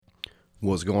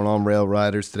What's going on, Rail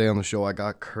Riders? Today on the show, I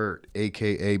got Kurt,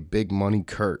 a.k.a. Big Money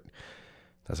Kurt.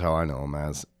 That's how I know him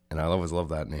as, and I always love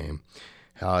that name.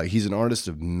 He's an artist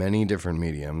of many different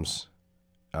mediums,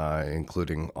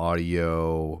 including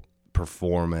audio,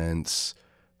 performance,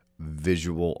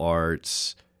 visual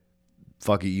arts.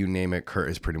 Fuck it, you name it, Kurt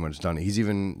has pretty much done it. He's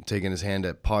even taken his hand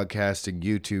at podcasting,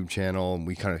 YouTube channel, and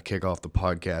we kind of kick off the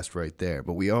podcast right there.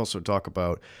 But we also talk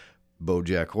about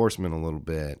BoJack Horseman a little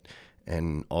bit.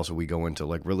 And also we go into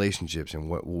like relationships and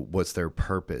what's their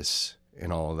purpose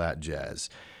and all of that jazz.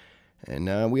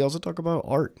 And we also talk about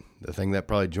art, the thing that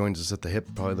probably joins us at the hip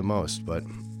probably the most. But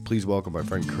please welcome my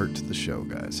friend Kurt to the show,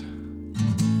 guys.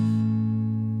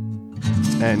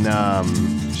 And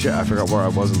shit, I forgot where I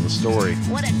was in the story.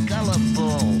 What a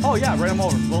gullible. Oh yeah, right him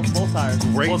over. Both tires.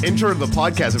 Great intro to the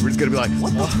podcast, and we're just gonna be like,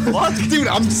 what the fuck? Dude,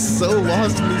 I'm so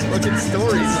lost in these fucking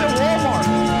stories. It's at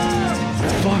Walmart.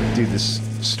 Fuck, dude, this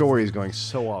story is going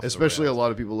so off. Especially a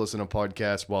lot of people listen to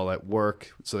podcasts while at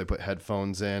work, so they put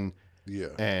headphones in,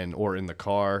 or in the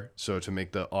car, so to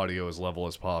make the audio as level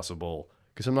as possible.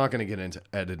 Because I'm not going to get into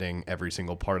editing every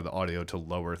single part of the audio to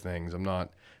lower things. I'm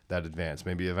not that advanced.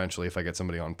 Maybe eventually, if I get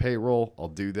somebody on payroll, I'll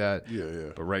do that.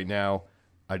 Yeah. But right now,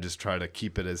 I just try to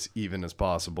keep it as even as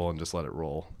possible and just let it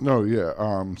roll. No, yeah.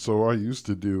 So I used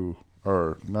to do,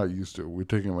 or not used to. We're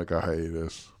taking like a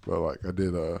hiatus, but like I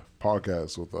did a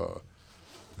podcast with a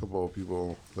couple of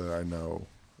people that I know.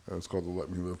 It's called the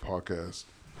Let Me Live podcast.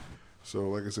 So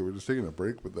like I said, we're just taking a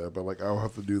break with that, but like I'll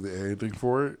have to do the editing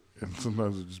for it, and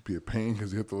sometimes it'll just be a pain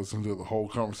because you have to listen to the whole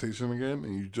conversation again,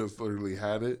 and you just literally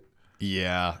had it.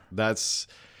 Yeah, it's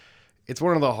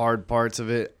one of the hard parts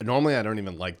of it. Normally, I don't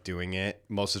even like doing it.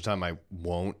 Most of the time, I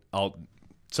won't. I'll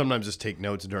sometimes just take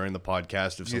notes during the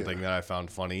podcast of something that I found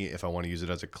funny if I want to use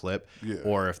it as a clip,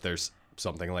 or if there's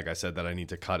something, like I said, that I need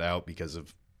to cut out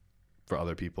for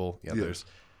other people. Yeah.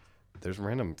 There's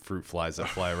random fruit flies that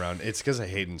fly around. It's because of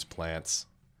Hayden's plants.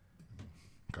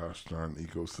 Gosh darn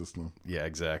ecosystem. Yeah,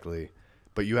 exactly.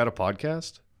 But you had a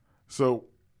podcast? So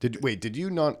did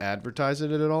you not advertise it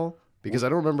at all? Because I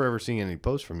don't remember ever seeing any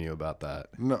posts from you about that.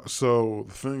 No. So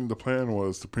the plan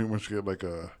was to pretty much get like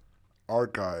a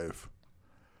archive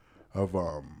of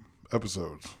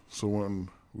episodes. So when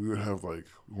we would have we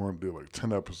want to do like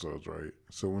 10 episodes, right?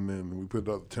 So then we put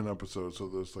out 10 episodes, so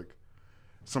there's like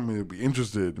somebody would be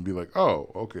interested and be like,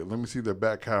 oh, okay, let me see their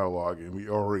back catalog, and we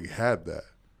already had that.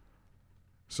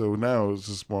 So now it's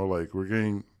just more like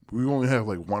we only have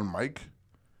like one mic.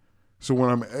 So when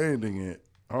I'm editing it,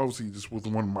 obviously just with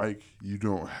one mic, you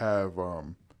don't have,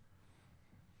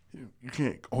 you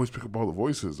can't always pick up all the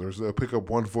voices, or they'll pick up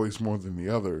one voice more than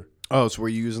the other. Oh, so were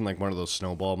you using like one of those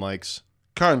snowball mics?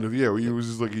 Kind of, yeah. We use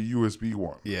just like a USB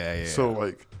one. Yeah. So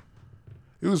like,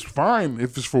 it was fine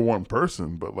if it's for one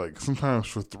person, but like sometimes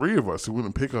for three of us, it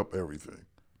wouldn't pick up everything.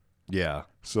 Yeah.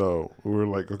 So we were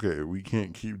like, okay, we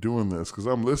can't keep doing this because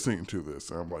I'm listening to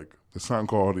this. And I'm like, the sound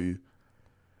quality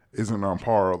isn't on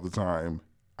par all the time.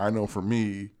 I know for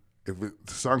me, the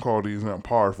sound quality isn't on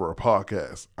par for a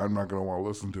podcast, I'm not going to want to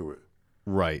listen to it.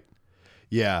 Right.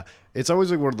 Yeah. It's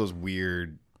always like one of those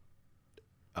weird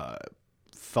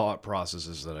thought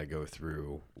processes that I go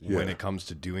through when it comes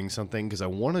to doing something, because I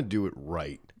want to do it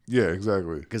right. Yeah,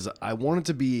 exactly. Because I want it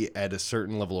to be at a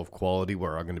certain level of quality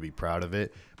where I'm going to be proud of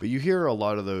it. But you hear a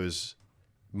lot of those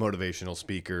motivational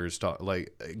speakers talk,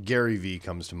 like Gary Vee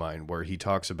comes to mind, where he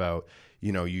talks about,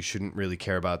 you shouldn't really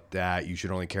care about that. You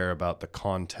should only care about the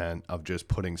content of just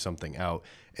putting something out.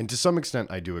 And to some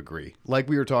extent, I do agree. Like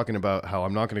we were talking about how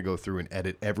I'm not going to go through and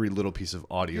edit every little piece of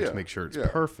audio to make sure it's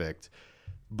perfect.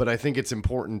 But I think it's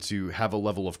important to have a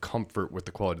level of comfort with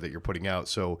the quality that you're putting out.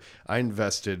 So I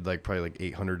invested probably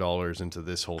 $800 into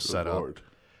this whole setup. Lord.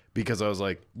 Because I was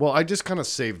like, well, I just kind of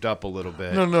saved up a little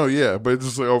bit. No, yeah, but it's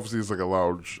just like obviously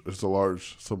it's a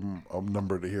large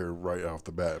number to hear right off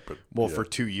the bat. But for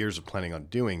 2 years of planning on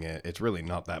doing it, it's really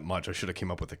not that much. I should have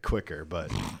came up with it quicker.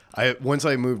 But once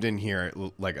I moved in here,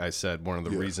 like I said, one of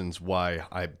the reasons why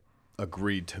I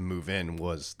agreed to move in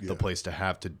was the place to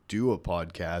have to do a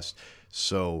podcast.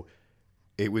 So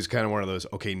it was kind of one of those,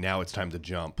 okay, now it's time to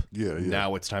jump. Yeah.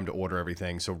 Now it's time to order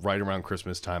everything. So right around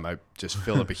Christmas time, I just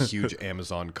filled up a huge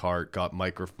Amazon cart, got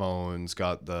microphones,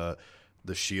 got the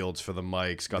shields for the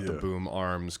mics, got the boom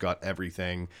arms, got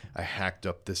everything. I hacked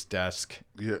up this desk,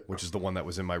 which is the one that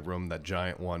was in my room, that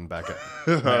giant one back at...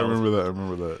 I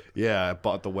remember that. Yeah, I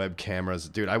bought the web cameras.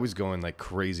 Dude, I was going like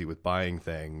crazy with buying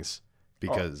things.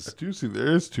 because I do see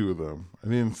there is 2 of them. I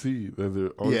didn't see that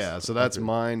there. yeah, so that's okay.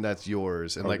 mine, that's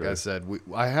yours, and like I Okay. said,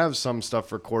 I have some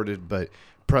stuff recorded, but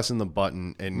pressing the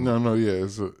button and No, yeah.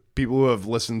 It's people who have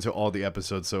listened to all the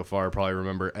episodes so far probably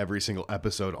remember every single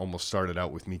episode almost started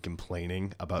out with me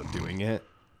complaining about doing it.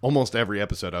 Almost every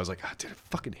episode, I was like, oh, dude, I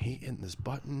fucking hate hitting this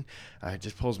button. It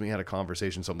just pulls me out of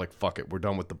conversation, so I'm like, fuck it, we're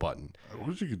done with the button. I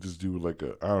wish you could just do like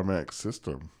an automatic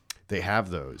system. They have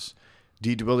those.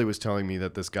 D. Willie was telling me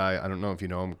that this guy, I don't know if you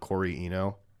know him, Corey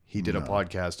Eno, he did a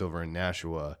podcast over in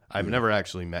Nashua. I've never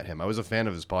actually met him. I was a fan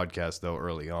of his podcast, though,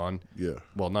 early on. Yeah.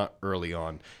 Well, not early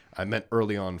on. I meant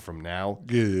early on from now.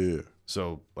 Yeah.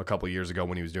 So a couple years ago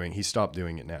when he stopped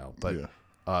doing it now.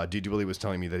 But D. Willie was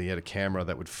telling me that he had a camera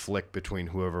that would flick between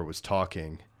whoever was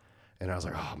talking. And I was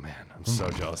like, oh, man, I'm so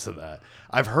jealous of that.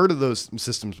 I've heard of those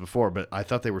systems before, but I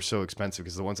thought they were so expensive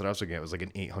because the ones that I was looking at was like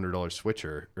an $800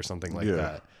 switcher or something like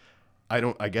that.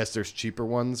 I guess there's cheaper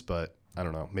ones, but I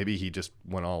don't know. Maybe he just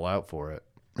went all out for it.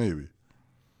 Maybe.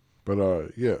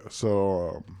 But yeah,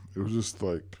 so it was just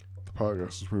like the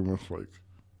podcast is pretty much like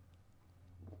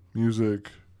music,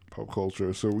 pop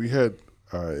culture. So we had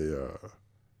a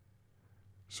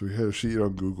sheet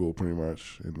on Google pretty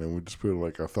much, and then we just put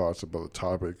like our thoughts about the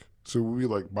topic. So we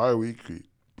like bi-weekly.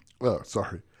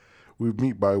 We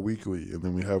meet bi-weekly, and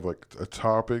then we have like a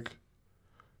topic.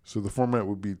 So the format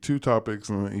would be 2 topics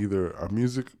and then either a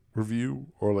music review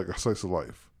or like a slice of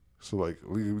life. So like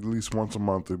at least once a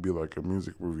month it'd be like a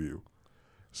music review.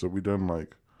 So we done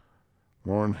like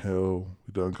Lauryn Hill.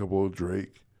 We done a couple of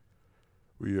Drake.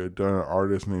 We had done an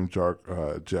artist named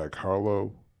Jack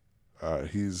Harlow.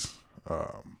 He's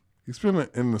been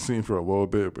in the scene for a little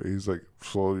bit, but he's like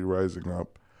slowly rising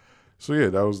up. So yeah,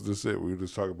 that was just it. We would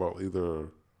just talk about either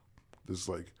this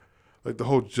like the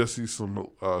whole Jussie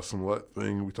Smollett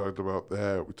thing. We talked about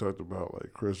that. We talked about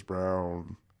like Chris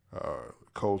Brown,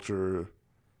 culture.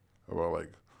 About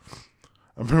like,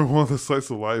 I remember one of the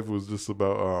slice of life was just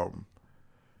about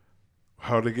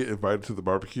how to get invited to the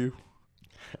barbecue.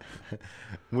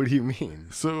 What do you mean?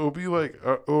 So it'll be like,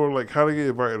 or like how to get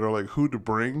invited, or like who to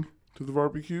bring to the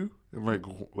barbecue, and like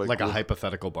a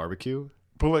hypothetical barbecue?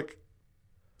 But like,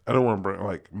 I don't want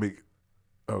to bring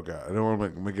oh god, I don't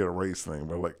want to make it a race thing,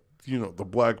 but like the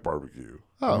black barbecue.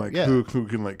 Oh, and like yeah. who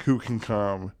can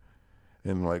come,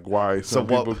 and like why some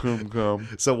people couldn't come.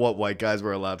 So what white guys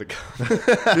were allowed to come?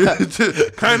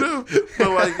 Kind of, but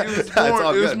like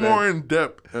it was man. more in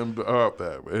depth and about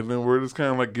that, and then we're just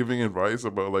kind of like giving advice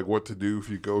about like what to do if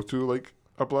you go to like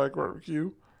a black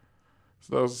barbecue.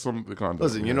 So that was some of the content.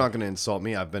 Listen, you're not going to insult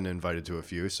me. I've been invited to a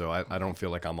few, so I don't feel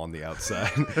like I'm on the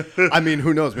outside. I mean,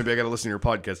 who knows? Maybe I got to listen to your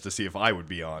podcast to see if I would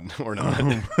be on or not.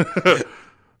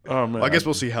 Oh man, Well, I guess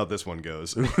we'll see how this one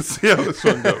goes. see how this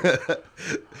one goes.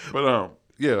 But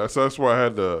yeah, that's why I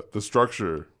had the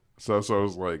structure. So I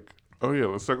was like, oh yeah,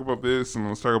 let's talk about this and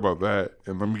let's talk about that,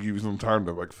 and let me give you some time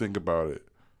to like think about it.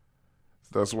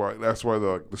 So that's why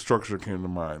the structure came to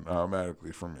mind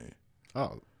automatically for me.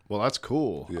 Oh, well, that's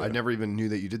cool. Yeah. I never even knew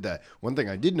that you did that. One thing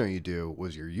I did know you do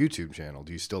was your YouTube channel.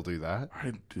 Do you still do that?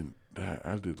 I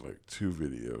did like 2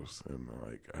 videos, and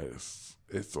like I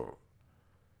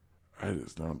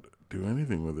just don't do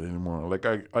anything with it anymore. Like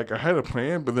I had a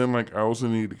plan, but then like I also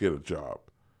need to get a job.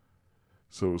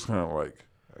 So it was kind of like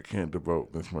I can't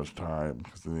devote this much time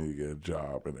because I need to get a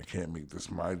job, and I can't make this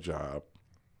my job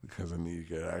because I need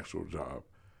to get an actual job.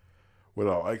 Would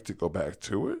I like to go back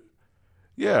to it?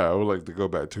 Yeah, I would like to go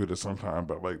back to it at some time,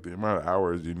 but like the amount of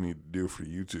hours you need to do for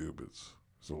YouTube is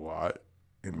a lot,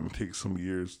 and it takes some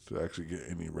years to actually get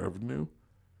any revenue,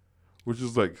 which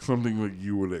is like something like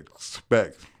you would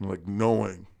expect, like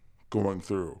knowing going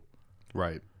through.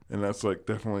 Right. And that's like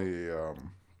definitely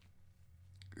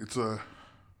that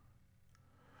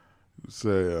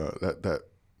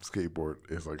skateboard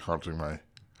is like haunting my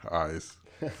eyes.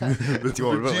 Do you want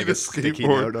to put like a sticky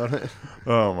note on it?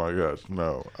 Oh my gosh,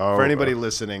 no. For anybody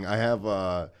listening, I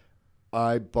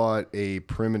bought a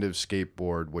Primitive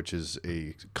Skateboard, which is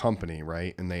a company,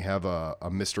 right? And they have a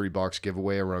mystery box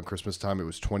giveaway around Christmas time. It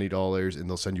was $20, and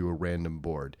they'll send you a random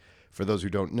board. For those who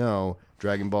don't know,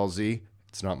 Dragon Ball Z,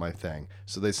 it's not my thing.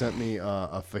 So they sent me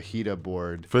a fajita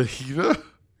board. Fajita? You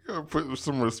gotta put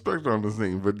some respect on his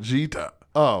name, Vegeta.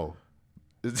 Oh.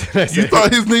 Did I say You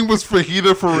thought his name was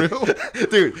Fajita for real?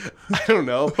 Dude, I don't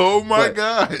know. Oh my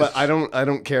gosh. But I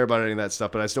don't care about any of that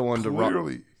stuff. But I still wanted to rock.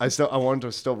 Clearly. I wanted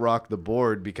to still rock the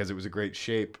board because it was a great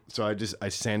shape. So I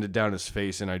sanded down his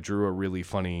face and I drew a really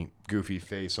funny, goofy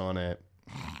face on it.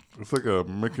 It's like a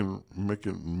Rick and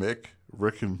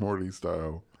Morty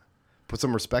style. Put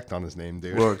some respect on his name,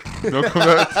 dude. Look, don't come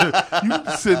back to,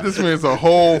 you said this man's a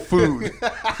whole food.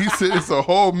 He said it's a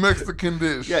whole Mexican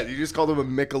dish. Yeah, you just called him a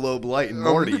Michelob Light and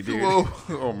Morty, dude.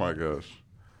 Oh my gosh.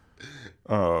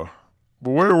 But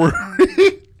where were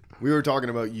we? We were talking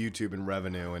about YouTube and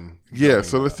revenue and Yeah,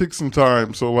 so let's take some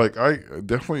time. So like I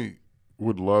definitely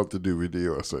would love to do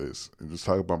video essays and just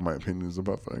talk about my opinions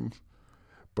about things.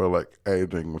 But like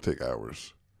editing will take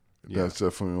hours. Yeah. That's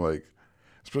definitely like,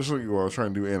 especially when I was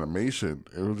trying to do animation,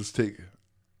 it would just take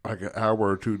like an hour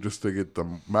or two just to get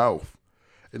the mouth.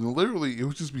 And literally, it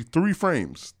would just be 3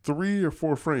 or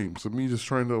 4 frames of me just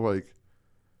trying to like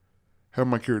have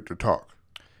my character talk.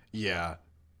 Yeah.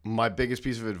 My biggest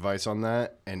piece of advice on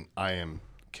that, and I am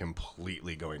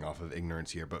completely going off of ignorance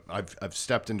here, but I've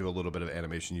stepped into a little bit of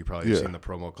animation. You probably have seen the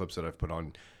promo clips that I've put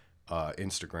on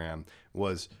Instagram.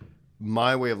 Was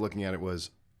my way of looking at it was,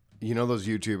 you know, those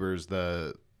YouTubers,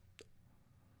 the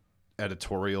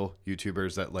editorial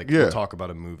YouTubers that like will talk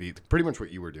about a movie, pretty much what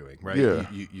you were doing, right? Yeah.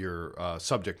 Your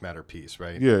subject matter piece,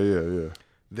 right? Yeah.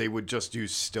 They would just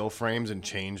use still frames and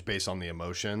change based on the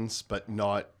emotions, but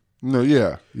not. No,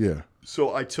 yeah.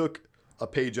 So I took a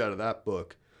page out of that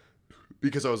book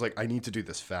because I was like, I need to do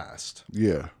this fast.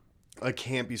 Yeah. I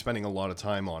can't be spending a lot of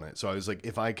time on it. So I was like,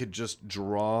 if I could just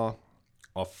draw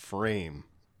a frame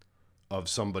of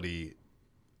somebody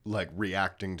like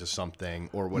reacting to something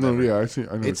or whatever. No, yeah, I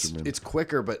know what you mean. It's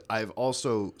quicker, but I've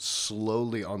also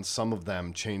slowly on some of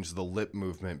them changed the lip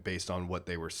movement based on what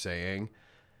they were saying.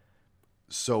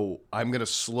 So I'm going to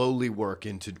slowly work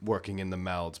into working in the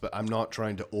mouths, but I'm not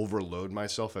trying to overload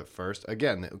myself at first.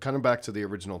 Again, kind of back to the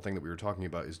original thing that we were talking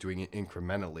about is doing it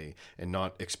incrementally and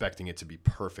not expecting it to be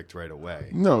perfect right away.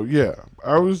 No, yeah.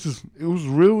 it was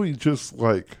really just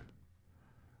like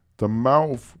the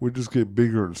mouth would just get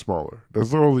bigger and smaller.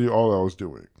 That's literally all I was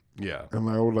doing. Yeah. And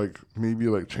I would like maybe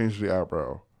like change the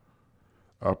eyebrow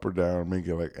up or down, make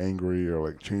it like angry or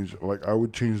like change, like I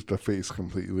would change the face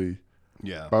completely.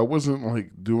 Yeah. But I wasn't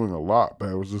like doing a lot, but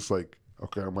I was just like,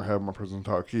 okay, I'm going to have my person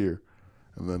talk here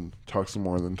and then talk some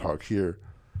more and then talk here.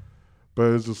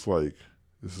 But it's just like,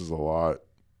 this is a lot.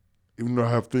 Even though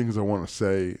I have things I want to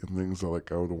say and things that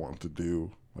like I would want to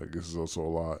do, like this is also a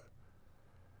lot.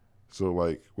 So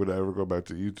like, would I ever go back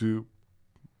to YouTube?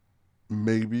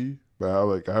 Maybe, but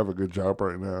I have a good job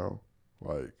right now.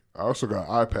 Like, I also got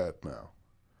an iPad now.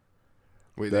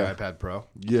 Wait, the iPad Pro?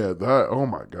 Yeah, that. Oh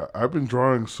my god, I've been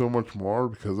drawing so much more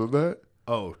because of that.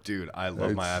 Oh, dude, I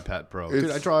love my iPad Pro. Dude,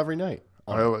 I draw every night.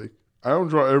 I don't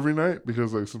draw every night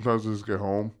because like sometimes I just get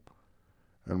home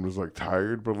and I'm just like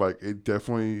tired, but like it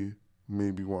definitely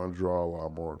made me want to draw a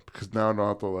lot more because now I don't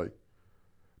have to like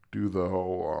do the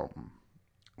whole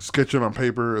sketching on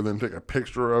paper and then take a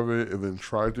picture of it and then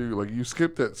try to like you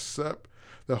skip that step,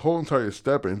 that whole entire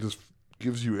step, and it just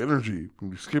gives you energy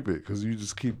when you skip it because you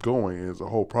just keep going and it's a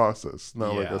whole process,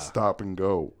 not like a stop and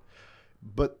go.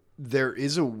 But there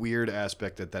is a weird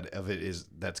aspect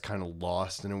that's kind of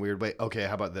lost in a weird way. Okay,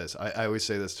 how about this? I always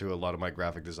say this to a lot of my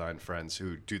graphic design friends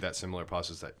who do that similar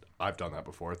process that I've done that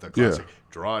before. The classic,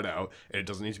 draw it out, and it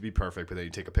doesn't need to be perfect, but then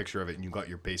you take a picture of it and you got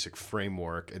your basic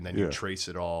framework, and then you trace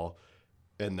it all,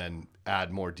 and then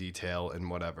add more detail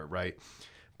and whatever, right?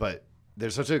 But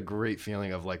there's such a great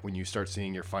feeling of like when you start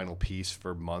seeing your final piece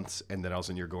for months and then all of a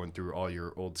sudden you're going through all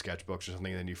your old sketchbooks or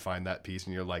something and then you find that piece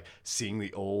and you're like seeing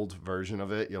the old version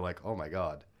of it. You're like, oh my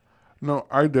God. No,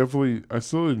 I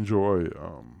still enjoy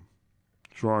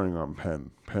drawing on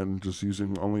pen, just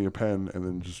using only a pen and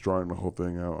then just drawing the whole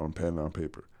thing out on pen on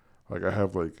paper. Like I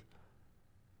have like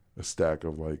a stack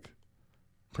of like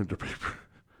printer paper.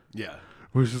 Yeah.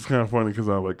 Which is kind of funny because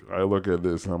I look at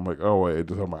this and I'm like, oh wait, I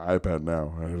just have my iPad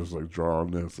now. And I just like draw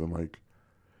on this and like,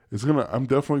 I'm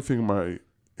definitely thinking my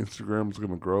Instagram is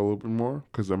gonna grow a little bit more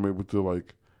because I'm able to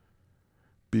like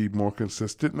be more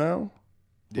consistent now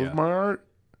with my art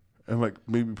and like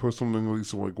maybe post something at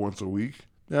least like once a week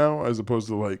now as opposed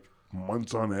to like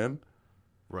months on end.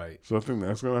 Right. So I think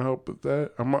that's gonna help with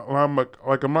that. I'm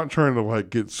not trying to like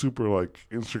get super like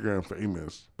Instagram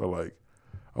famous, but like.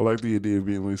 I like the idea of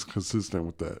being at least consistent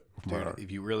with that. Dude,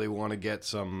 if you really want to get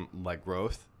some like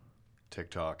growth,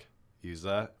 TikTok, use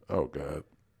that. Oh God,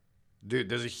 dude,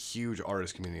 there's a huge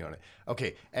artist community on it.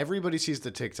 Okay, everybody sees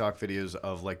the TikTok videos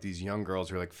of like these young girls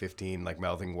who are like 15, like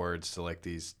mouthing words to like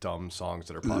these dumb songs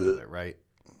that are popular, right?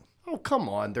 Oh come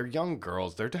on, they're young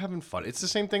girls. They're having fun. It's the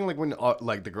same thing like when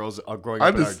like the girls are growing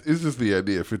up. It's just the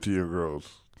idea of 15-year-old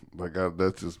girls. Like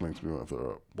that just makes me want to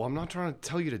throw up. Well, I'm not trying to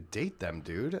tell you to date them,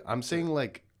 dude. I'm saying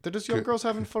like they're just young girls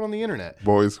having fun on the internet.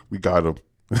 Boys, we got them.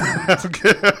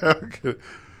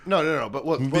 No. But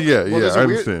what I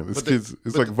understand. It's kids.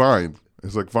 It's like Vine.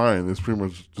 It's like Vine. It's pretty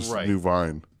much just Right. a new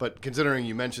Vine. But considering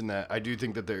you mentioned that, I do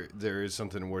think that there is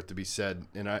something worth to be said.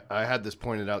 And I had this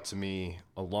pointed out to me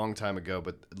a long time ago,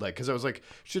 but like, because I was like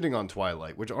shitting on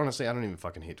Twilight, which honestly, I don't even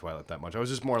fucking hate Twilight that much. I was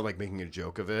just more like making a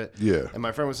joke of it. Yeah. And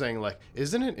my friend was saying, like,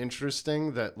 isn't it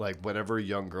interesting that like whatever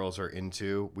young girls are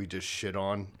into, we just shit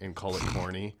on and call it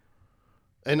corny?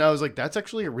 And I was like, that's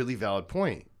actually a really valid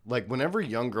point. Like, whenever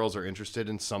young girls are interested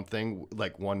in something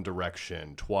like One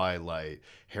Direction, Twilight,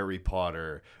 Harry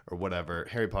Potter, or whatever,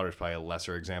 Harry Potter's probably a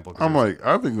lesser example. 'Cause I'm like,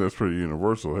 I think that's pretty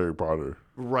universal, Harry Potter.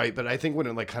 right, but I think when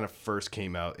it like kind of first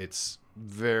came out, it's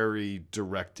very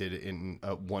directed in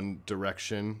one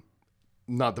direction.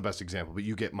 Not the best example, but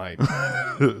you get my,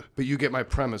 but you get my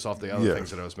premise off the other Yes. things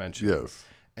that I was mentioning. Yes.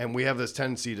 And we have this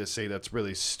tendency to say that's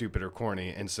really stupid or corny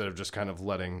instead of just kind of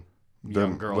letting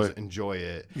young girls like- enjoy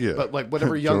it. Yeah. But like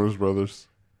whatever young, Jonas Brothers.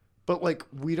 but like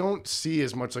we don't see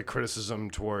as much like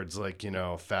criticism towards like, you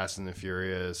know, Fast and the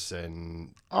Furious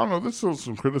and I don't know. There's still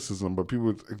some criticism, but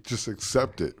people just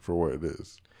accept it for what it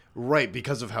is. right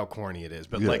because of how corny it is.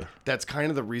 But Yeah. like that's kind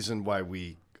of the reason why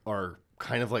we are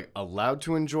kind of like allowed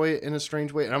to enjoy it in a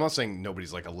strange way. And I'm not saying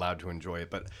nobody's like allowed to enjoy it,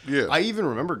 but Yeah. I even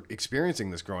remember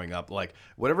experiencing this growing up. Like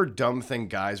whatever dumb thing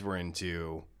guys were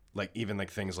into, like even like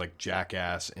things like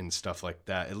Jackass and stuff like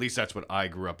that. At least that's what I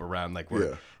grew up around. Like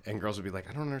where Yeah. and girls would be like,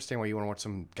 I don't understand why you want to watch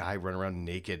some guy run around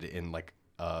naked in like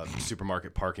a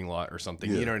supermarket parking lot or something.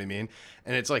 Yeah. You know what I mean?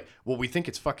 And it's like, well, we think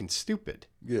it's fucking stupid.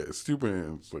 Yeah, it's stupid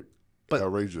and it's like But-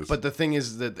 outrageous. But the thing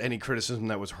is that any criticism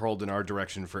that was hurled in our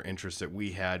direction for interest that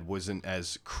we had wasn't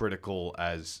as critical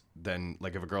as then,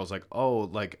 like, if a girl's like, oh,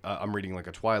 like, I'm reading like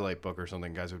a Twilight book or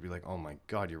something, guys would be like, oh my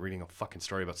God, you're reading a fucking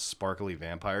story about sparkly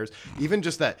vampires. Even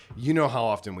just that, you know how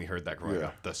often we heard that growing Yeah.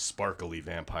 up, the sparkly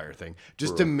vampire thing,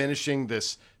 just diminishing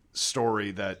this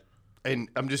story that, and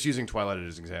I'm just using Twilight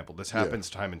as an example. This happens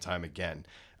time and time again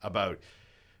about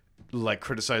like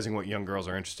criticizing what young girls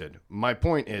are interested. My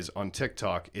point is on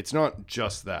TikTok, it's not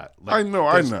just that. Like, I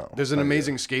know. There's an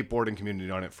amazing skateboarding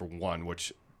community on it for one,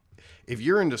 which if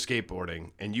you're into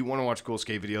skateboarding and you want to watch cool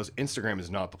skate videos, Instagram is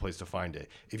not the place to find it.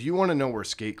 If you want to know where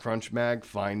Skate Crunch Mag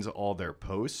finds all their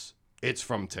posts, it's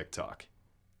from TikTok.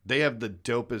 They have the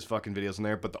dopest fucking videos in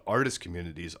there, but the artist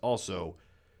community is also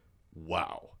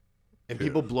wow. And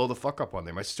people blow the fuck up on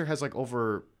there. My sister has like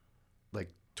over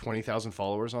like 20,000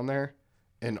 followers on there.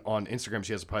 And on Instagram,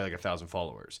 she has probably like 1,000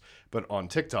 followers. But on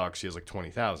TikTok, she has like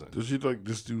 20,000. Does she like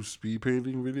just do speed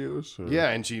painting videos? Or? Yeah,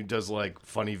 and she does like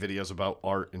funny videos about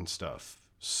art and stuff.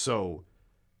 So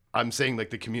I'm saying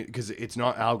like the community, because it's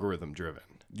not algorithm driven.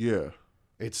 Yeah.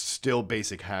 It's still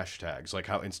basic hashtags, like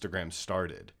how Instagram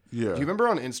started. Yeah. Do you remember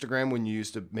on Instagram when you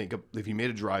used to if you made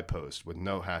a dry post with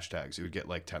no hashtags, you would get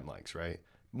like 10 likes, right?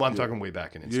 Well, I'm talking way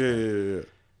back in Instagram. Yeah.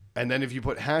 And then if you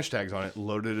put hashtags on it,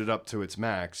 loaded it up to its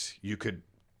max, you could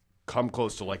come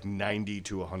close to like 90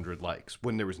 to 100 likes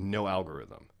when there was no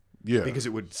algorithm. Yeah. Because it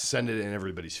would send it in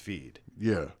everybody's feed.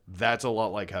 Yeah. That's a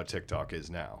lot like how TikTok is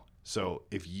now. So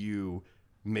if you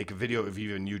make a video of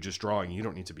even you just drawing, you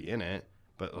don't need to be in it.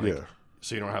 But like, Yeah.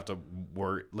 so you don't have to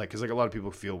worry. Like, because like a lot of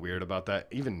people feel weird about that.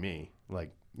 Even me.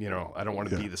 Like, you know, I don't want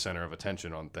to be the center of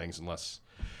attention on things unless.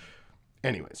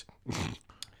 Anyways.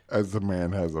 As the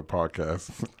man has a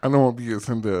podcast, I don't want to be a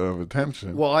center of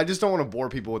attention. Well, I just don't want to bore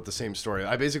people with the same story.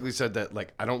 I basically said that,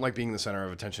 like, I don't like being the center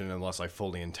of attention unless I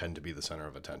fully intend to be the center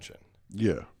of attention.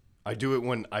 Yeah. I do it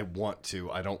when I want to.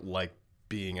 I don't like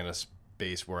being in a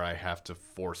space where I have to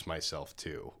force myself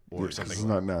to or 'Cause something. It's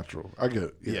not natural. I get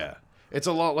it. Yeah. It's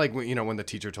a lot like, you know, when the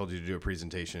teacher told you to do a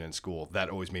presentation in school. That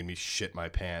always made me shit my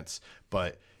pants.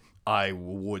 But I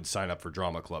would sign up for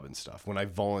drama club and stuff. When I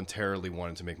voluntarily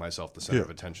wanted to make myself the center of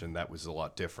attention, that was a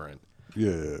lot different.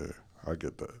 Yeah. I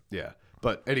get that. Yeah.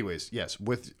 But anyways, yes,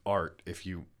 with art, if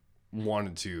you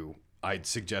wanted to, I'd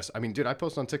suggest, I mean, dude, I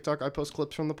post on TikTok. I post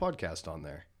clips from the podcast on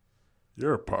there.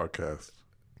 You're a podcast.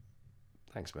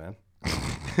 Thanks, man.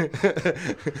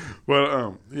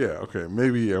 Well, yeah, okay.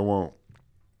 Maybe I won't.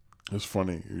 It's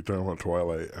funny. You're talking about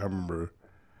Twilight. I remember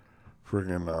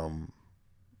freaking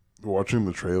watching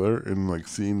the trailer and like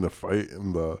seeing the fight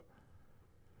in the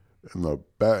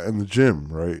gym,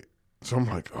 right? So I'm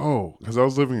like, oh, because I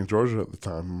was living in Georgia at the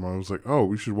time, and I was like, oh,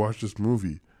 we should watch this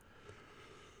movie.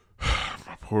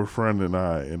 My poor friend and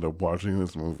I end up watching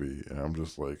this movie, and I'm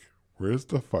just like, where's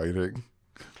the fighting?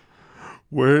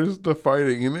 Where's the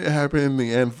fighting? And it happened in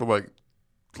the end for like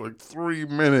 3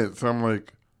 minutes. I'm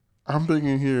like, I'm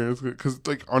thinking here, it's because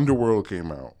like Underworld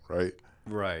came out, right?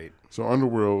 Right. So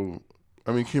Underworld,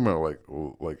 I mean, came out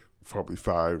like probably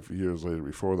 5 years later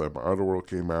before that, but Underworld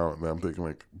came out, and I'm thinking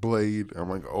like Blade. I'm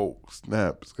like, oh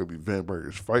snap, it's gonna be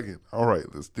vampires fighting. All right,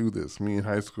 let's do this. Me in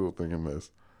high school thinking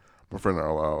this. My friend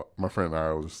and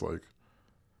I was just like,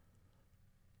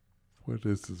 what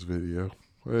is this video?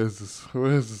 What is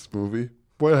this movie?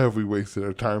 What have we wasted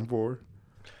our time for?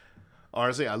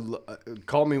 Honestly,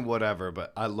 call me whatever,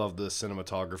 but I love the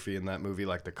cinematography in that movie,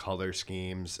 like the color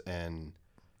schemes, and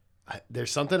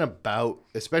there's something about,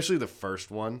 especially the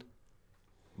first one,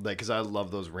 like, because I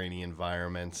love those rainy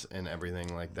environments and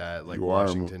everything like that, like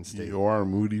Washington State. You are a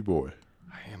moody boy.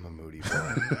 I am a moody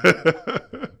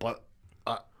boy, but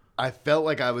I felt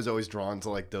like I was always drawn to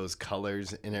like those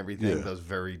colors and everything, those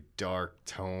very dark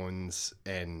tones,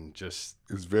 and just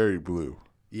it's very blue.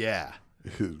 Yeah.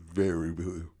 It is very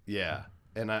blue. Yeah.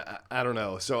 And I don't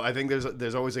know. So I think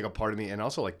there's always like a part of me, and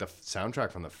also like the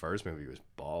soundtrack from the first movie was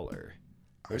baller.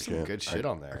 There's some good shit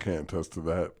on there. I can't attest to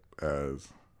that, as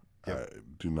I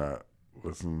do not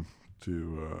listen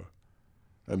to,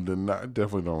 and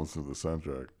definitely don't listen to the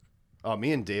soundtrack. Oh,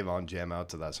 me and Davon jam out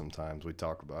to that sometimes. We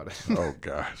talk about it. Oh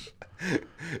gosh,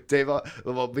 Davon.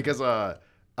 Well, because I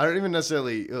don't even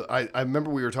necessarily. I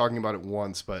remember we were talking about it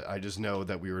once, but I just know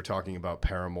that we were talking about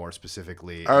Paramore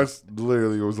specifically. I was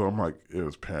literally I'm like, it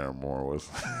was Paramore, was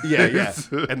yeah,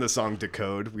 and the song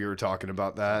 "Decode." We were talking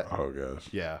about that. Oh gosh,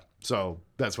 yeah. So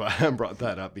that's why I brought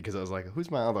that up, because I was like, "Who's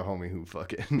my other homie who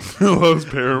fucking loves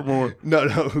Paramore?" No,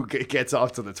 who gets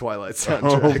off to the Twilight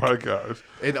soundtrack? Oh my gosh!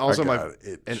 And also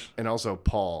and also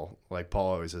Paul. Like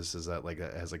Paul always says that like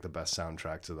it has like the best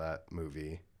soundtrack to that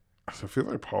movie. I feel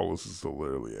like Paul listens to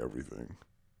literally everything.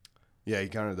 Yeah, he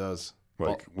kind of does.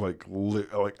 Like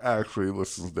actually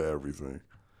listens to everything.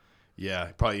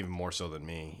 Yeah, probably even more so than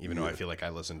me. Even though I feel like I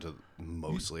listen to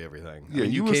mostly everything. Yeah, I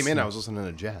mean, you came in, I was listening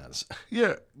to jazz.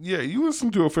 Yeah, you listen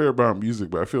to a fair amount of music,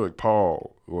 but I feel like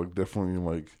Paul like definitely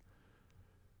like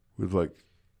would like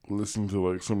listen to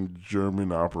like some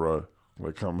German opera.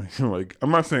 Like coming, like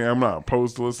I'm not saying I'm not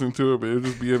opposed to listening to it, but it'll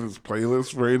just be in his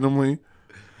playlist randomly.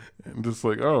 And just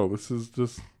like, oh, this is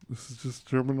just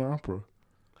German opera.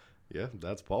 Yeah,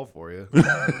 that's Paul for you.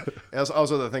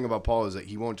 Also, the thing about Paul is that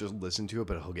he won't just listen to it,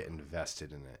 but he'll get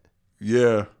invested in it.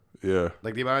 Yeah.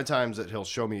 Like the amount of times that he'll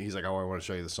show me, he's like, oh, I want to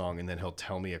show you the song, and then he'll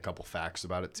tell me a couple facts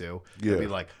about it too. Yeah. He'll be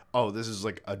like, oh, this is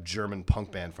like a German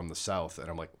punk band from the South.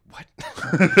 And I'm like, what?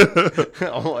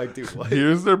 I'm like, dude, what?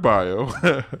 Here's their bio.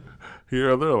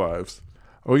 Here are their lives.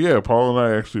 Oh, yeah, Paul and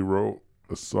I actually wrote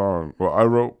a song.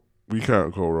 Well, we kind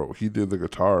of co-wrote. He did the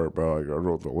guitar, but like I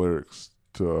wrote the lyrics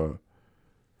to.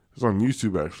 It's on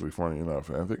YouTube, actually. Funny enough,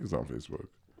 and I think it's on Facebook.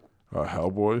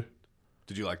 Hellboy.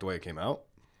 Did you like the way it came out?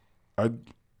 I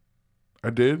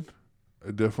did.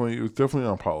 It was definitely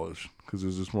unpolished because it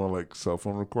was just more like cell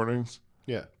phone recordings.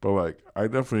 Yeah. But like, I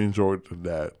definitely enjoyed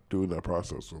doing that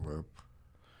process with him.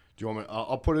 Do you want me?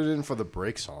 I'll put it in for the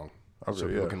break song. Okay, so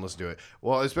people can listen to it.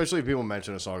 Well, especially if people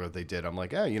mention a song that they did, I'm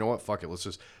like, you know what? Fuck it. Let's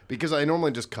just, because I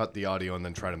normally just cut the audio and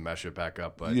then try to mesh it back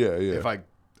up. But if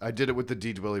I did it with the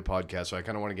D. Willie podcast, so I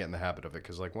kind of want to get in the habit of it,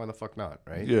 because like, why the fuck not,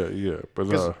 right? Yeah. But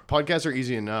podcasts are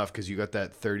easy enough because you got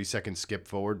that 30-second skip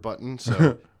forward button.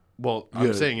 So, well,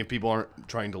 I'm saying if people aren't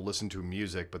trying to listen to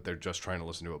music, but they're just trying to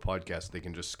listen to a podcast, they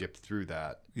can just skip through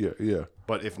that. Yeah.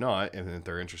 But if not, and if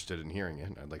they're interested in hearing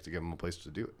it, I'd like to give them a place to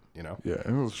do it, you know? Yeah,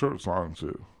 and it was a short song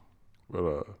too.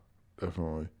 But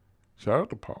definitely. Shout out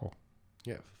to Paul.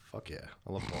 Yeah, fuck yeah.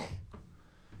 I love Paul.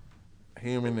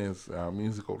 Him and his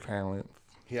musical talent.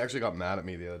 He actually got mad at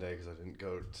me the other day because I didn't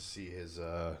go to see his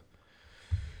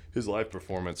live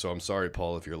performance. So I'm sorry,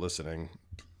 Paul, if you're listening.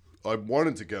 I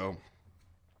wanted to go,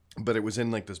 but it was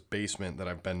in like this basement that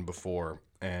I've been before,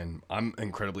 and I'm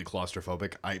incredibly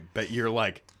claustrophobic. I bet you're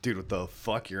like, dude, what the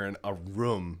fuck? You're in a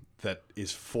room that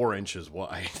is 4 inches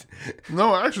wide.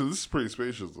 No, actually, this is pretty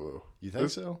spacious though. You think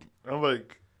so? I'm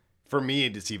like, for me,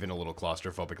 it's even a little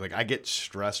claustrophobic. Like I get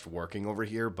stressed working over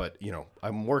here, but you know,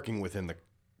 I'm working within the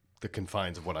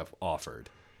confines of what I've offered.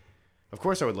 Of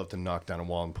course, I would love to knock down a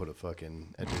wall and put a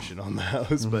fucking addition on the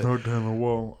house, but knock down a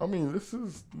wall. I mean, this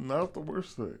is not the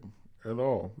worst thing at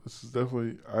all. This is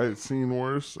definitely, I've seen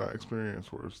worse. I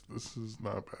experienced worse. This is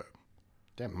not bad.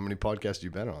 Damn, how many podcasts you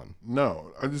been on?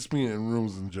 No, I just mean in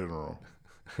rooms in general.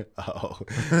 Oh.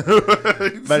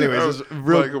 But anyways, it's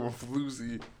real. Like I'm a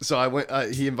floozy. So I went.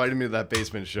 He invited me to that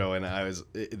basement show, and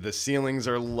the ceilings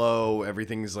are low.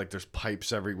 Everything's like there's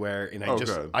pipes everywhere, and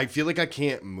I feel like I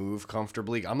can't move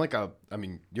comfortably. I'm like I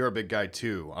mean, you're a big guy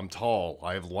too. I'm tall.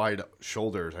 I have wide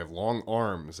shoulders. I have long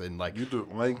arms, and like you do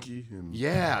lanky and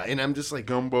and I'm just like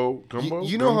gumbo.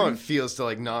 You know how it feels to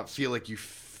like not feel like you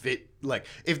fit. Like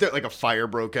if there like a fire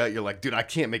broke out, you're like, dude, I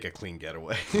can't make a clean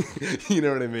getaway. You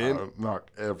know what I mean? Knock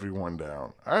everyone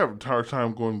down. I have a hard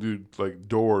time going to like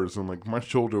doors, and like my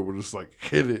shoulder would just like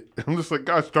hit it. I'm just like,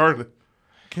 gosh darn it,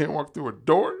 can't walk through a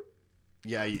door.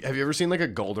 Yeah, have you ever seen like a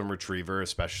golden retriever,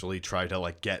 especially try to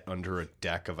like get under a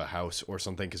deck of a house or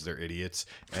something because they're idiots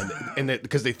and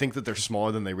because they think that they're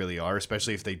smaller than they really are,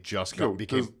 especially if they just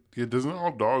Doesn't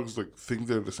all dogs like think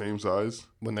they're the same size?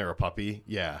 when they're a puppy.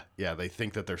 Yeah, they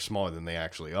think that they're smaller than they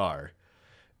actually are,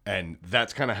 and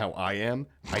that's kind of how I am.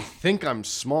 I think I'm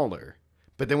smaller,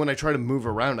 but then when I try to move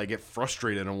around, I get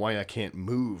frustrated on why I can't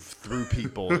move through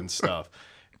people and stuff,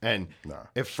 and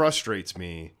it frustrates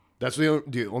me. That's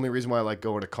the only reason why I like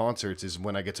going to concerts is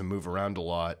when I get to move around a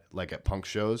lot, like at punk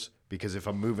shows. Because if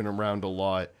I'm moving around a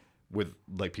lot with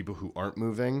like people who aren't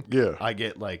moving, I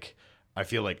get like, I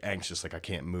feel like anxious, like I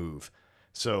can't move.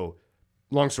 So,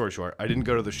 long story short, I didn't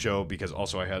go to the show because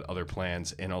also I had other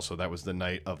plans, and also that was the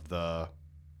night of the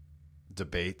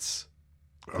debates,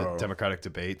 the Democratic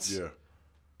debates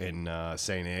in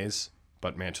St. A's.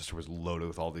 But Manchester was loaded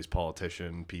with all these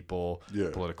politician people,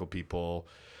 political people.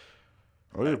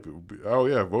 Oh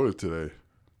yeah, I voted today.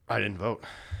 I didn't vote.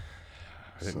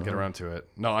 I didn't get around to it.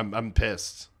 No, I'm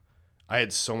pissed. I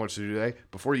had so much to do today.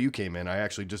 Before you came in, I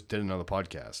actually just did another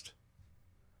podcast.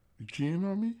 You cheating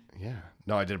on me? Yeah.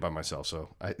 No, I did it by myself, so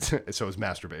it was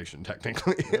masturbation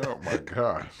technically. Oh my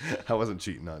god. I wasn't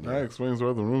cheating on you. That explains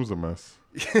why the room's a mess.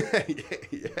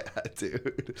 yeah,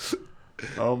 dude.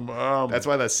 That's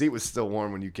why that seat was still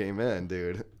warm when you came in,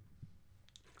 dude.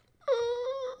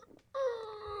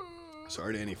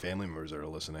 Sorry to any family members that are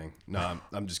listening. No,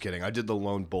 I'm just kidding. I did the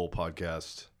Lone Bull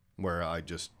podcast where I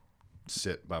just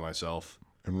sit by myself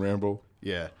and ramble.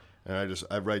 Yeah, and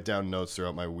I write down notes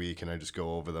throughout my week, and I just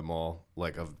go over them all,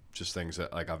 like of just things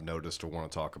that like I've noticed or want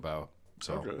to talk about.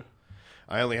 So okay.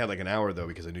 I only had like an hour though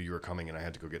because I knew you were coming, and I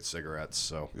had to go get cigarettes.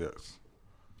 So yes,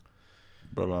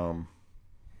 but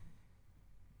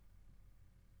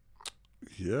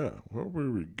yeah, where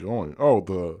were we going? Oh,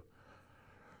 the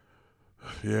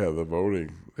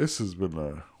voting. This has been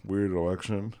a weird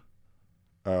election.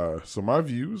 So my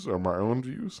views are my own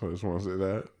views. I just want to say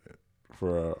that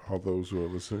for all those who are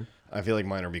listening. I feel like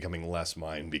mine are becoming less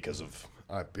mine because of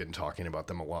I've been talking about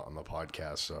them a lot on the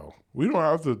podcast. So we don't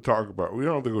have to talk about. We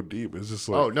don't have to go deep. It's just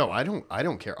like, oh no, I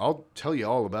don't care. I'll tell you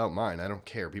all about mine. I don't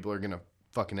care. People are gonna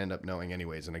fucking end up knowing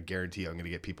anyways, and I guarantee I'm gonna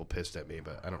get people pissed at me.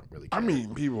 But I don't really care. I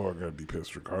mean, people are gonna be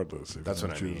pissed regardless. That's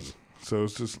what I mean. So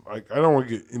it's just like I don't want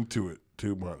to get into it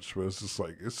too much, but it's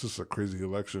just a crazy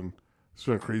election. It's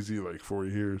been crazy like 4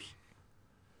 years,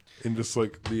 and just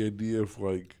like the idea of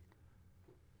like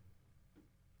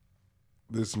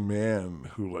this man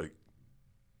who like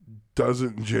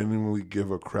doesn't genuinely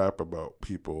give a crap about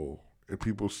people, and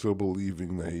people still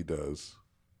believing that he does,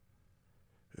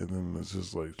 and then it's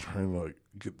just like trying to like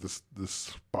get this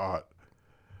spot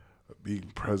of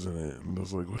being president, and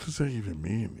it's like, what does that even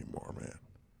mean anymore, man?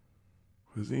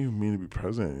 What does it even mean to be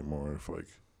president anymore if, like,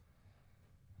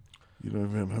 you don't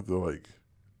even have to, like,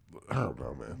 I don't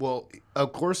know, man. Well,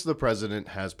 of course the president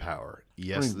has power.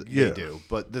 Yes, they do.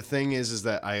 But the thing is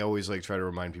that I always, like, try to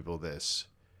remind people of this.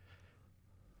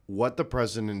 What the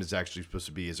president is actually supposed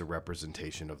to be is a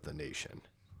representation of the nation.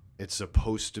 It's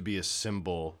supposed to be a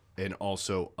symbol and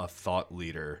also a thought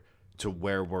leader to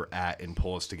where we're at and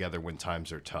pull us together when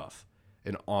times are tough.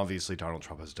 And obviously Donald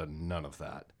Trump has done none of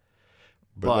that.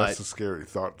 But that's a scary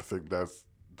thought to think that's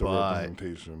the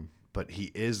representation. But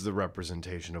he is the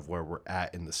representation of where we're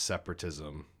at in the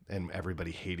separatism and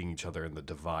everybody hating each other in the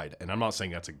divide. And I'm not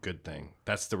saying that's a good thing.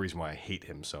 That's the reason why I hate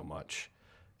him so much,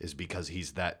 is because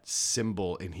he's that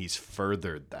symbol and he's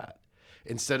furthered that.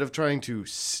 Instead of trying to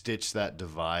stitch that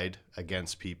divide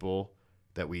against people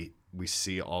that we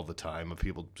see all the time of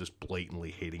people just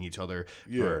blatantly hating each other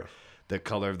for the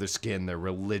color of their skin, their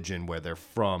religion, where they're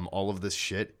from, all of this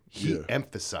shit, he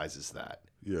emphasizes that.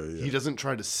 Yeah. He doesn't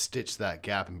try to stitch that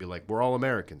gap and be like, we're all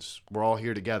Americans. We're all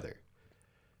here together.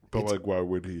 But, like, why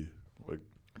would he? Like,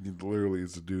 he literally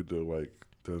is a dude that, like,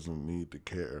 doesn't need to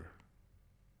care.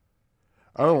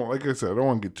 Like I said, I don't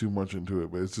want to get too much into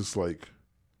it, but it's just like,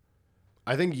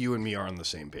 I think you and me are on the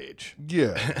same page.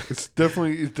 Yeah. It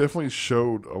definitely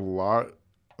showed a lot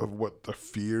of what the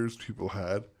fears people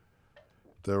had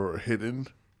that were hidden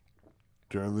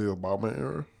during the Obama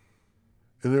era.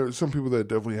 And there were some people that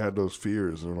definitely had those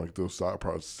fears and like those thought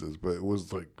processes, but it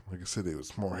was like I said, it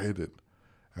was more hidden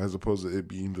as opposed to it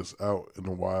being just out in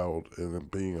the wild and then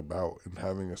being about and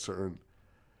having a certain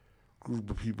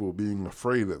group of people being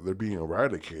afraid that they're being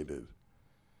eradicated.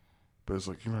 But it's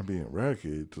like, you're not being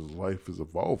eradicated because life is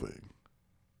evolving.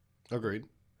 Agreed.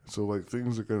 So like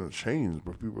things are going to change,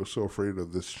 but people are so afraid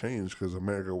of this change because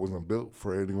America wasn't built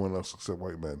for anyone else except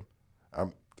white men.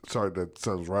 I'm sorry, that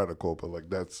sounds radical, but like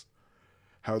that's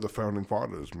how the founding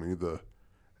fathers made the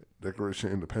Declaration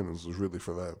of Independence was really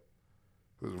for them.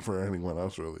 It wasn't for anyone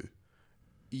else really.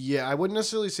 Yeah, I wouldn't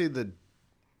necessarily say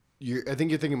I think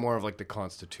you're thinking more of like the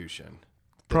Constitution.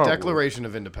 The Probably. Declaration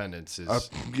of Independence is.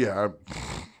 I'm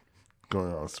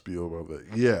going on a spiel about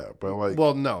that. Yeah, but like,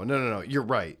 Well, no. You're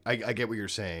right. I get what you're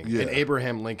saying. Yeah. And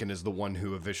Abraham Lincoln is the one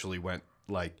who officially went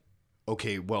like,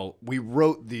 okay, well, we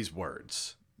wrote these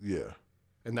words. yeah,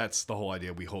 And that's the whole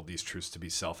idea. We hold these truths to be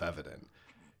self-evident.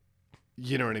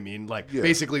 You know what I mean? Like, Yeah.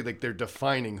 basically, like they're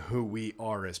defining who we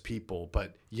are as people,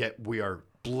 but yet we are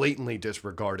blatantly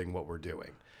disregarding what we're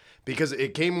doing. Because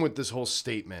it came with this whole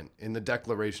statement in the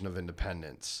Declaration of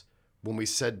Independence when we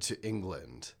said to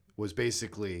England was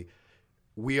basically,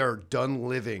 we are done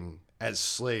living as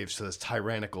slaves to this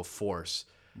tyrannical force.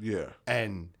 yeah,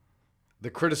 And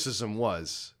the criticism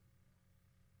was,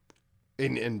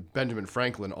 and Benjamin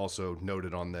Franklin also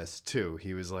noted on this too.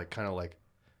 He was like, kind of like,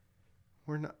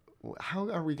 we're not. How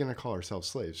are we going to call ourselves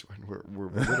slaves when we're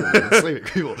literally enslaving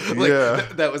people? Like, Yeah.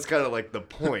 that was kind of like the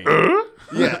point.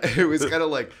 Yeah, it was kind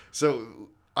of like, so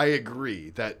I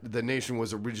agree that the nation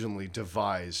was originally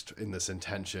devised in this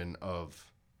intention of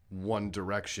one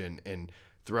direction, and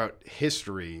throughout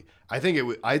history, I think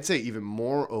I'd say even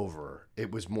moreover,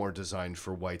 it was more designed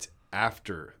for whites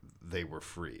after they were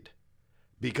freed.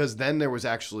 Because then there was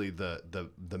actually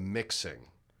the mixing.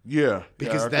 yeah.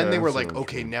 Because yeah, then okay, they I were see like, what you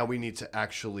okay, mean. now we need to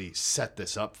actually set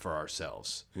this up for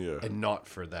ourselves Yeah. and not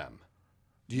for them.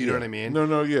 Do you know what I mean?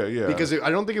 No, yeah. Because I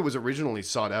don't think it was originally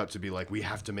sought out to be like, we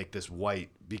have to make this white,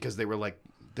 because they were like,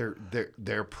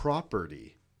 they're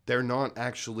property. They're not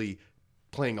actually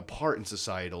playing a part in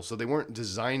societal, so they weren't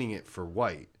designing it for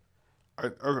white.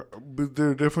 But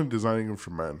they're definitely designing them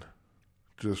for men.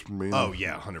 Just mainly. Oh,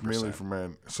 yeah, 100%. Mainly for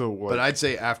men. So like, But I'd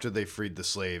say after they freed the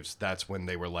slaves, that's when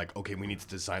they were like, okay, we need to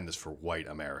design this for white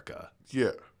America.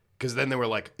 yeah, Because then they were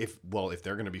like, if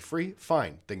they're going to be free,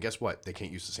 fine. Then guess what? They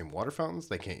can't use the same water fountains.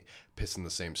 They can't piss in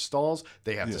the same stalls.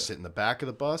 They have Yeah. to sit in the back of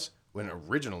the bus. When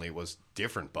originally it was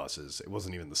different buses. It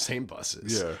wasn't even the same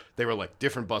buses. Yeah. They were like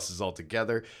different buses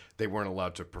altogether. They weren't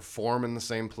allowed to perform in the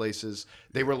same places.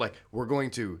 They were like, we're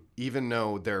going to, even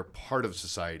though they're part of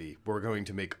society, we're going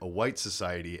to make a white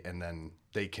society, and then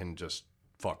they can just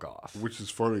fuck off. which is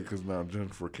funny because now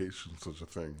gentrification is such a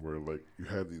thing where like you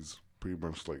had these pretty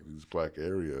much like these black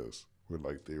areas where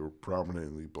like they were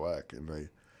prominently black and they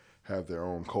had their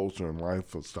own culture and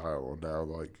lifestyle, and now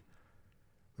like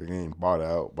they're getting bought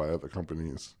out by other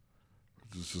companies.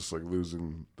 It's just like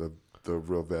losing the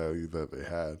real value that they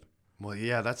had. Well,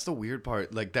 yeah, that's the weird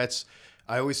part. Like,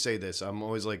 I always say this. I'm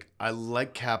always like, I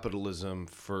like capitalism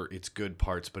for its good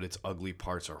parts, but its ugly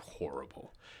parts are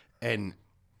horrible. And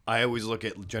I always look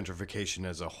at gentrification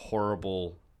as a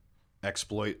horrible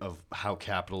exploit of how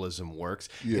capitalism works.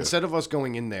 Yeah. Instead of us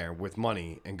going in there with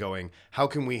money and going, how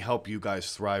can we help you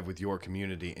guys thrive with your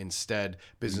community? Instead,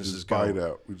 We businesses just go buy it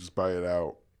out. We just buy it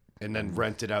out. and then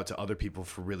rent it out to other people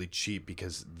for really cheap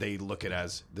because they look at it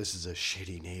as, this is a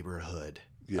shitty neighborhood.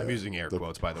 Yeah. I'm using air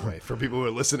quotes, by the way, for people who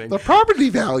are listening. The property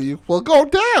value will go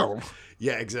down.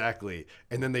 Yeah, exactly.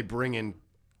 And then they bring in.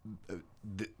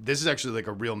 This is actually like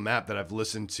a real map that I've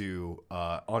listened to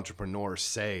entrepreneurs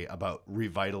say about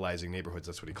revitalizing neighborhoods.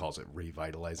 That's what he calls it,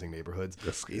 revitalizing neighborhoods.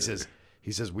 That's scary.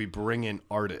 He says we bring in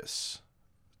artists,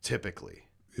 typically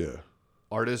Yeah.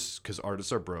 artists, because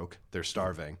artists are broke, they're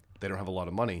starving, they don't have a lot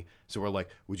of money. So we're like,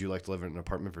 would you like to live in an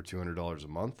apartment for $200 a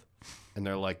month? And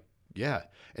they're like, yeah.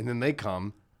 And then they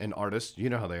come. And artists, you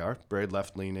know how they are, very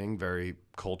left-leaning, very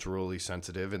culturally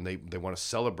sensitive, and they want to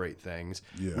celebrate things.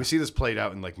 Yeah. We see this played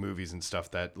out in like movies and stuff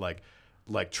that like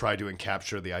try to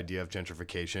capture the idea of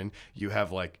gentrification. You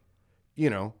have like,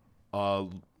 a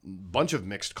bunch of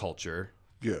mixed culture,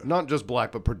 Yeah. not just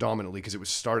black, but predominantly because it was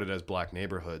started as black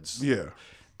neighborhoods, Yeah.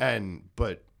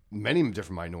 but many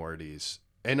different minorities.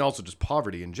 And also just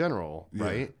poverty in general,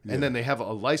 right? yeah. And then they have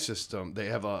a life system, they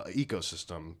have a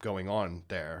ecosystem going on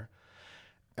there.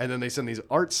 And then they send these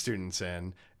art students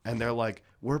in, and they're like,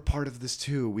 we're part of this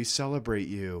too. We celebrate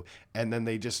you. And then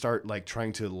they just start like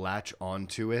trying to latch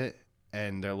onto it.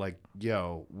 And they're like,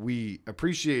 yo, we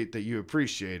appreciate that you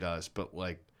appreciate us, but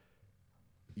like,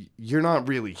 you're not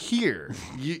really here.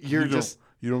 You're just,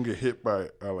 You don't get hit by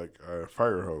like a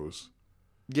fire hose.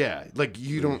 yeah, like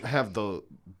you don't have the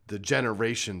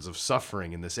generations of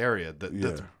suffering in this area.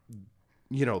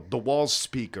 The walls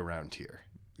speak around here.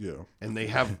 Yeah. And they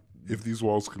have, If these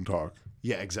walls can talk.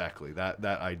 yeah, exactly, that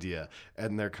idea.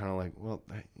 And they're kind of like, well,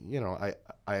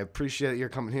 I appreciate that you're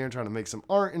coming here and trying to make some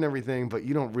art and everything, but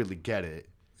you don't really get it.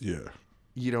 Yeah.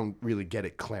 You don't really get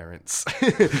it, Clarence.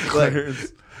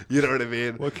 Clarence. You know what I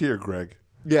mean? Look here, Greg.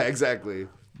 Yeah, exactly.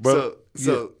 But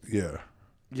So yeah.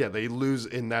 they lose,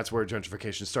 and that's where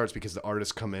gentrification starts because the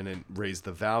artists come in and raise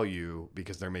the value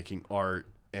because they're making art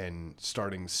and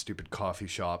starting stupid coffee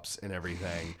shops and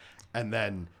everything. And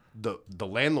then the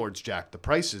landlords jack the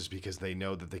prices because they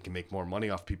know that they can make more money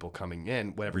off people coming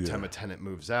in every time a tenant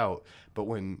moves out. But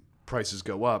when prices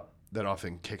go up, that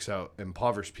often kicks out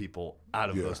impoverished people out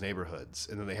of those neighborhoods.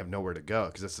 And then they have nowhere to go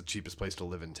because that's the cheapest place to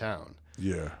live in town.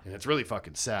 Yeah. And it's really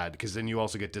fucking sad because then you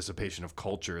also get dissipation of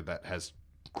culture that has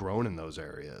grown in those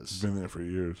areas. Been there for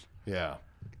years. Yeah.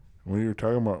 When you were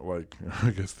talking about, like,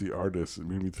 I guess the artists, it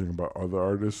made me think about other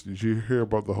artists. Did you hear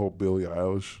about the whole Billie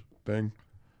Eilish thing?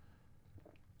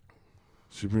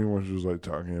 She pretty much was, like,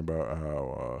 talking about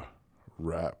how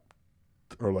rap,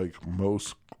 or, like,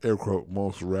 most, air quote,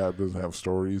 most rap doesn't have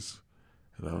stories.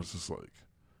 And I was just like,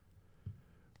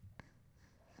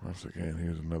 once again,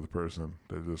 here's another person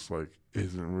that just, like,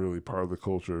 isn't really part of the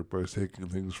culture, but is taking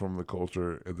things from the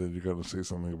culture, and then you're going to say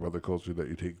something about the culture that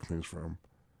you're taking things from.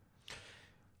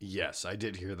 Yes, I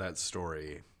did hear that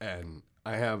story, and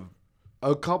I have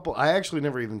a couple. I actually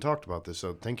never even talked about this,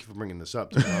 so thank you for bringing this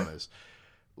up, to be honest.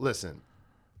 Listen,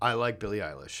 I like Billie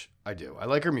Eilish. I do. I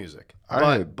like her music.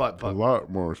 I had a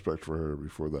lot more respect for her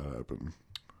before that happened.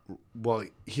 Well,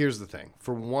 here's the thing.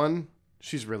 For one,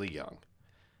 she's really young.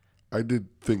 I did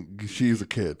think she's a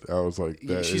kid. I was like,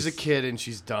 she's a kid and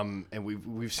she's dumb, and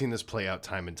we've seen this play out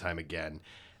time and time again.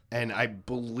 And I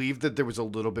believe that there was a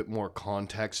little bit more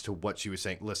context to what she was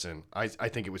saying. Listen, I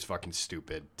think it was fucking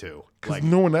stupid, too. Because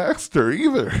no one asked her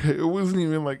either. It wasn't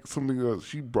even like something that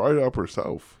she brought up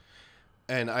herself.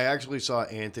 And I actually saw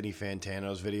Anthony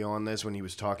Fantano's video on this when he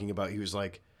was talking about, he was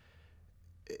like,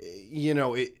 you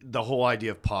know, the whole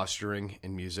idea of posturing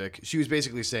in music. She was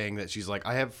basically saying that she's like,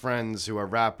 I have friends who are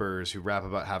rappers who rap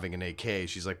about having an AK.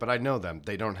 She's like, but I know them.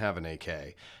 They don't have an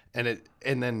AK. And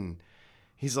then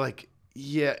he's like,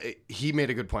 yeah, he made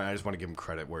a good point. I just want to give him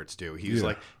credit where it's due. He's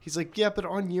like, yeah, but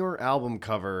on your album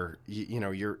cover, you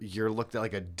know, you're looked at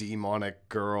like a demonic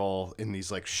girl in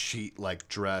these like sheet like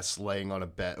dress, laying on a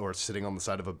bed or sitting on the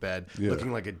side of a bed,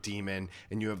 looking like a demon,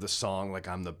 and you have the song like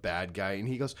I'm the bad guy. And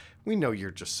he goes, we know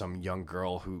you're just some young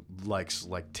girl who likes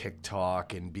like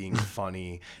TikTok and being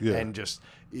funny, and just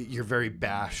you're very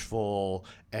bashful,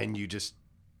 and you just,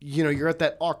 you know, you're at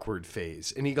that awkward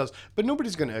phase. And he goes, but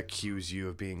nobody's going to accuse you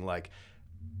of being like,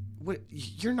 what?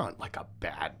 You're not like a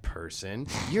bad person.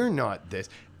 You're not this.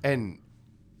 And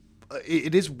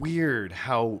it is weird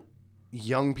how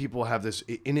young people have this,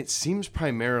 and it seems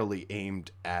primarily aimed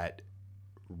at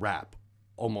rap,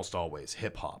 almost always,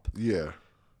 hip hop. Yeah.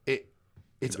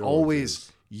 It's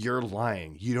always, you're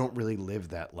lying. You don't really live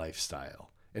that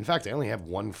lifestyle. In fact, I only have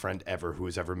one friend ever who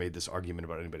has ever made this argument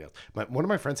about anybody else. One of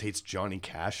my friends hates Johnny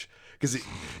Cash because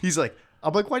he's like,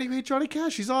 I'm like, why do you hate Johnny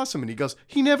Cash? He's awesome. And he goes,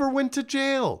 he never went to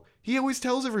jail. He always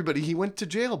tells everybody he went to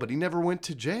jail, but he never went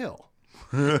to jail.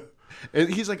 And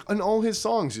he's like, on all his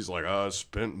songs, he's like, I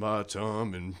spent my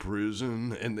time in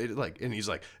prison. And and he's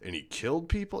like, and he killed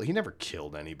people. He never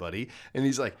killed anybody. And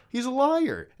he's like, he's a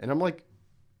liar. And I'm like,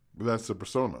 but that's the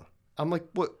persona. I'm like,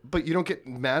 what? But you don't get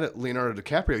mad at Leonardo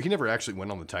DiCaprio. He never actually went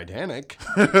on the Titanic.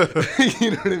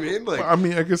 You know what I mean? Like, I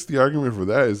mean, I guess the argument for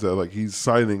that is that like he's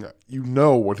signing, you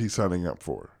know what he's signing up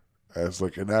for as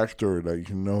like an actor, that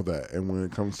you know that. And when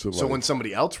it comes to like, so when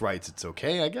somebody else writes, it's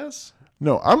okay, I guess.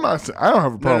 No, I'm not. I don't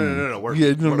have a problem. No.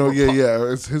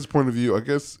 It's his point of view. I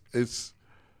guess it's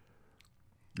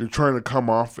you're trying to come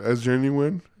off as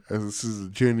genuine, as this is a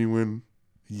genuine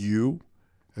you.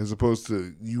 As opposed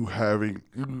to you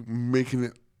making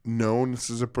it known this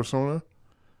is a persona.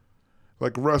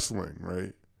 Like wrestling,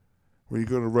 right? When you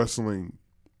go to wrestling,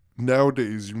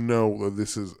 nowadays you know that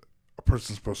this is a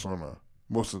person's persona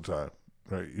most of the time,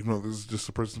 right? You know this is just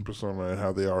a person's persona, and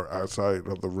how they are outside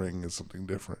of the ring is something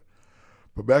different.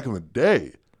 But back in the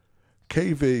day,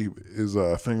 kayfabe is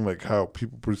a thing like how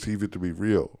people perceive it to be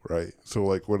real, right? So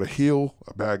like when a heel,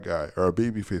 a bad guy, or a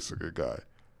babyface, a good guy,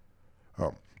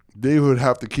 they would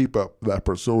have to keep up that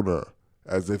persona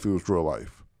as if it was real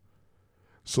life.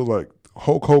 So, like,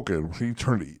 Hulk Hogan, he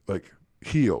turned, like,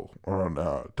 heel on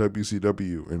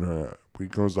WCW, and when he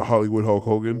goes to Hollywood Hulk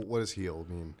Hogan. What does heel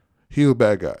mean? Heel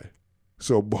bad guy.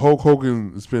 So, Hulk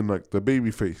Hogan has been, like, the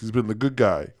baby face. He's been the good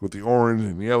guy with the orange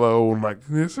and yellow, and, like,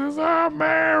 this is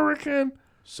American.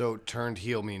 So, turned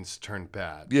heel means turned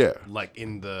bad. Yeah. Like,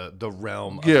 in the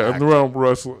realm of in acting.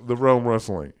 the realm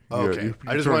wrestling. Okay. Yeah,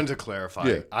 I just wanted to clarify.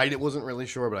 Yeah. I wasn't really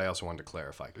sure, but I also wanted to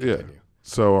clarify. Continue. Yeah.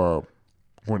 So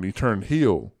when he turned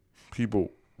heel,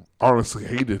 people honestly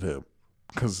hated him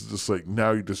because it's just like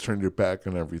now you just turned your back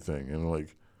on everything, and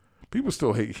like people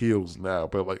still hate heels now,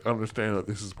 but like understand that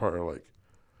this is part of like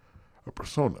a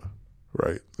persona,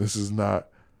 right? This is not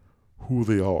who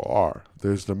they all are.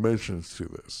 There's dimensions to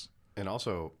this. And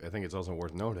also, I think it's also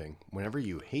worth noting, whenever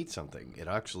you hate something, it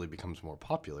actually becomes more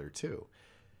popular too.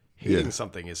 Hating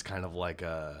something is kind of like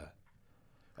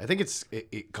I think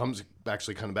it comes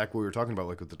actually kind of back what we were talking about,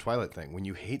 like with the Twilight thing. When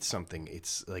you hate something,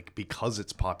 it's like because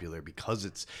it's popular,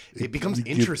 because it becomes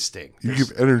interesting. You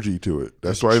give energy to it.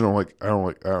 That's why I don't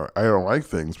like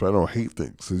things, but I don't hate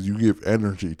things. Because you give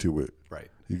energy to it. Right.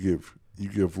 You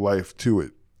give life to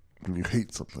it when you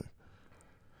hate something.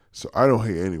 So I don't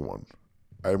hate anyone.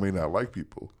 I may not like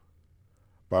people,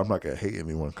 but I'm not gonna hate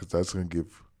anyone because that's gonna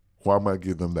give. Why am I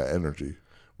give them that energy?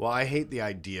 Well, I hate the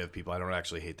idea of people. I don't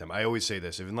actually hate them. I always say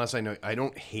this, unless I know, I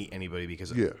don't hate anybody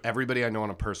because everybody I know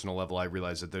on a personal level, I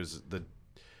realize that there's the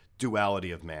duality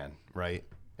of man, right?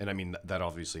 And I mean, that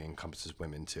obviously encompasses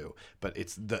women too, but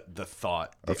it's the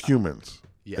thought of humans.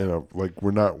 Yeah. And like we're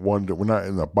not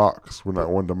in a box. We're not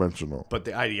one dimensional. But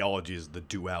the ideology is the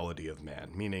duality of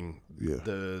man, meaning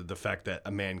the fact that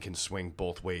a man can swing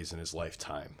both ways in his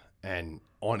lifetime. And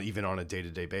even on a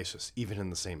day-to-day basis, even in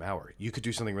the same hour. You could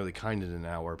do something really kind in an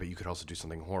hour, but you could also do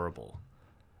something horrible.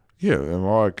 Yeah, in a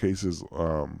lot of cases,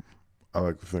 I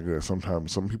like to think that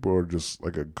sometimes some people are just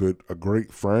like a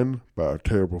great friend, but a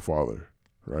terrible father,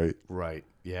 right? Right.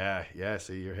 Yeah.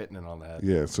 See, you're hitting it on that.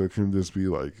 Yeah, so it can just be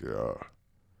like,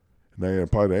 not gonna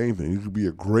apply to anything. You could be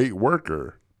a great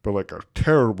worker, but like a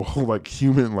terrible, like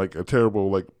human, like a terrible,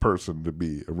 like person to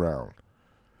be around.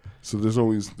 So there's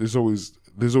always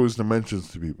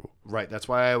dimensions to people. Right. That's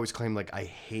why I always claim like I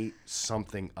hate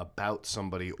something about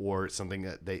somebody or something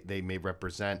that they may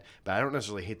represent, but I don't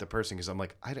necessarily hate the person because I'm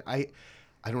like I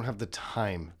don't have the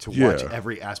time to watch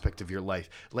every aspect of your life.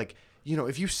 Like, you know,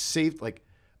 if you saved like,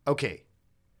 okay,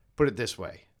 put it this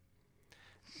way.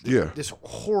 This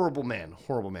horrible man.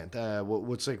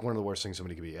 What's like one of the worst things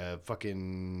somebody could be?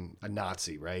 A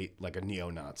Nazi, right? Like a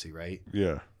neo-Nazi, right?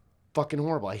 Yeah. Fucking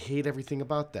horrible. I hate everything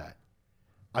about that.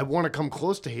 I want to come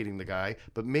close to hating the guy,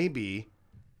 but maybe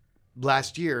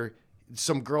last year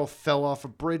some girl fell off a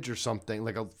bridge or something,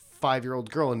 like a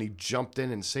 5-year-old girl, and he jumped in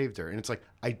and saved her. And it's like,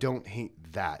 I don't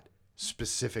hate that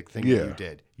specific thing that you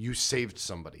did. You saved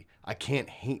somebody. I can't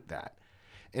hate that.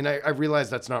 And I realize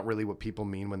that's not really what people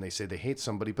mean when they say they hate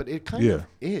somebody, but it kind of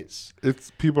is.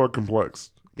 People are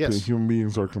complex. Yes. Human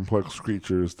beings are complex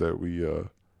creatures that we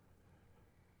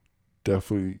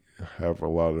definitely have a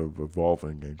lot of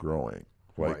evolving and growing.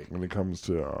 Like when it comes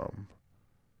to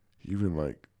even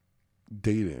like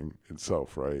dating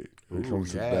itself, right? When it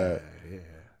comes to that,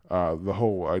 the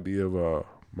whole idea of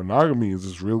monogamy is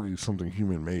just really something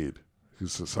human made,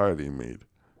 society made.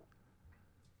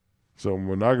 So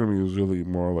monogamy is really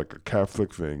more like a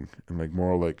Catholic thing, and like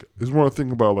more like it's more a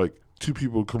thing about like two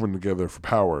people coming together for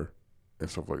power and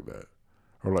stuff like that,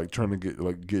 or like trying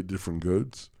to get different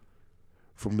goods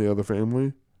from the other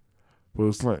family. But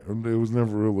it's not. It was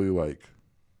never really like,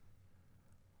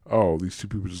 oh, these two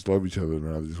people just love each other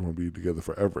now. They just want to be together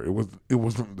forever. It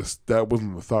wasn't this. That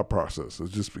wasn't the thought process.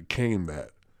 It just became that.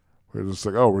 Where it's just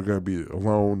like, oh, we're gonna be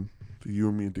alone, you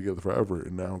and me together forever,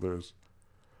 and now there's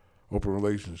open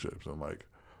relationships and like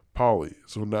poly.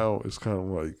 So now it's kind of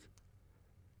like,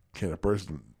 can a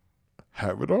person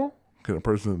have it all? Can a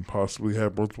person possibly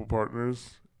have multiple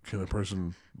partners? Can a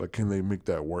person can they make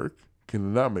that work?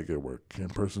 Can they not make it work? Can a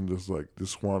person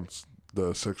just wants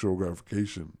the sexual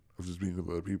gratification of just being with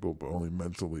other people, but only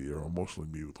mentally or emotionally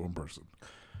be with one person?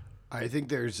 I think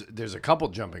there's a couple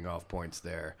jumping off points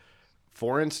there.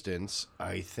 For instance,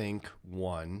 I think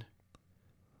one,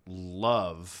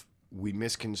 love, we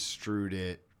misconstrued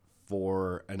it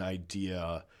for an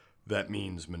idea that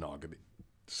means monogamy.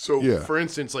 So, for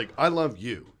instance, like, I love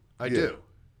you. I do.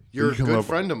 You're a good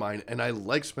friend of mine, and I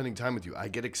like spending time with you. I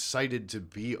get excited to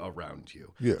be around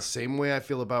you. Yeah. Same way I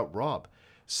feel about Rob.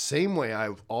 Same way I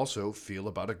also feel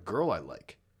about a girl I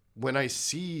like. When I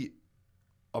see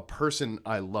a person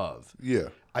I love,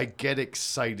 I get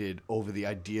excited over the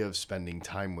idea of spending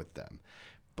time with them.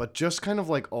 But just kind of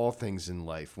like all things in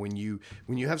life, when you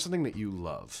have something that you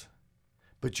love,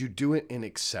 but you do it in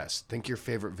excess, think your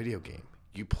favorite video game.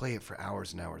 You play it for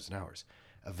hours and hours and hours.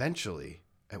 Eventually,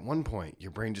 at one point,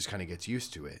 your brain just kind of gets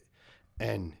used to it.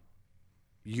 And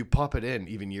you pop it in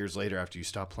even years later after you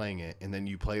stop playing it, and then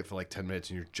you play it for like 10 minutes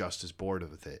and you're just as bored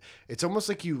with it. It's almost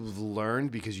like you've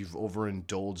learned because you've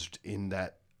overindulged in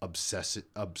that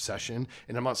obsession.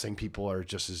 And I'm not saying people are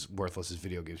just as worthless as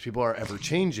video games. People are ever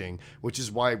changing, which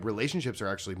is why relationships are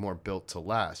actually more built to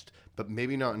last, but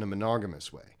maybe not in a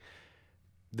monogamous way.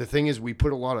 The thing is, we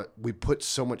put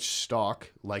so much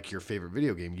stock, like your favorite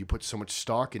video game, you put so much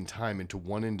stock and time into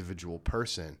one individual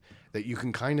person that you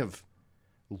can kind of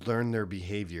learn their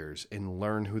behaviors and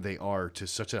learn who they are to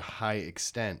such a high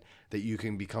extent that you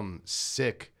can become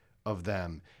sick of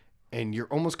them and you're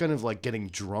almost kind of like getting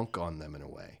drunk on them in a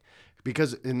way.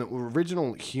 Because in the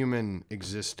original human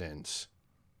existence,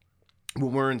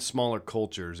 when we're in smaller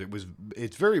cultures,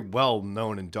 it's very well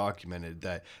known and documented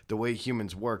that the way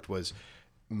humans worked was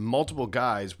multiple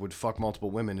guys would fuck multiple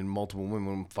women and multiple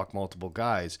women would fuck multiple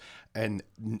guys, and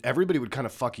everybody would kind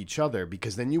of fuck each other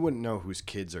because then you wouldn't know whose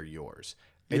kids are yours.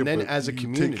 And then but as a you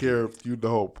community, take care of the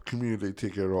whole community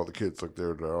take care of all the kids like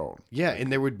they're their own. yeah,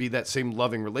 and there would be that same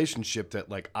loving relationship that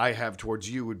like I have towards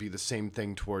you would be the same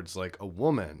thing towards like a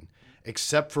woman,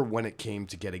 except for when it came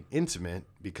to getting intimate,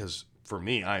 because for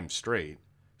me, I'm straight.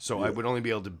 So I would only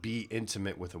be able to be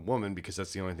intimate with a woman because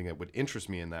that's the only thing that would interest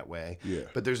me in that way. Yeah.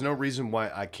 But there's no reason why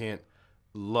I can't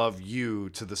love you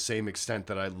to the same extent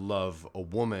that I love a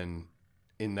woman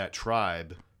in that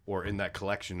tribe or in that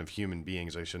collection of human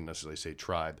beings. I shouldn't necessarily say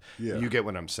tribe. Yeah. You get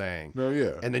what I'm saying. No,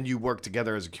 yeah. And then you work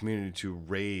together as a community to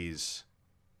raise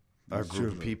a These group of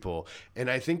children. people. And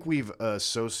I think we've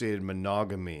associated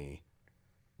monogamy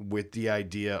with the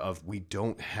idea of we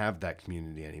don't have that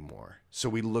community anymore. So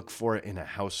we look for it in a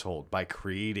household by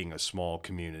creating a small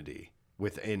community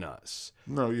within us.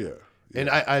 No, yeah. And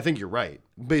I think you're right.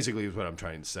 Basically is what I'm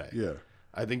trying to say. Yeah.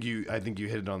 I think you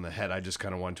hit it on the head. I just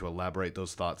kind of wanted to elaborate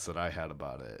those thoughts that I had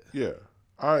about it. Yeah.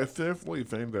 I definitely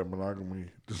think that monogamy,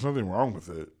 there's nothing wrong with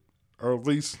it. Or at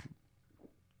least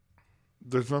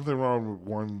there's nothing wrong with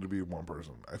wanting to be one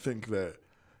person. I think that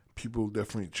people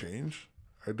definitely change.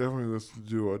 I definitely listen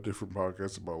to a different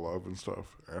podcast about love and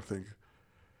stuff. I think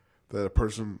that a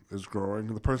person is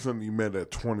growing. The person you met at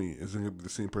 20 isn't going to be the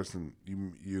same person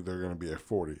they're going to be at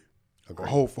 40. Okay.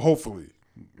 Hopefully.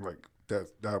 Like, that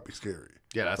would be scary.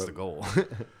 Yeah, that's the goal.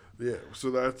 Yeah,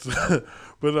 so that's,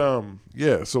 but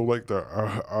yeah, so like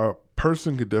a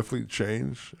person could definitely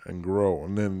change and grow,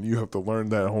 and then you have to learn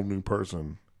that whole new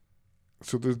person.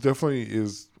 So there definitely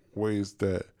is ways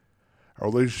that a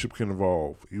relationship can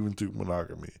evolve, even through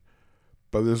monogamy.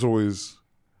 But there's always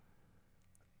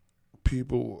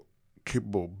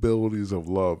capabilities of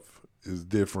love is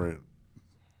different.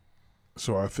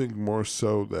 So I think more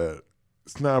so that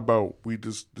it's not about we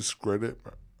just discredit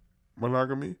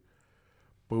monogamy,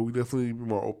 but we definitely be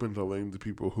more open to letting the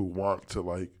people who want to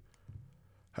like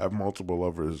have multiple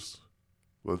lovers,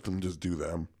 let them just do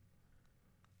them,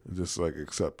 and just like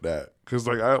accept that. Because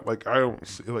I don't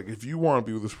see, like if you want to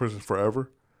be with this person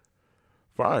forever,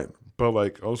 fine, but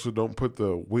like also don't put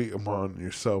the weight upon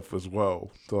yourself as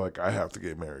well. So like I have to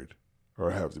get married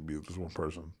or I have to be with this one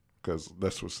person because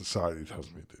that's what society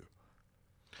tells me to do.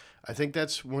 I think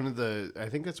that's one of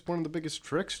the biggest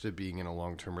tricks to being in a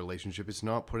long-term relationship is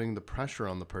not putting the pressure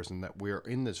on the person that we're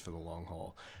in this for the long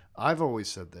haul. I've always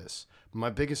said this.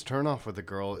 My biggest turnoff with a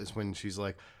girl is when she's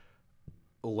like,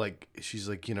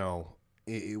 you know,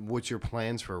 what's your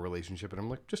plans for a relationship? And I'm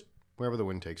like, just wherever the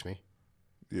wind takes me.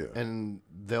 Yeah. And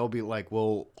they'll be like,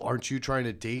 well, aren't you trying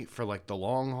to date for like the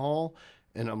long haul?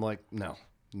 And I'm like, no,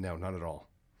 not at all.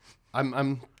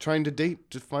 I'm trying to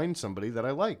date to find somebody that I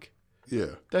like.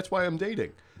 Yeah. That's why I'm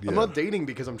dating. Yeah. I'm not dating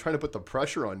because I'm trying to put the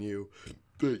pressure on you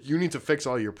that you need to fix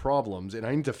all your problems and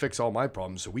I need to fix all my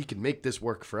problems so we can make this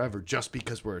work forever just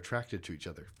because we're attracted to each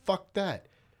other. Fuck that.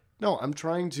 No, I'm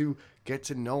trying to get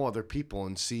to know other people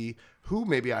and see who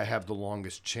maybe I have the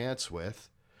longest chance with,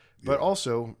 but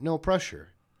also no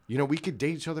pressure. You know, we could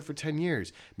date each other for 10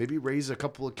 years, maybe raise a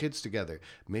couple of kids together.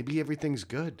 Maybe everything's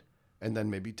good. And then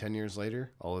maybe 10 years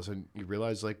later, all of a sudden you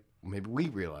realize like, maybe we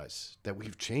realize that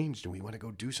we've changed and we want to go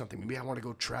do something. Maybe I want to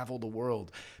go travel the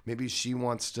world. Maybe she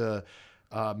wants to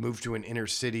move to an inner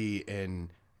city and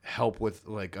help with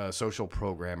like a social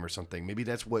program or something. Maybe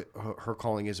that's what her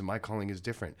calling is and my calling is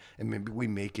different. And maybe we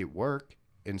make it work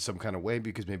in some kind of way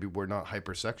because maybe we're not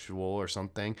hypersexual or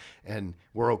something and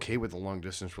we're okay with a long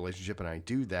distance relationship and I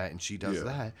do that and she does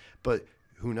that. But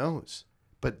who knows?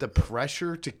 But the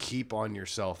pressure to keep on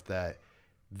yourself that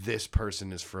this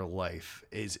person is for life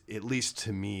is, at least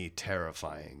to me,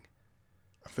 terrifying.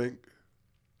 I think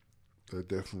that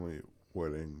definitely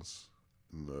weddings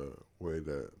and the way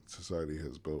that society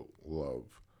has built love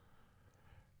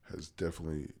it's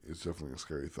definitely a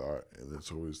scary thought, and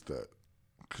it's always that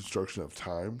construction of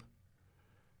time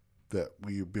that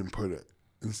we've been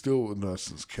instilled in us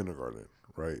since kindergarten,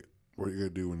 right? What are you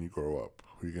gonna do when you grow up?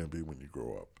 Who are you gonna be when you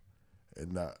grow up?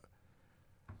 And not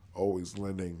always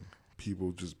letting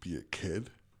people just be a kid.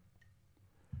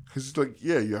 Because it's like,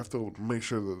 yeah, you have to make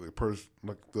sure that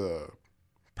the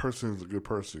person is a good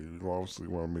person. You obviously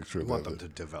want to make sure You want them to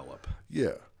develop.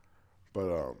 Yeah.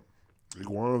 But like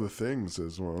one of the things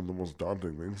is one of the most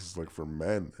daunting things is like for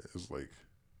men is like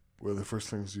one of the first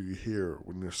things you hear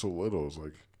when they're so little is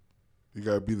like, you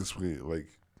gotta be this way,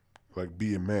 like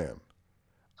be a man.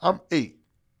 I'm 8.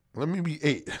 let me be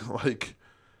 8. Like,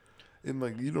 and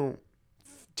like you don't.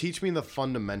 Teach me the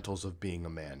fundamentals of being a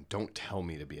man. Don't tell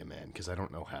me to be a man because I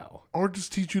don't know how. Or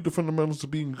just teach you the fundamentals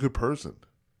of being a good person.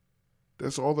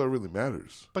 That's all that really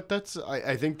matters. But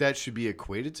I think that should be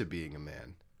equated to being a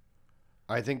man.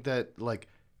 I think that, like,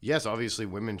 yes, obviously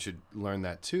women should learn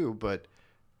that too, but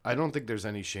I don't think there's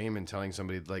any shame in telling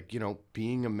somebody, like,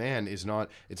 being a man is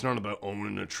not, it's not about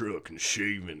owning a truck and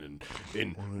shaving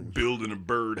and building a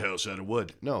birdhouse out of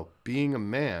wood. No, being a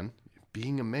man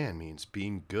means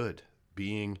being good,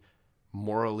 being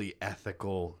morally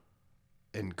ethical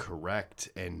and correct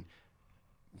and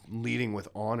leading with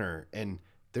honor. And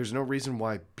there's no reason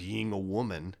why being a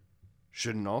woman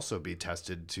shouldn't also be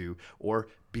tested to, or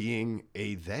being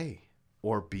a they,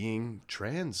 or being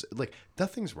trans. Like,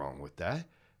 nothing's wrong with that.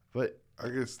 But I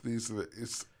guess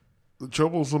it's the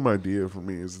troublesome idea for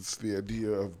me is it's the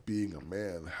idea of being a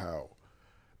man, how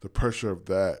the pressure of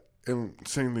that, and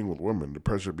same thing with women, the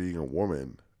pressure of being a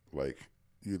woman, like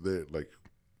they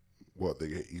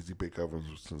get easy bake ovens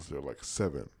since they're like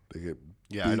 7. They get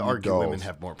I'd argue women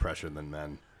have more pressure than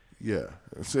men. Yeah,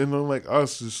 and then like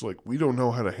us, it's like we don't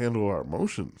know how to handle our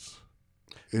emotions.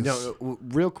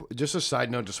 Just a side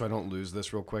note, just so I don't lose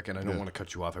this real quick, and I don't want to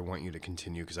cut you off. I want you to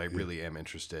continue because I really am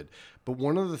interested. But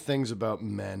one of the things about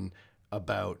men,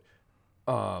 about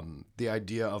the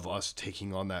idea of us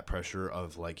taking on that pressure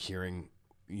of like hearing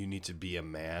you need to be a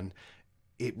man,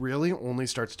 it really only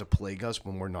starts to plague us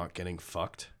when we're not getting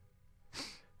fucked.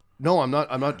 No, I'm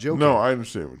not joking. No, I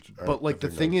understand. But like the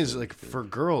thing is, like for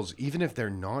girls, even if they're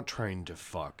not trying to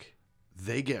fuck,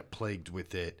 they get plagued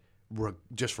with it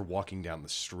just for walking down the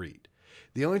street.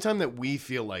 The only time that we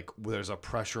feel like there's a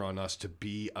pressure on us to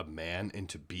be a man and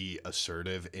to be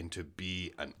assertive and to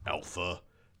be an alpha,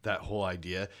 that whole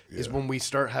idea, is when we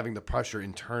start having the pressure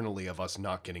internally of us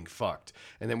not getting fucked.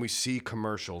 And then we see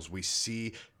commercials, we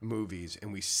see movies,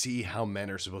 and we see how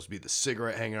men are supposed to be the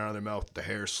cigarette hanging out of their mouth, the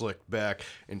hair slicked back,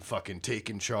 and fucking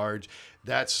taking charge.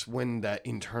 That's when that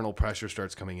internal pressure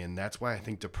starts coming in. That's why I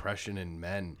think depression in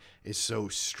men is so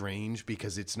strange,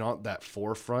 because it's not that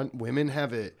forefront. Women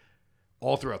have it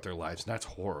all throughout their lives, and that's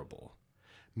horrible.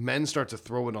 Men start to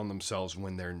throw it on themselves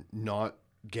when they're not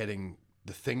getting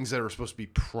the things that are supposed to be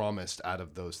promised out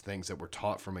of those things that were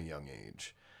taught from a young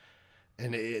age.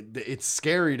 And it's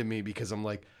scary to me because I'm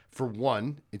like, for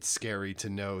one, it's scary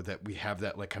to know that we have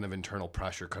that like kind of internal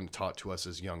pressure kind of taught to us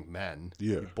as young men,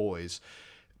 boys.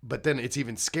 But then it's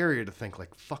even scarier to think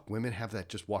like, fuck, women have that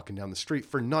just walking down the street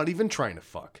for not even trying to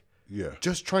fuck. Yeah.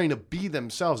 Just trying to be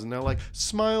themselves. And they're like,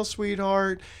 smile,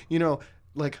 sweetheart.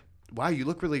 Like, wow, you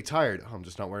look really tired. Oh, I'm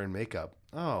just not wearing makeup.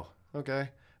 Oh, okay.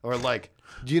 Or like,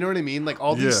 do you know what I mean? Like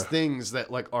all these things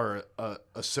that like are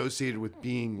associated with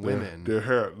being women. They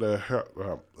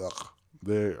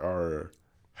are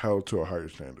held to a higher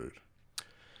standard.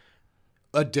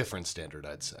 A different standard,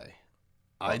 I'd say.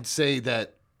 I'd say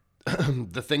that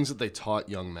the things that they taught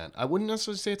young men, I wouldn't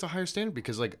necessarily say it's a higher standard,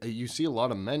 because like you see a lot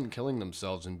of men killing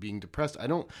themselves and being depressed. I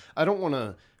don't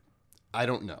know. I'm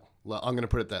going to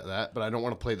put it that, but I don't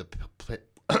want to play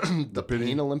the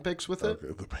pain Olympics with it.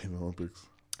 Okay, the pain Olympics.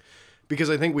 Because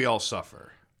I think we all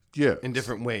suffer. Yeah. In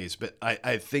different ways. But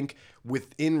I think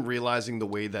within realizing the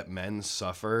way that men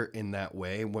suffer in that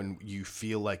way, when you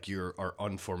feel like you are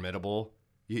unformidable,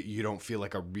 you don't feel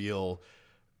like a real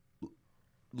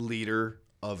leader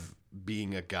of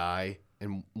being a guy,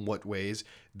 in what ways,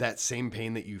 that same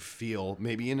pain that you feel,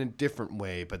 maybe in a different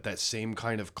way, but that same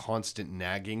kind of constant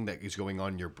nagging that is going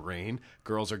on in your brain,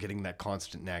 girls are getting that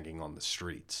constant nagging on the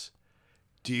streets.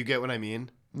 Do you get what I mean?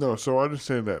 No, so I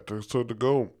understand that. So to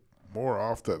go more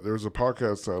off that, there's a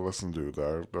podcast that I listen to that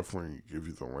I'll definitely give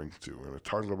you the link to, and it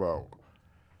talks about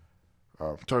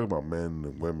men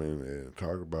and women, and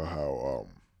talk about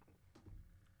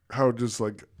how just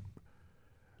like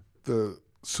the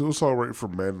suicide rate for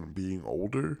men being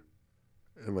older,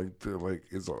 and like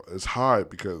is high,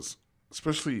 because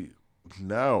especially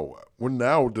now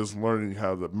we're just learning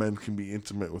how that men can be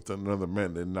intimate with another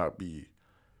man and not be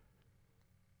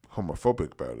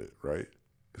homophobic about it, right?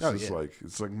 It's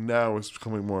like now it's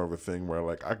becoming more of a thing where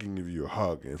like I can give you a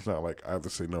hug and it's not like I have to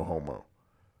say no homo.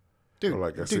 Dude,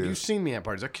 you've seen me at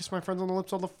parties. I kiss my friends on the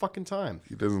lips all the fucking time.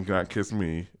 He doesn't not kiss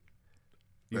me.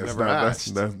 You've never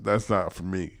asked. That's not for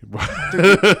me.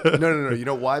 Dude, no. You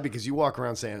know why? Because you walk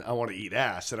around saying, I want to eat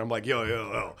ass. And I'm like,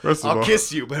 yo. I'll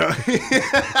kiss you, but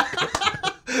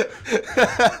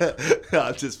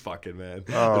I'm just fucking, man.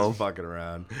 Just fucking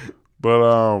around.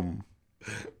 But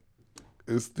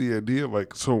it's the idea,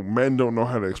 like, so men don't know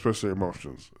how to express their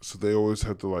emotions. So they always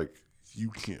have to, like, you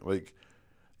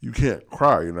you can't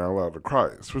cry. You're not allowed to cry,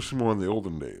 especially more in the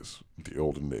olden days. Like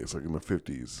in the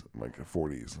 50s, like the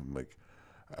 40s, and like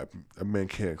a man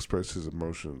can't express his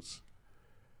emotions,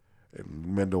 and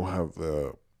men don't have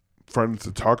the friends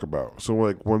to talk about. So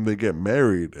like when they get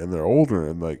married and they're older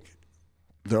and like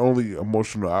their only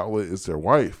emotional outlet is their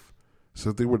wife.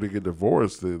 So if they were to get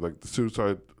divorced, the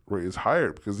suicide rate is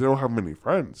higher because they don't have many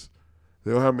friends.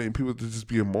 They don't have many people to just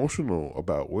be emotional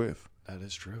about with. That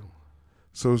is true.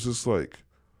 So it's just like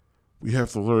we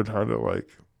have to learn how to like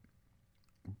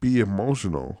be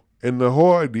emotional. And the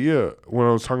whole idea when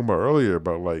I was talking about earlier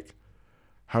about like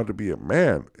how to be a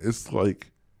man, it's like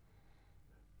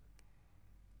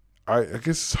I guess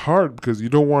it's hard because you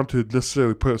don't want to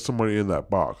necessarily put somebody in that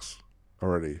box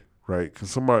already, right?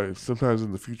 Because sometimes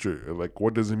in the future, like,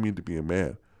 what does it mean to be a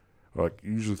man? Like,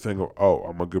 you usually think, oh,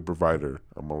 I'm a good provider,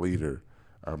 I'm a leader,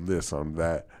 I'm this, I'm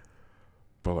that.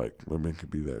 But like, women can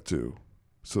be that too.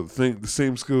 So the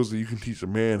same skills that you can teach a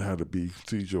man how to be, you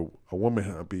can teach a woman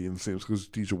how to be, and the same skills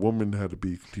you teach a woman how to be,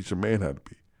 you can teach a man how to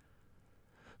be.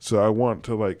 So I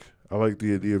like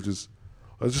the idea of let's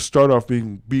just start off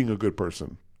being a good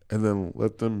person. And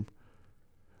then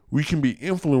we can be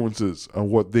influences on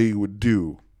what they would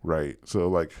do, right? So,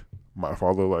 like, my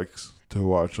father likes to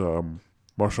watch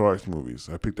martial arts movies.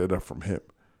 I picked that up from him.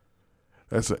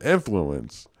 That's an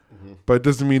influence, but it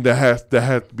doesn't mean that has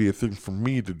to be a thing for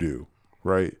me to do,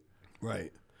 right?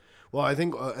 Right. Well, I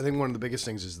think one of the biggest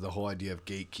things is the whole idea of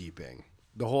gatekeeping.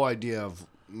 The whole idea of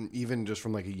even just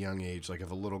from like a young age, like if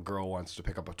a little girl wants to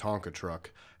pick up a Tonka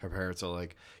truck, her parents are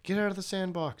like, "Get out of the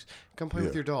sandbox, come play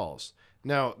with your dolls."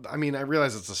 Now, I mean, I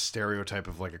realize it's a stereotype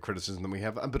of like a criticism that we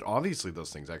have, but obviously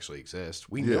those things actually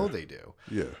exist. We know they do.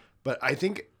 Yeah. But I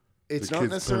think it's the not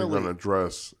kid's necessarily putting on a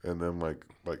dress, and then like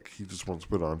he just wants to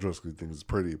put on a dress because he thinks it's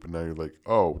pretty. But now you're like,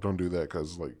 oh, don't do that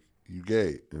because like you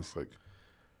gay. And it's like,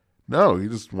 no, he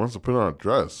just wants to put on a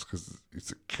dress because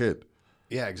he's a kid.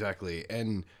 Yeah, exactly.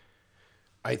 And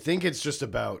I think it's just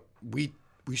about we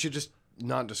should just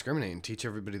not discriminate and teach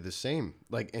everybody the same.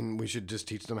 Like, and we should just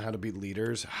teach them how to be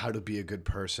leaders, how to be a good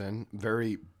person.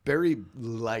 Very, very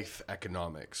life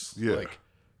economics. Yeah. Like,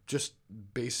 just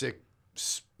basic,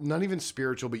 not even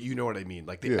spiritual, but you know what I mean.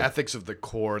 Like the Yeah. ethics of the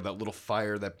core, that little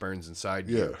fire that burns inside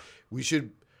you. Yeah. We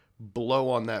should blow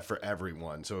on that for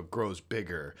everyone so it grows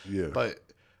bigger. Yeah. But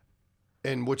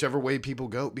in whichever way people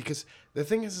go, because the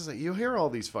thing is that you hear all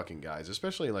these fucking guys,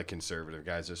 especially like conservative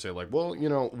guys, that say like, well, you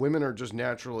know, women are just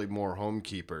naturally more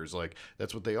homekeepers, like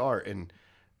that's what they are. And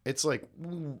it's like,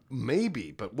 maybe,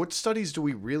 but what studies do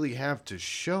we really have to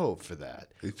show for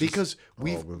that? It's just Because all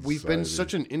we've been society.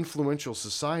 such an influential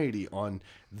society on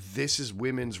this is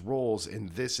women's roles and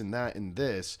this and that and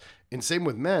this, and same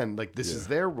with men, like this is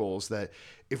their roles, that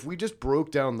if we just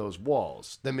broke down those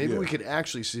walls, then maybe we could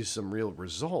actually see some real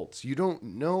results. You don't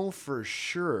know for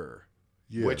sure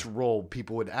which role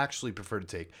people would actually prefer to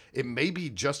take. It may be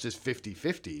just as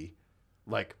 50-50,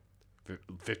 like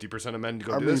 50% of men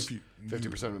go do this,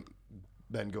 50% of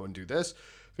men go and do this,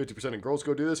 50% of girls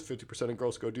go do this, 50% of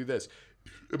girls go do this.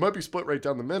 It might be split right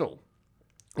down the middle,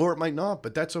 or it might not,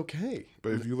 but that's okay.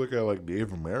 But if you look at like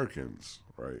Native Americans,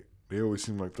 right, they always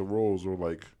seem like the roles were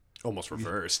like Almost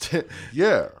reversed.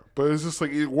 yeah, but it's just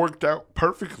like it worked out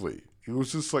perfectly. It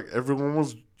was just like everyone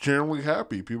was generally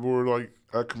happy. People were like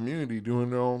a community doing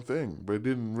their own thing, but it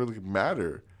didn't really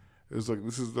matter. It was like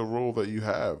this is the role that you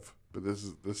have, but this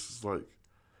is like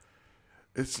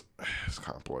it's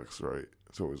complex, right?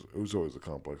 It was always a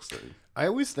complex thing. I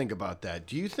always think about that.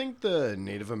 Do you think the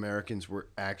Native Americans were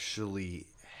actually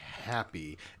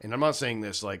happy? And I'm not saying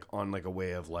this like on like a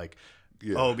way of like,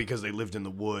 oh, because they lived in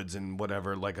the woods and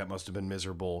whatever, like that must have been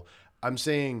miserable. I'm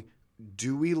saying,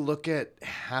 do we look at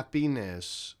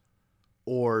happiness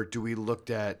or do we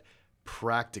look at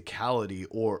practicality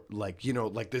or like, you know,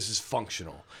 like this is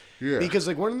functional? Yeah. Because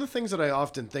like one of the things that I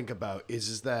often think about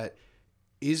is that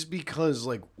is because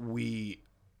like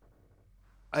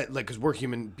because we're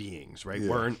human beings, right? Yeah.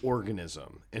 We're an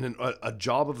organism, and a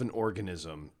job of an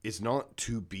organism is not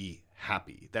to be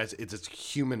happy. It's a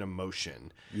human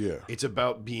emotion. Yeah. It's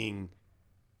about being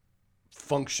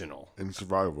functional. And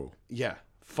survival. Yeah,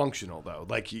 functional though.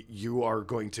 Like you are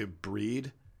going to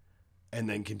breed, and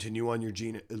then continue on your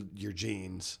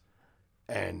genes,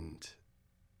 and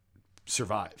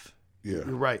survive. Yeah.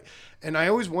 You're right. And I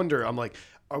always wonder. I'm like,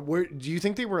 where do you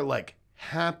think they were like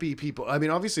happy people? I mean,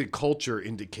 obviously, culture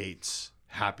indicates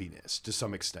happiness to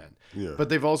some extent. Yeah. But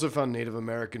they've also found Native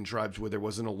American tribes where there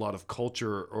wasn't a lot of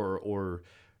culture or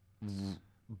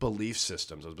belief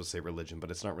systems. I was about to say religion,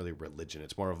 but it's not really religion.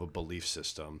 It's more of a belief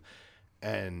system.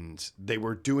 and they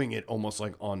were doing it almost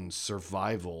like on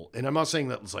survival. And I'm not saying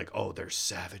that it's like, oh, they're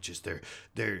savages,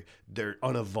 they're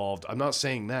unevolved. I'm not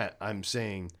saying that. I'm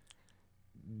saying,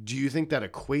 do you think that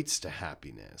equates to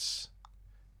happiness?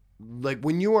 Like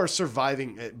when you are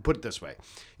surviving, put it this way,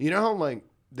 you know how like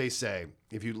they say,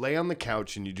 if you lay on the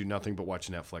couch and you do nothing but watch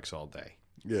Netflix all day,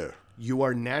 Yeah. you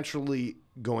are naturally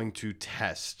going to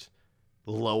test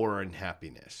lower in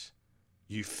happiness.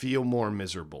 You feel more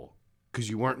miserable because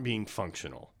you weren't being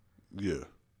functional. Yeah.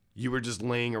 You were just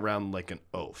laying around like an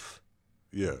oaf.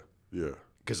 Yeah. Yeah.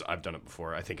 Because I've done it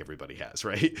before. I think everybody has,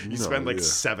 right? You spend like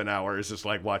 7 hours just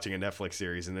like watching a Netflix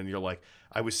series, and then you're like,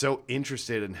 I was so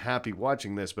interested and happy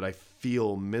watching this, but I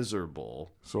feel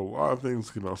miserable. So a lot of things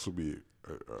can also be,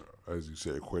 as you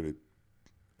say, equated,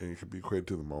 and it can be equated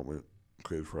to the moment,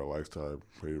 equated for a lifetime,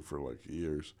 equated for like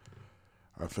years.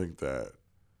 I think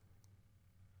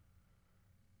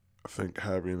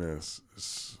happiness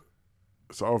is,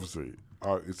 it's obviously,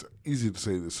 it's easy to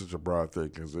say it's such a broad thing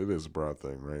because it is a broad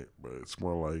thing, right? But it's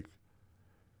more like,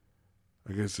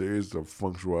 I guess there is the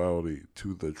functionality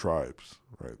to the tribes,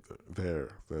 right?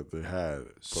 That they had.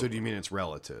 So do you mean it's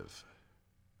relative?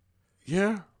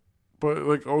 Yeah, but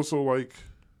like also like,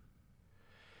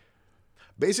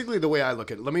 basically the way I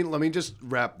look at it, let me just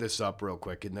wrap this up real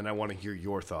quick, and then I want to hear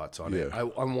your thoughts on it. I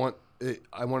want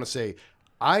to say,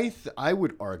 I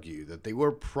would argue that they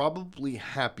were probably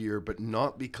happier, but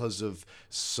not because of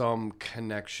some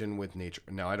connection with nature.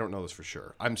 Now, I don't know this for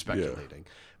sure. I'm speculating,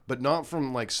 but not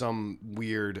from like some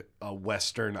weird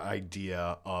Western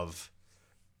idea of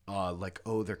like,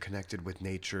 oh, they're connected with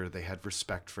nature. They had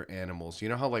respect for animals. You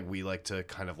know how like we like to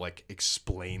kind of like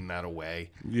explain that away.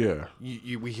 yeah,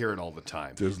 We hear it all the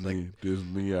time.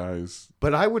 Disney eyes.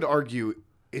 But I would argue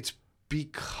it's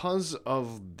because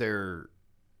of they're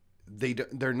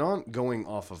not going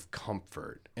off of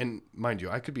comfort. And mind you,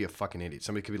 I could be a fucking idiot.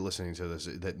 Somebody could be listening to this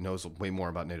that knows way more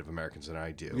about Native Americans than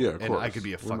I do. Yeah, of and course. I could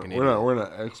be a fucking idiot. We're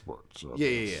not experts.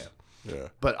 Yeah.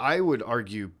 But I would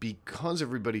argue because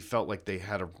everybody felt like they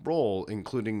had a role,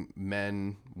 including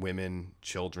men, women,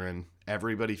 children,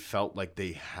 everybody felt like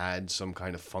they had some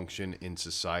kind of function in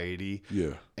society.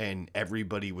 Yeah. And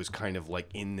everybody was kind of like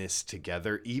in this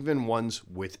together, even ones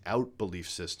without belief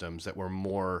systems that were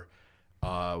more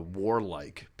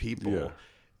warlike people. Yeah.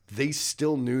 They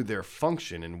still knew their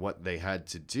function and what they had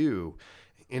to do.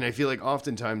 And I feel like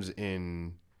oftentimes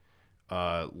in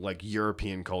like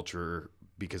European culture,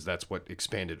 because that's what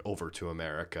expanded over to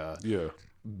America. Yeah.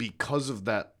 Because of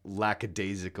that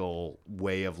lackadaisical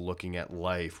way of looking at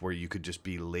life where you could just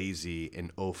be lazy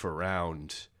and oaf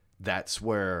around, that's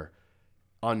where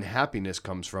unhappiness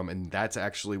comes from. And that's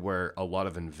actually where a lot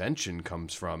of invention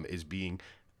comes from, is being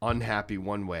unhappy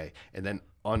one way and then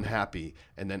unhappy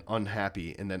and then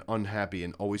unhappy and then unhappy,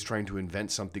 and always trying to invent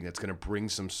something that's going to bring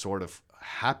some sort of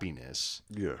happiness.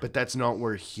 Yeah. But that's not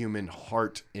where human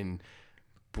heart and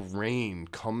brain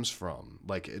comes from.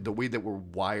 Like the way that we're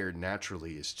wired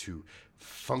naturally is to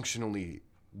functionally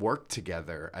work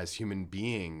together as human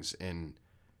beings and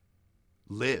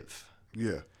live.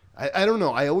 Yeah. I don't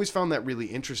know. I always found that really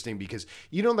interesting because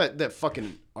you know that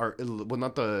fucking well,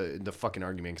 not the fucking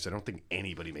argument, because I don't think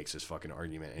anybody makes this fucking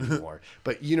argument anymore.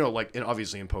 But you know, like, and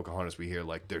obviously in Pocahontas we hear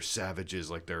like they're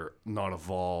savages, like they're not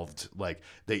evolved, like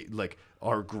they like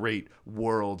our great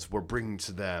worlds we're bringing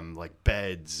to them like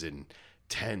beds and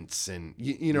tents, and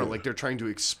you know, like they're trying to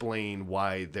explain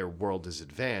why their world is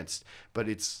advanced, but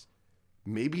it's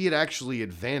maybe it actually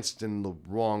advanced in the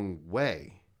wrong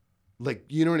way. Like,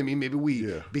 you know what I mean? Maybe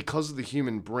because of the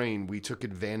human brain, we took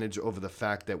advantage over the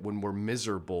fact that when we're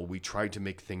miserable, we try to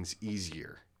make things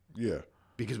easier. Yeah.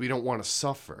 Because we don't want to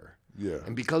suffer. Yeah.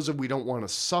 And because we don't want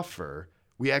to suffer,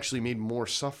 we actually made more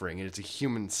suffering. And it's a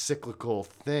human cyclical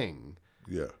thing.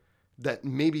 Yeah. That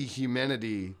maybe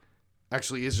humanity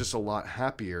actually is just a lot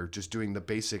happier just doing the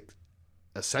basic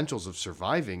essentials of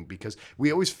surviving, because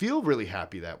we always feel really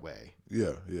happy that way.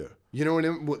 Yeah. Yeah. You know what I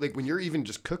mean? Like when you're even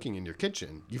just cooking in your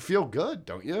kitchen, you feel good,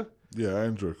 don't you? Yeah, I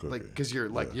enjoy cooking. Like, because you're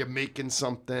like, you're making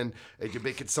something, and you're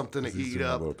making something to He's eat doing a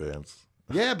up. little dance.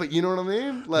 Yeah, but you know what I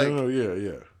mean? Like,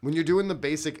 yeah. when you're doing the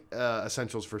basic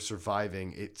essentials for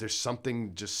surviving, there's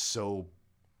something just so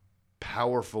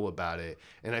powerful about it.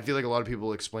 And I feel like a lot of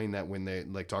people explain that when they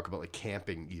like talk about like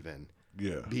camping, even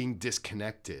being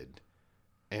disconnected.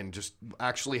 And just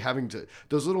actually having to,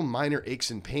 those little minor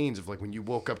aches and pains of like when you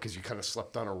woke up because you kind of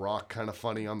slept on a rock kind of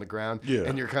funny on the ground. Yeah.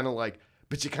 And you're kind of like,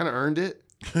 but you kind of earned it.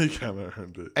 You kind of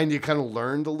earned it. And you kind of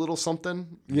learned a little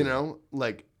something, you know?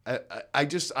 Like, I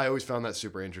always found that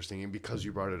super interesting, and because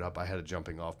you brought it up, I had a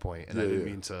jumping off point, and I didn't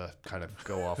mean to kind of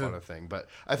go off on a thing, but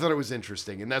I thought it was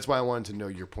interesting, and that's why I wanted to know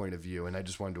your point of view, and I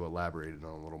just wanted to elaborate it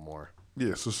on a little more.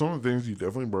 Yeah, so some of the things you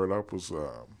definitely brought up was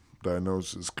that I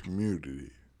noticed is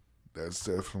community. That's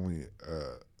definitely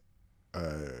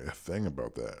a thing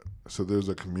about that. So there's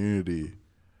a community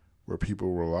where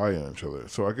people rely on each other.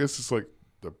 So I guess it's like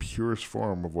the purest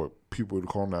form of what people would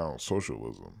call now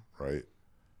socialism, right?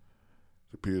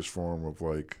 The purest form of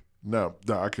like, now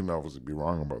I can obviously be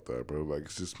wrong about that, but like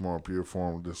it's just more pure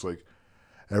form of just like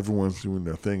everyone's doing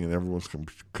their thing and everyone's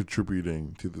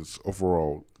contributing to this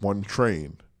overall one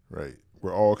train, right?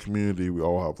 We're all a community. We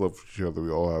all have love for each other.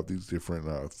 We all have these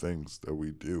different things that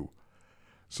we do.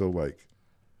 So like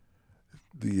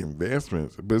the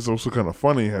advancements, but it's also kind of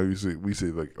funny how we say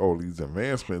like, oh, these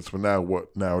advancements, but now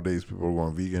what? Nowadays people are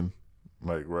going vegan,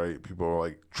 like, right? People are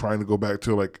like trying to go back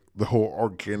to like the whole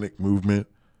organic movement.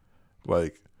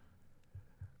 Like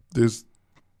there's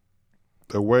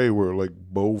a way where like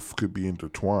both could be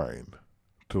intertwined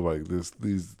to like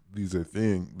these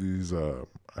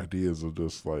ideas of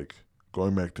just like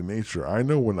going back to nature. I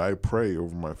know when I pray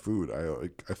over my food,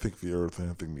 I think the earth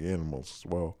and I think the animals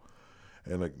as well.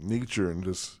 And like nature and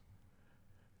just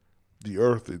the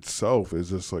earth itself is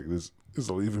just like this is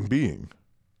a living being.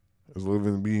 It's a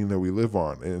living being that we live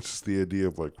on. And it's just the idea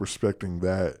of like respecting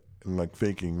that and like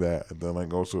thinking that. And then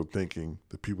like also thinking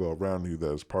the people around you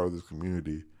that is part of this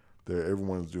community, that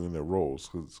everyone's doing their roles.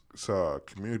 Because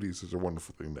communities is a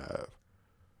wonderful thing to have.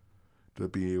 To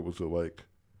be able to like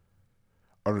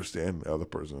understand the other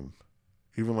person.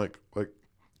 Even like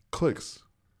cliques.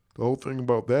 The whole thing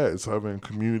about that is having a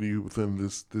community within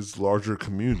this larger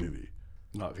community.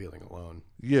 Not feeling alone.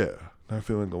 Yeah, not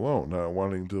feeling alone, not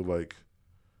wanting to like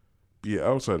be an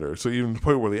outsider. So even to the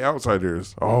point where the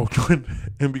outsiders all join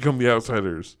and become the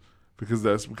outsiders because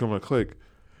that's become a clique.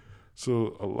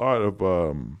 So a lot of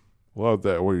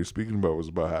that what you're speaking about was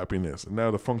about happiness, and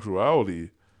now the functionality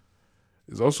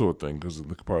is also a thing because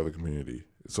it's part of the community.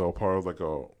 It's all part of like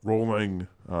a rolling.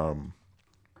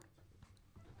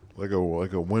 Like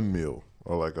a windmill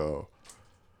or like a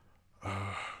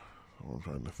I'm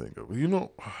trying to think of,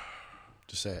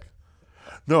 Just say it.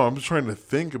 No, I'm just trying to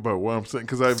think about what I'm saying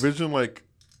because I envision like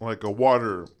a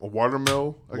water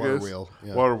mill, I Water guess. wheel,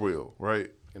 yeah. Water wheel, right?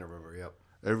 In a river, yep.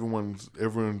 Everyone's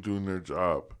doing their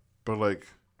job, but like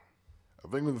I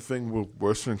think the thing with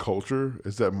Western culture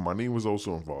is that money was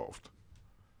also involved.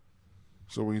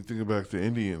 So when you think back to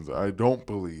Indians, I don't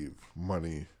believe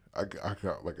money. I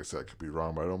got, like I said, I could be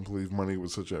wrong, but I don't believe money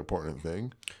was such an important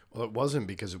thing. Well, it wasn't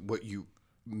because what you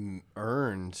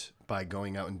earned by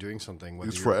going out and doing something.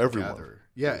 It's for everyone.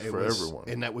 Yeah, it was everyone.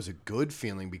 And that was a good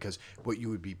feeling because what you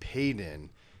would be paid in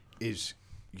is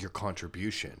your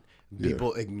contribution.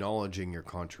 People acknowledging your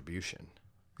contribution.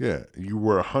 Yeah, you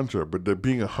were a hunter, but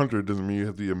being a hunter doesn't mean you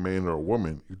have to be a man or a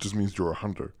woman. It just means you're a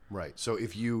hunter. Right. So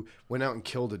if you went out and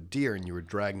killed a deer and you were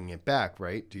dragging it back,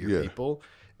 right, to your people,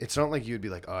 it's not like you'd be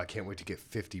like, oh, I can't wait to get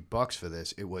 $50 for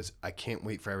this. It was, I can't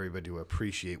wait for everybody to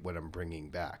appreciate what I'm bringing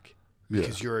back.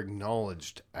 Because you're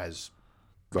acknowledged as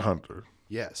the hunter.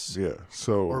 Yes. Yeah.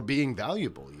 So or being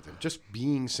valuable, even just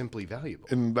being simply valuable.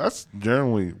 And that's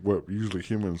generally what usually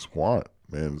humans want,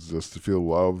 man, is just to feel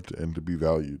loved and to be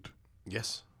valued.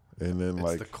 Yes. And then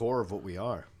it's the core of what we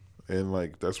are. And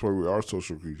like that's why we are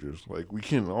social creatures. Like we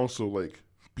can also like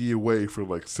be away for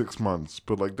like 6 months,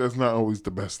 but like that's not always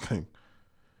the best thing.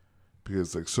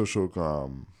 Because like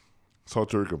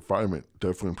solitary confinement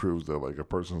definitely proves that like a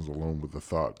person's alone with the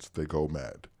thoughts, they go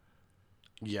mad.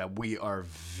 Yeah, we are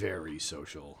very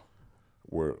social.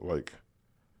 Where like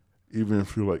even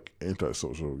if you're like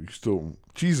antisocial,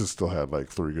 Jesus still had like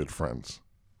 3 good friends.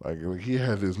 Like he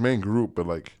had his main group, but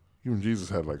like even Jesus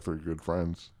had like 3 good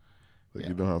friends. Like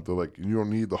you don't have to like you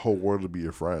don't need the whole world to be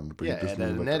your friend. But yeah, you just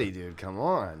Ed, need, and Eddie, dude, come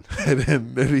on. Ed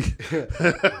and Eddie.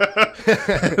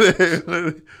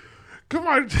 Come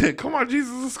on,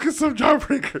 Jesus, let's get some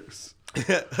jawbreakers.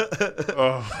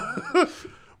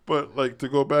 But like to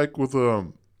go back with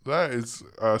that is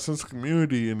a sense of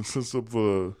community and a sense of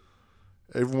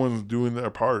everyone's doing their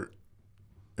part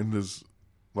and just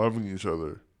loving each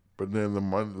other. But then the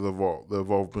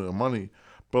involvement of money.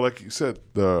 But like you said,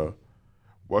 the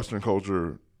Western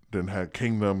culture didn't have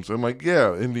kingdoms and like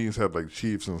Indians had like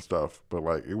chiefs and stuff, but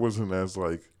like it wasn't as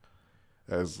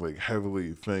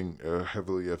heavily a thing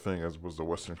as was the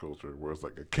Western culture, where it's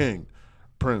like a king,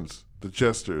 prince, the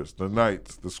jesters, the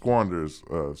knights, the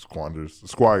the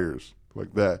squires,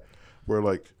 like that, where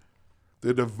like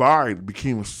the divide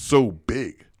became so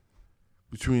big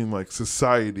between like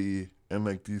society and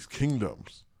like these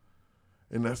kingdoms.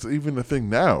 And that's even the thing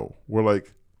now, where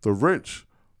like the rich.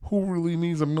 Who really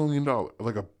needs $1 million,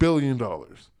 like $1 billion?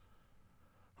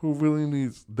 Who really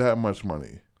needs that much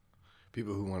money?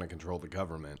 People who want to control the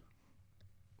government.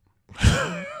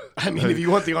 I mean, if you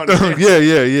want the honest answer.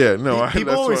 Yeah. No,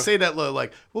 People always say that,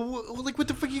 like, well, like, what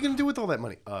the fuck are you gonna do with all that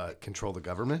money? Control the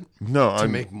government to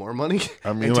make more money.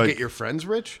 I mean, and to like, get your friends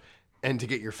rich and to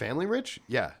get your family rich.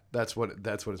 Yeah, that's what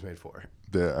it's made for.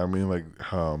 I mean, like,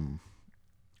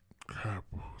 crap,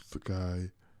 what's the guy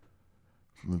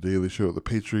from the Daily Show, the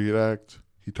Patriot Act?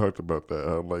 He talked about that.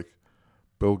 How, like,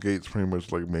 Bill Gates pretty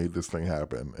much like made this thing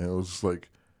happen, and it was just like.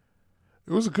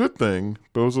 It was a good thing,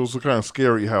 but it was also kind of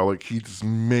scary how like he just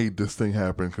made this thing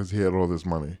happen because he had all this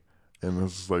money, and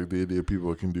it's just like the idea of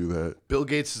people that can do that. Bill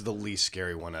Gates is the least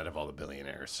scary one out of all the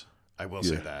billionaires. I will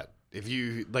say that. If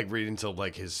you like read into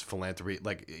like his philanthropy,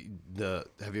 like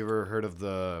have you ever heard of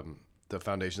the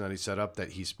foundation that he set up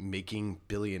that he's making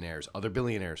other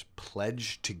billionaires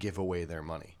pledge to give away their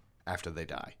money after they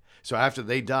die. So after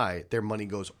they die, their money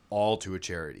goes all to a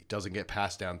charity, doesn't get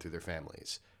passed down through their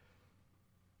families.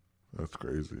 That's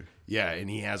crazy. Yeah, and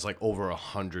he has like over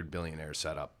 100 billionaires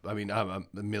set up. I mean,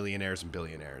 millionaires and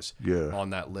billionaires on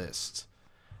that list.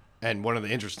 And one of the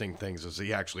interesting things is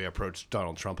he actually approached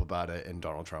Donald Trump about it, and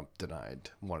Donald Trump denied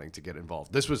wanting to get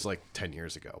involved. This was like 10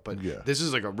 years ago, but this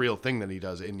is like a real thing that he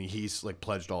does, and he's like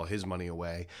pledged all his money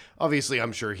away. Obviously,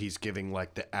 I'm sure he's giving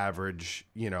like the average,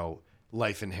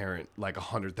 life inherent like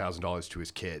 $100,000 to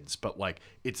his kids, but like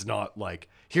it's not like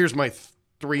here's my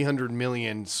 300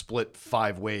 million split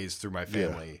 5 ways through my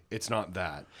family. It's not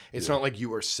that. It's not like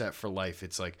you are set for life.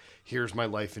 It's like, here's my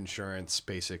life insurance,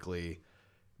 basically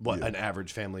what an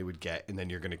average family would get. And then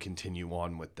you're going to continue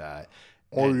on with that.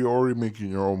 Or you're already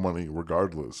making your own money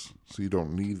regardless. So you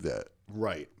don't need that.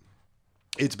 Right.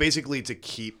 It's basically to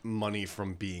keep money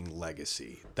from being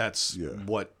legacy. That's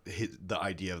what the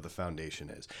idea of the foundation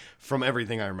is. From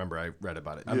everything I remember, I read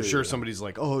about it. I'm sure somebody's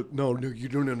like, oh, no, you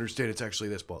don't understand. It's actually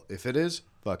this. Well, if it is,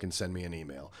 fucking send me an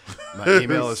email. My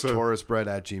email is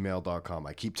taurusbread@gmail.com.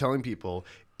 I keep telling people,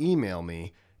 email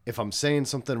me. If I'm saying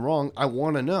something wrong, I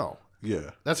want to know.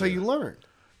 Yeah. That's how you learn.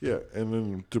 Yeah, and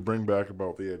then to bring back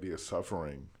about the idea of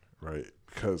suffering, right?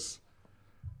 Because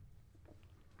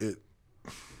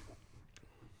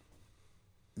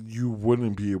you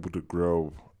wouldn't be able to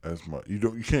grow as much.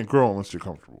 You can't grow unless you're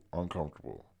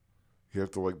uncomfortable. You have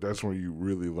to that's when you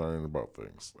really learn about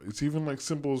things. It's even like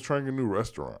simple as trying a new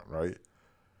restaurant, right?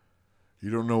 You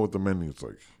don't know what the menu's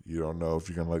like. You don't know if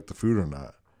you're gonna like the food or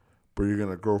not. But you're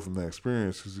gonna grow from that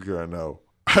experience because you gotta know,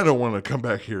 I don't want to come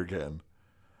back here again.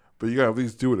 But you gotta at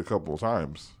least do it a couple of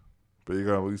times. But you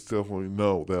gotta at least definitely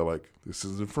know that this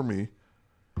isn't for me,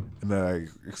 and that I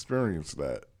experienced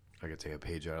that. I could take a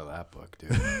page out of that book,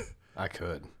 dude. I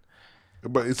could.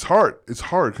 But it's hard. It's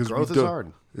hard because growth is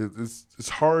hard. It's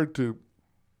hard to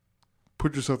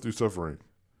put yourself through suffering.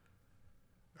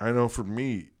 I know for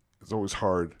me, it's always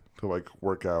hard to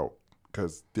work out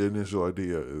because the initial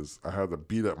idea is I have to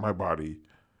beat up my body in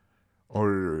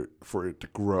order for it to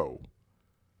grow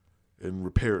and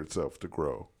repair itself to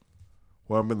grow.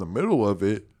 When I'm in the middle of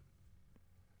it,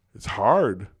 it's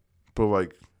hard,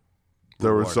 but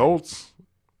the results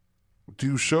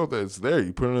do show that it's there.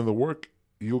 You put in the work,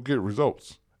 you'll get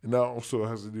results. And that also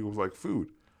has to do with food,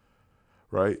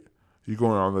 right? You're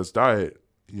going on this diet,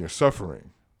 you're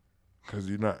suffering because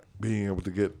you're not being able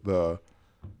to get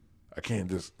I can't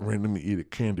just randomly eat a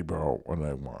candy bar when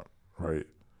I want, right?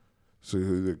 So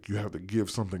you have to give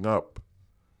something up,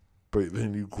 but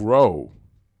then you grow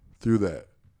through that.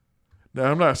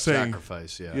 Now I'm not saying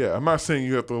sacrifice, yeah. I'm not saying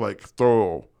you have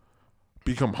to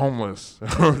become homeless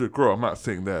in order to grow. I'm not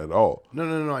saying that at all. No.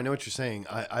 I know what you're saying.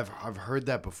 I've heard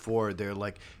that before. They're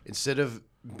instead of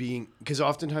being, because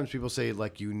oftentimes people say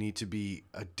you need to be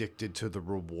addicted to the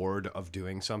reward of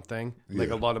doing something.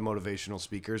 A lot of motivational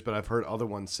speakers, but I've heard other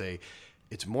ones say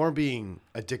it's more being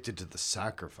addicted to the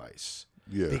sacrifice.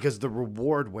 Yeah. Because the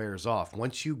reward wears off.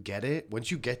 Once you get it,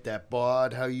 once you get that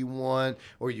bod how you want,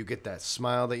 or you get that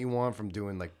smile that you want from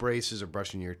doing braces or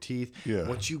brushing your teeth. Yeah.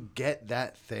 Once you get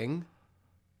that thing,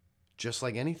 just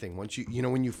like anything, once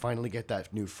when you finally get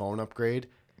that new phone upgrade,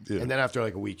 and then after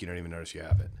a week, you don't even notice you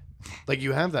have it.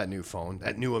 You have that new phone,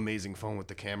 that new amazing phone with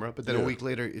the camera, but then a week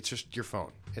later, it's just your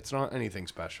phone. It's not anything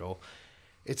special.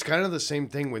 It's kind of the same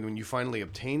thing when you finally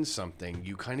obtain something,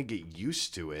 you kind of get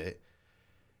used to it.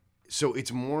 So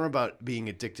it's more about being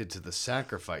addicted to the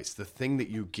sacrifice, the thing that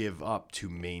you give up to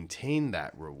maintain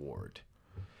that reward.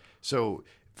 So,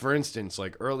 for instance,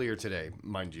 earlier today,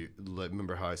 mind you,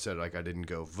 remember how I said I didn't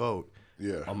go vote?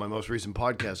 Yeah. On my most recent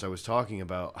podcast, I was talking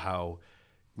about how,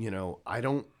 I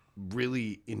don't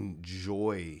really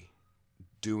enjoy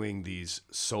doing these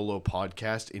solo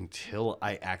podcasts until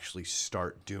I actually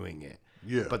start doing it.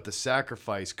 Yeah. But the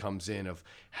sacrifice comes in of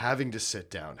having to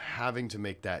sit down, having to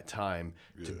make that time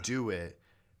to do it.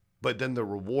 But then the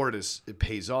reward it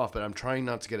pays off. But I'm trying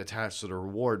not to get attached to the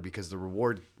reward because the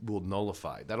reward will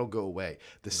nullify. That'll go away.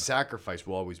 The sacrifice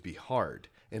will always be hard.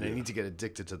 And I need to get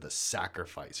addicted to the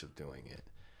sacrifice of doing it.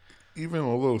 Even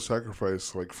a little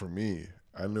sacrifice, like for me,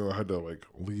 I knew I had to like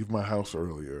leave my house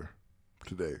earlier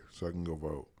today so I can go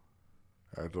vote.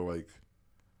 I had to like,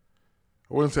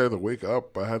 I wouldn't say I had to wake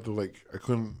up, but I had to like, I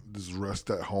couldn't just rest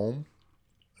at home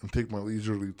and take my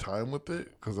leisurely time with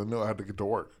it because I knew I had to get to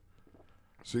work.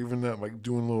 So even that, like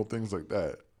doing little things like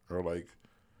that, or like,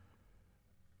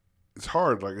 it's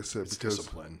hard, like I said, It's because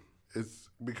discipline. it's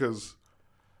because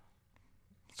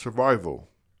survival.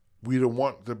 We don't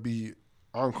want to be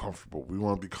uncomfortable. We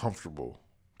want to be comfortable.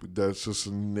 That's just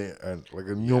like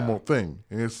a normal thing,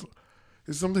 and it's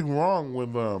something wrong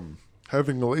with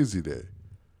having a lazy day.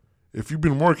 If you've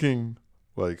been working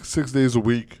like 6 days a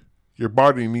week, your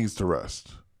body needs to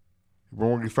rest. You've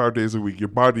been working 5 days a week, your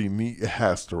body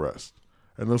has to rest.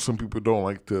 I know some people don't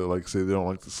like to say they don't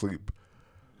like to sleep.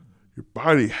 Your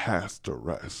body has to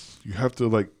rest. You have to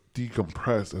like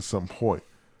decompress at some point,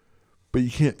 but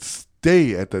you can't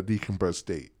stay at that decompressed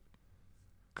state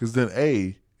because then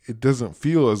it doesn't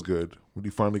feel as good when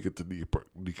you finally get to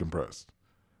decompress.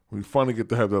 When you finally get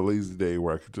to have that lazy day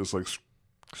where I could just like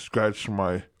scratch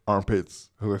my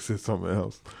armpits, as I said something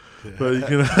else. But you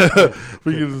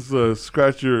can just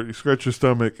scratch your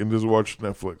stomach and just watch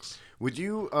Netflix. Would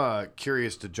you,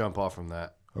 curious to jump off from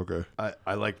that? Okay.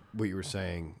 I like what you were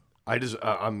saying.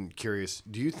 I'm curious.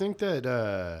 Do you think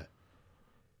that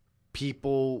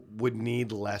people would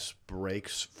need less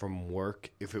breaks from work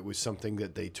if it was something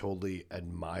that they totally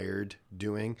admired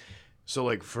doing? So,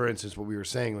 like, for instance, what we were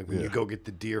saying, like when you go get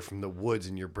the deer from the woods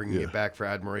and you're bringing it back for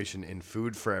admiration and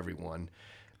food for everyone,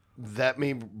 that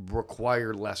may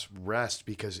require less rest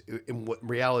because in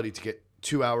reality, to get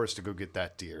 2 hours to go get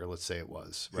that deer, let's say it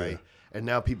was, right? And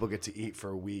now people get to eat for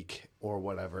a week or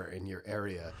whatever in your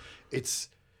area. It's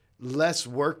less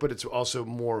work, but it's also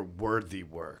more worthy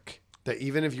work. That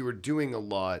even if you were doing a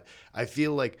lot, I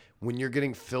feel like when you're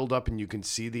getting filled up and you can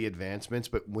see the advancements,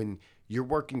 but when you're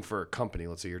working for a company,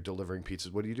 let's say you're delivering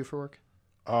pizzas, what do you do for work?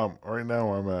 Right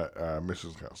now I'm a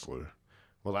admissions counselor.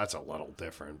 Well, that's a little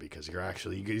different because you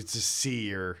get to see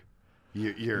your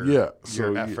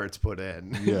efforts put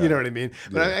in. Yeah. You know what I mean?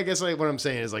 But I guess like what I'm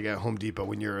saying is like at Home Depot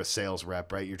when you're a sales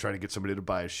rep, right? You're trying to get somebody to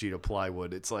buy a sheet of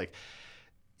plywood. It's like,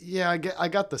 yeah, I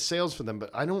got the sales for them, but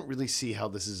I don't really see how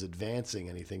this is advancing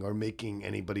anything or making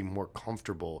anybody more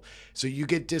comfortable. So you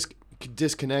get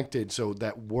disconnected, so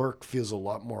that work feels a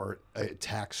lot more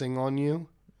taxing on you.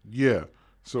 Yeah.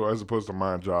 So as opposed to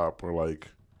my job, where like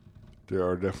there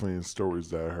are definitely stories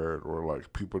that I heard where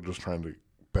like people are just trying to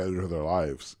better their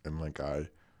lives, and like I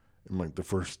am like the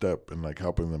first step in like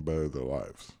helping them better their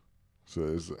lives. So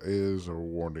it is a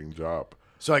rewarding job.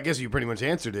 So I guess you pretty much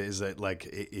answered it is that like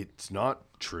it's not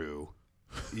true.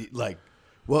 Like,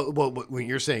 well, what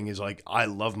you're saying is like I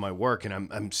love my work and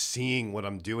I'm seeing what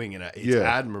I'm doing and it's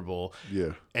admirable.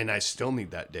 Yeah. And I still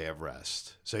need that day of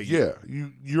rest. So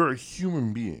you're a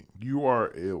human being. You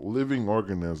are a living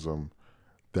organism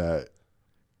that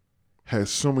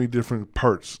has so many different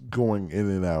parts going in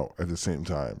and out at the same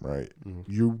time, right? Mm-hmm.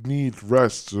 You need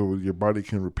rest so your body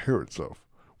can repair itself.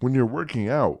 When you're working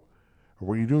out or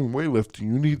when you're doing weightlifting,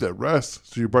 you need that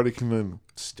rest so your body can then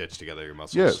stitch together your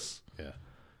muscles. Yes. Yeah.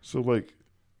 So like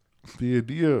the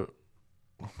idea,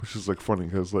 which is like funny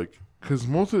because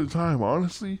most of the time,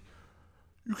 honestly,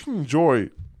 you can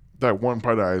enjoy that one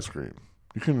pint of ice cream.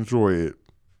 You can enjoy it,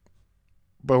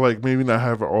 but like maybe not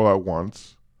have it all at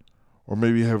once. Or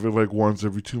maybe have it like once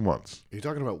every 2 months. Are you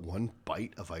talking about one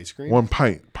bite of ice cream? One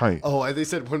pint. Oh, they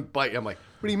said one bite. I'm like,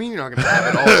 what do you mean you're not going to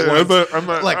have it all at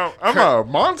once? I'm a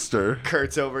monster.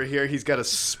 Kurt's over here. He's got a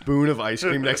spoon of ice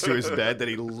cream next to his bed that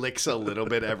he licks a little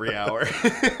bit every hour. I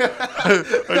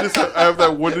have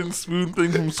that wooden spoon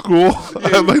thing from school. I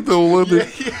have like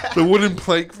the wooden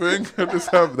plank thing. I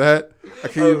just have that. I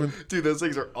can't even. Dude, those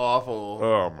things are awful.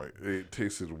 Oh my! It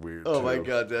tasted weird. Oh my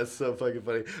god, that's so fucking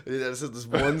funny. That's just this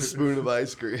one spoon of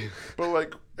ice cream. But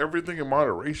like everything in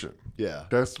moderation. Yeah,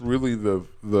 that's really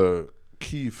the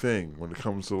key thing when it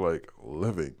comes to like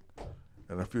living.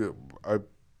 And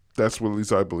that's what at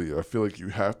least I believe. I feel like you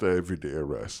have to have every day of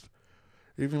rest.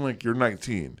 Even like you're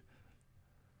 19,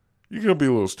 you're gonna be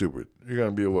a little stupid. You're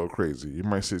gonna be a little crazy. You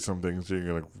might say some things you're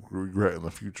gonna regret in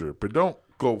the future, but don't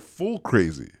go full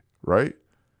crazy. Right?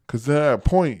 Because at that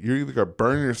point, you're either going to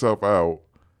burn yourself out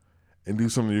and do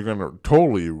something you're going to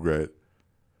totally regret,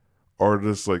 or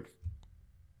just like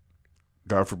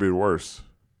God forbid, worse,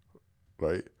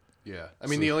 right? Yeah. I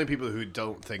mean, the only people who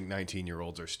don't think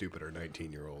 19-year-olds are stupid are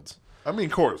 19-year-olds. I mean,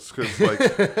 of course, because like,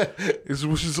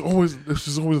 which is always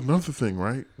another thing,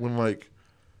 right? When like,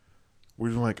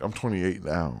 we're like, I'm 28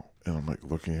 now, and I'm like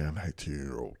looking at a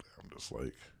 19-year-old, I'm just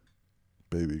like,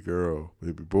 baby girl,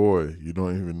 baby boy, you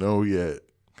don't even know yet,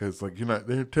 because like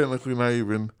they're technically not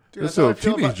even. Dude, they're still a how I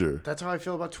feel teenager. that's how I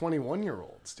feel about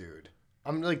 21-year-olds, dude.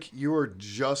 I'm like, you are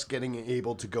just getting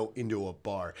able to go into a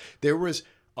bar. There was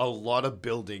a lot of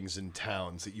buildings in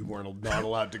towns that you weren't not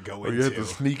allowed to go Or into. you had to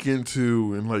sneak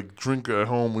into and like drink at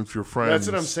home with your friends. That's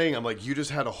what I'm saying. I'm like, you just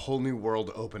had a whole new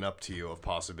world open up to you of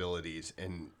possibilities,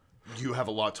 and you have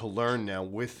a lot to learn now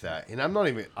with that. And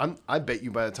I bet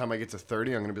you by the time I get to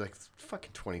 30, I'm gonna be like,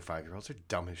 fucking 25-year-olds are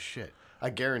dumb as shit. I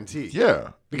guarantee.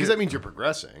 Yeah, Because that means you're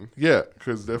progressing. yeah,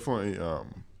 because definitely.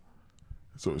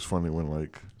 So it's funny when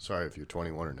like. Sorry if you're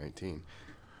 21 or 19.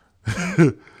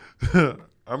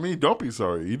 I mean, don't be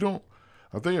sorry. You don't.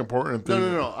 I think important thing.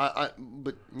 No.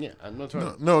 But yeah, I'm not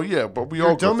talking. No, yeah, but we You're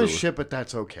all go dumb as through it. shit, but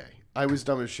that's okay. I was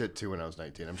dumb as shit too when I was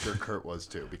 19. I'm sure Kurt was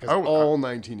too, because I- all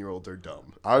 19-year-olds are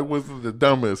dumb. I wasn't the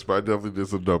dumbest, but I definitely did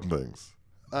some dumb things.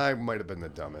 I might have been the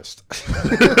dumbest.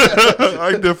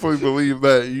 I definitely believe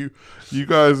that you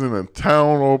guys in a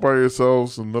town all by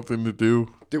yourselves and nothing to do.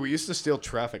 Dude, we used to steal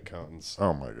traffic cones.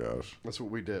 Oh my gosh, That's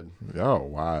what we did. y'all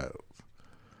wild.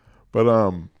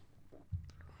 But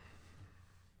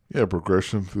yeah,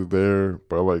 progression through there.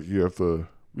 But like you have to.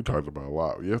 We talked about a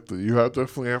lot. You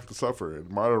definitely have to suffer. And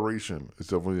moderation is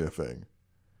definitely a thing.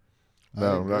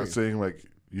 Now, I'm not agree. saying like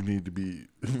you need to be.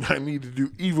 I need to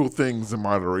do evil things in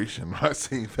moderation. I'm not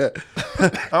saying that.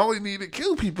 I only need to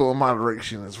kill people in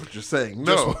moderation. Is what you're saying?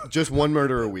 No, Just one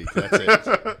murder a week. That's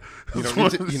it. You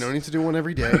don't need to do one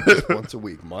every day. Just once a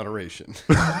week. Moderation.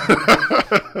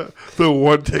 the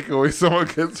one takeaway someone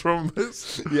gets from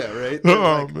this. Yeah, right.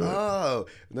 Oh, man. Oh,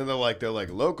 and then they're like,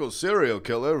 local serial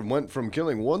killer went from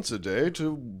killing once a day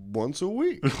to once a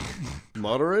week.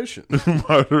 Moderation.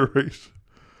 Moderation.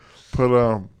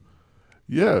 But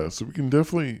yeah. So we can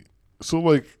definitely. So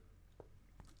like,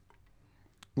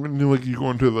 when you go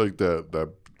into like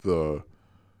the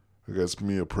I guess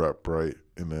meal prep, right?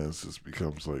 And then it just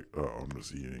becomes like, oh, I'm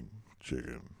just eating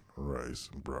chicken, rice,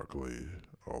 and broccoli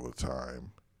all the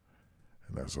time,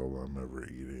 and that's all I'm ever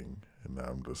eating, and now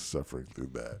I'm just suffering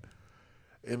through that.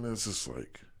 And it's just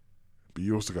like, but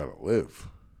you also gotta live,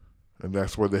 and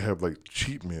that's why they have like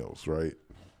cheat meals, right?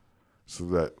 So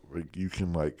that like you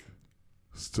can like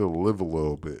still live a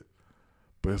little bit,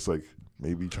 but it's like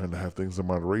maybe trying to have things in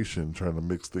moderation, trying to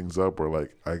mix things up, or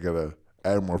like I gotta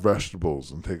add more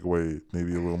vegetables and take away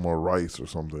maybe a little more rice or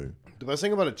something. The best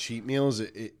thing about a cheat meal is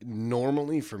it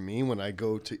normally for me when I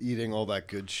go to eating all that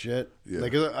good shit, Yeah.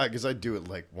 like, because I do it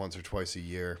like once or twice a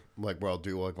year, like where I'll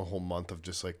do like a whole month of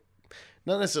just like,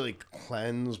 not necessarily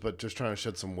cleanse, but just trying to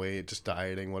shed some weight, just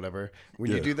dieting, whatever. When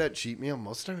you Yeah. do that cheat meal,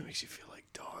 most of the time it makes you feel like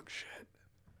dog shit.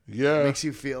 It Yeah, makes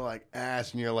you feel like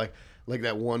ass, and you're like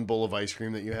that one bowl of ice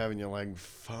cream that you have, and you're like,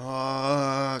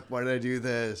 fuck, why did I do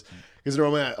this? Because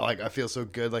normally, I feel so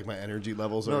good, like my energy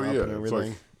levels are up and it's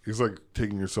everything. like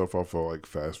taking yourself off of like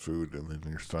fast food, and then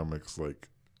your stomach's like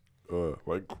for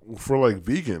like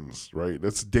vegans, right?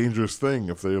 That's a dangerous thing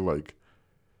if they like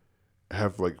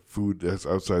have like food that's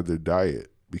outside their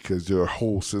diet because their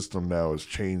whole system now is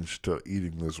changed to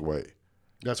eating this way.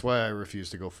 That's why I refuse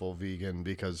to go full vegan,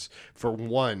 because for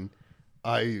one,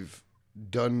 I've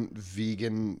done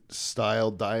vegan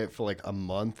style diet for like a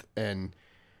month, and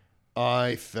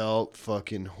I felt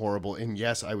fucking horrible. And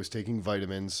yes, I was taking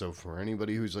vitamins. So for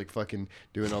anybody who's like fucking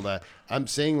doing all that, I'm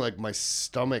saying like my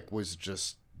stomach was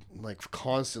just like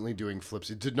constantly doing flips.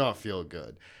 It did not feel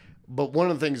good. But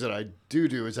one of the things that I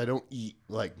do is I don't eat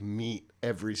like meat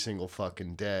every single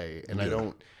fucking day, and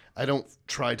Yeah. I don't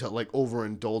try to like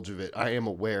overindulge of it. I am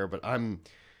aware, but I'm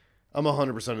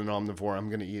 100% an omnivore. I'm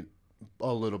gonna eat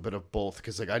a little bit of both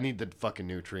because like I need the fucking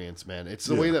nutrients, man. It's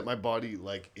the Yeah. way that my body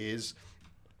like is.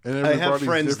 And I have everybody's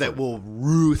friends that different. will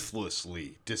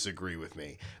ruthlessly disagree with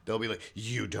me. They'll be like,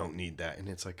 "You don't need that," and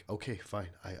it's like, okay, fine.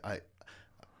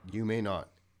 You may not,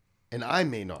 and I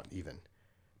may not even,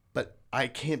 but I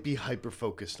can't be hyper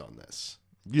focused on this.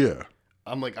 Yeah.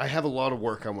 I'm like, I have a lot of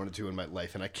work I want to do in my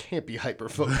life, and I can't be hyper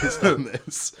focused on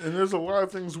this. And there's a lot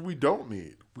of things we don't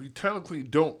need. We technically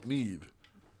don't need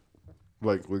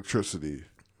like electricity.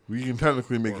 We can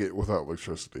technically make it without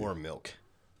electricity. Or milk.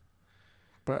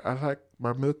 But I like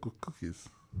my milk with cookies.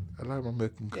 I like my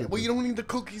milk and Yeah, cookies. well, you don't need the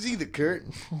cookies either, Kurt.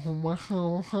 One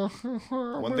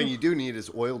thing you do need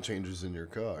is oil changes in your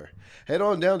car. Head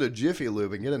on down to Jiffy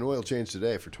Lube and get an oil change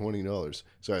today for $20.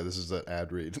 Sorry, this is an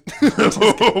ad read.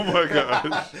 Oh my gosh.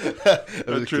 I'm That just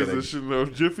kidding. transition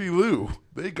of Jiffy Lube.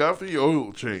 They got the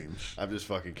oil change. I'm just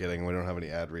fucking kidding. We don't have any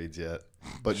ad reads yet.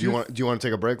 But do you want to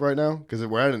take a break right now? Because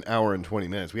we're at an hour and 20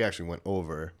 minutes. We actually went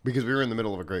over because we were in the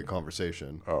middle of a great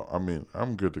conversation. Oh, I mean,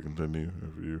 I'm good to continue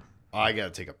if you. I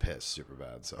got to take a piss super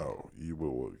bad. So, Oh, you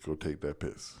will go take that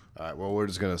piss. all right. Well, we're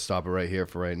just gonna stop it right here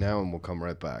for right now, and we'll come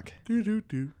right back. Do do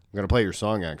do. I'm gonna play your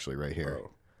song actually right here.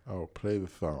 Oh, play the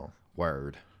song.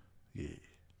 Word. Yeah.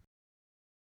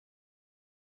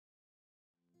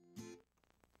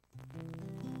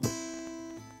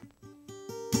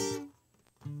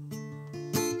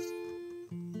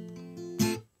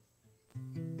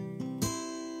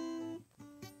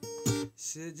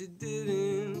 Said you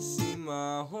didn't see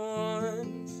my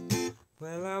horns.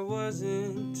 Well, I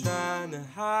wasn't trying to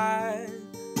hide.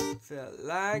 Felt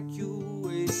like you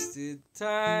wasted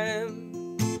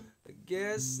time. I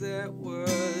guess that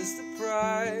was the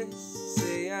price.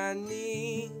 Say I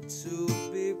need to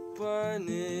be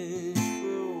punished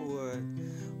for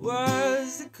what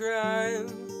was the crime.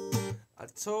 I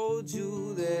told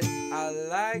you that I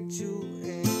liked you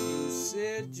and you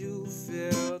said you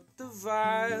felt the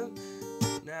vibe.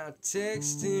 Now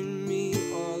texting me,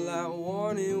 all I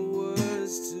wanted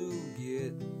was to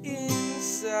get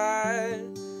inside.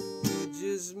 You're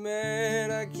just mad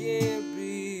I can't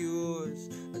be yours.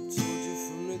 I told you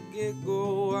from the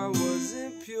get-go I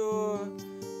wasn't pure.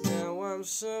 Now I'm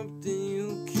something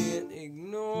you can't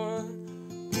ignore.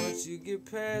 Once you get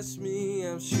past me,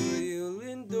 I'm sure you'll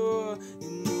endure. You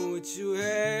knew what you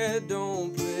had,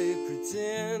 don't play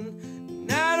pretend.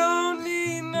 And I don't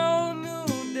need no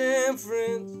new damn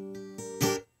friends.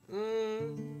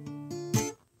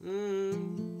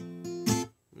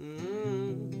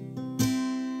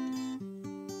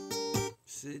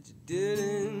 Said you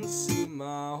didn't see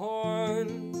my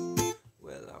horns.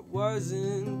 Well, I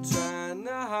wasn't trying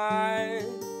to hide.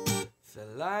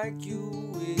 Felt like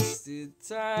you wasted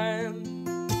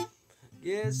time.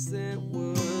 Guess that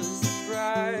was the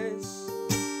price.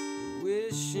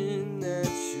 Wishing that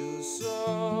you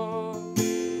saw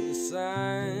the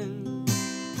sign.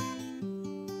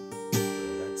 But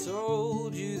I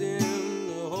told you then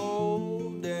the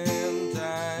whole damn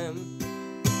time.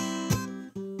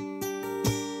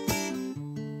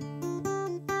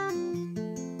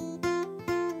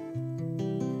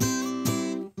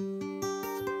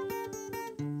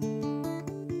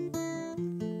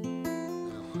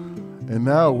 And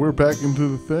now we're back into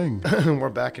the thing. We're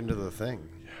back into the thing.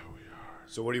 Yeah, we are.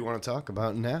 So what do you want to talk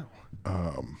about now?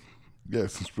 Yeah,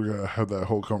 since we're gonna have that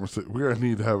whole conversation, we're gonna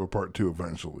need to have a part 2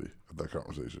 eventually of that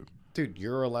conversation. Dude,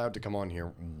 you're allowed to come on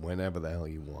here whenever the hell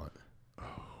you want.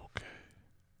 Oh, okay.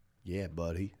 Yeah,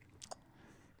 buddy.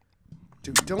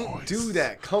 Dude, don't do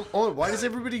that. Come on. Why does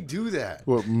everybody do that?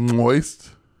 What,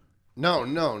 moist?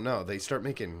 No. They start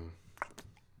making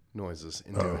noises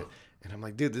and do it. And I'm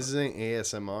like, dude, this isn't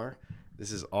ASMR.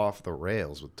 This is Off the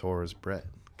Rails with Torres Brett.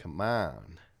 Come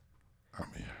on. I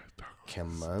mean,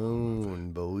 Come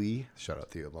on, boy. Shout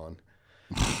out Theo Vaughn.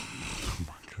 oh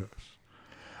my gosh.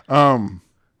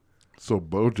 So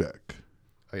BoJack.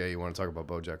 Oh, yeah, you want to talk about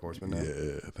BoJack Horseman now?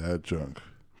 Yeah, that junk.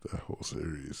 That whole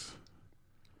series.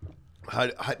 How,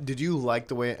 did you like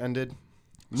the way it ended?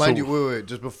 Mind you, wait,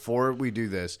 just before we do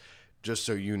this, just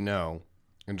so you know,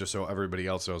 and just so everybody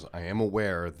else knows, I am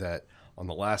aware that on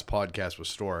the last podcast with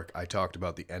Stork, I talked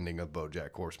about the ending of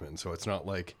BoJack Horseman. So it's not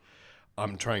like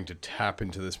I'm trying to tap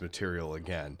into this material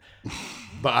again.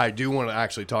 But I do want to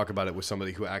actually talk about it with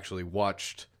somebody who actually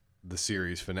watched the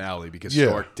series finale because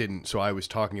Stork didn't. So I was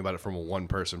talking about it from a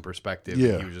one-person perspective.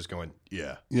 Yeah. And he was just going,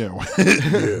 yeah. Yeah.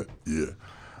 yeah.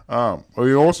 Well,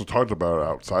 we also talked about it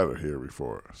outside of here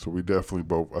before. So we definitely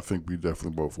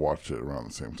both watched it around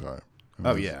the same time.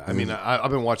 Oh, yeah. I mean,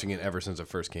 I've been watching it ever since it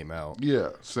first came out. Yeah,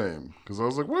 same. Because I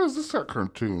was like, what is this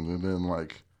cartoon? And then,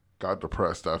 like, got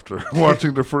depressed after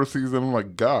watching the first season. I'm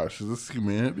like, gosh, is this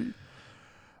humanity?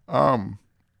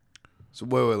 So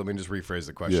wait, let me just rephrase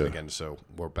the question Yeah. again so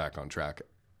we're back on track.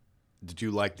 Did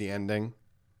you like the ending?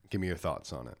 Give me your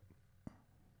thoughts on it.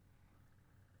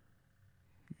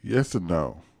 Yes and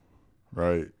no,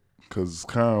 right? Because it's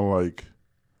kind of like,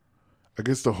 I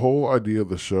guess the whole idea of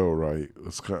the show, right?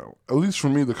 It's kind of, at least for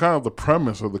me, the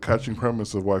premise or the catching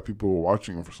premise of why people were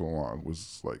watching it for so long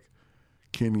was like,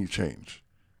 can he change?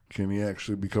 Can he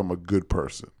actually become a good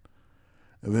person?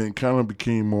 And then it kind of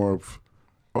became more of,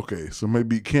 okay, so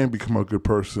maybe he can become a good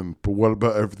person, but what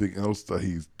about everything else that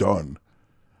he's done,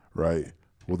 right?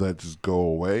 will that just go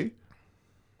away?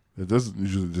 It doesn't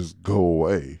usually just go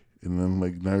away. And then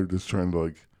like now you're just trying to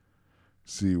like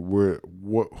see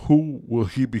who will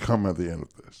he become at the end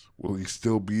of this? Will he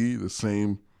still be the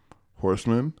same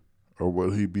horseman, or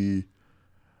will he be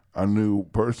a new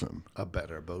person? A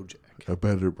better Bojack. A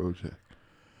better Bojack.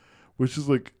 Which is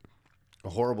like A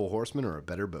horrible horseman or a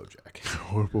better Bojack?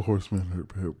 horrible horseman or a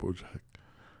better Bojack.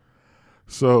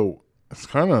 So it's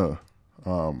kind of,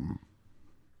 I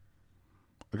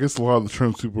guess a lot of the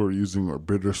terms people are using are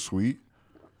bittersweet,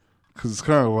 because it's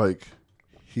kind of like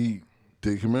he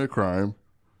did commit a crime,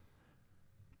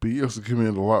 but he also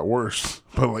committed a lot worse.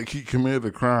 But like he committed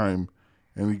a crime,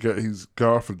 and he's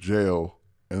got off of jail,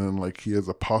 and then like he has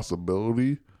a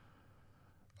possibility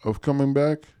of coming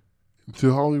back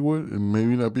to Hollywood and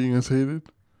maybe not being as hated.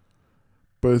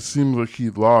 But it seems like he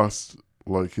lost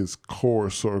like his core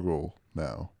circle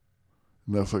now.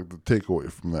 And that's like the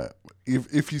takeaway from that.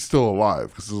 If he's still alive,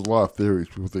 because there's a lot of theories.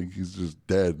 People think he's just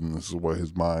dead, and this is why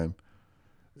his mind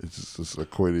is just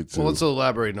equated to. Well, let's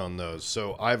elaborate on those.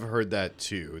 So I've heard that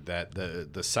too, that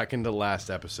the second to last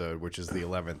episode, which is the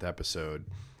 11th episode,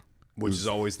 which is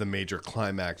always the major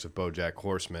climax of BoJack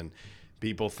Horseman,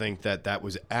 people think that that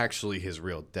was actually his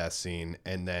real death scene.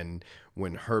 And then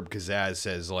when Herb Kazaz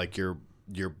says, like,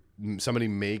 somebody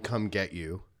may come get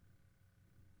you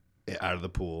out of the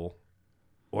pool,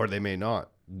 or they may not.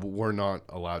 We're not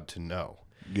allowed to know.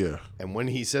 Yeah. And when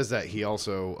he says that, he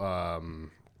also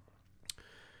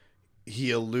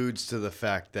he alludes to the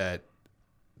fact that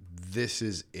this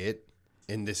is it,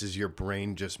 and this is your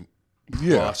brain just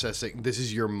processing. This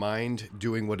is your mind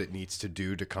doing what it needs to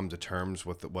do to come to terms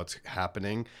with what's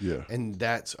happening. Yeah. And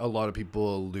that's a lot of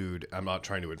people allude. I'm not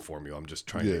trying to inform you. I'm just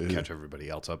trying to catch everybody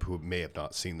else up who may have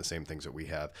not seen the same things that we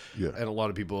have. Yeah. And a lot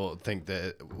of people think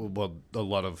that, well, a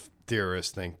lot of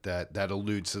theorists think that that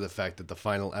alludes to the fact that the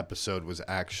final episode was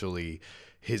actually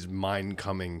his mind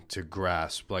coming to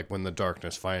grasp. Like when the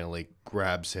darkness finally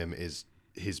grabs him, is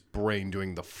his brain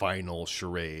doing the final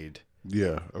charade.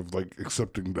 Yeah, of like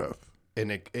accepting death.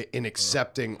 In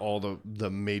accepting all the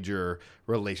major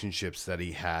relationships that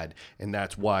he had. And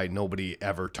that's why nobody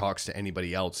ever talks to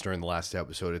anybody else during the last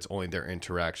episode. It's only their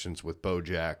interactions with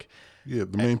BoJack. Yeah,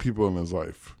 the main people in his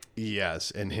life.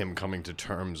 Yes, and him coming to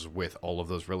terms with all of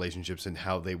those relationships and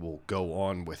how they will go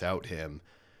on without him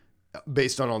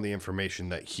based on all the information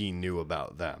that he knew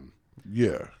about them.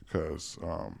 Yeah, because,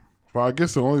 well, I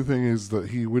guess the only thing is that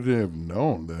he wouldn't have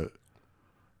known that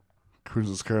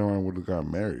Princess Caroline would have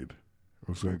gotten married.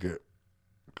 Was going to get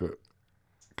good.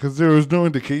 Because there was no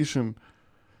indication.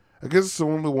 I guess it's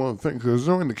only one thing. Because there's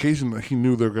no indication that he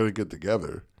knew they were going to get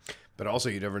together. But also,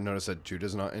 you never notice that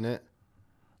Judah's not in it?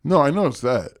 No, I noticed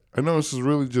that. I know this is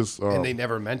really just... and they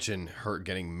never mention her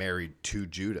getting married to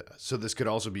Judah. So this could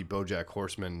also be BoJack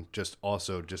Horseman just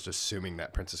assuming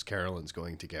that Princess Caroline's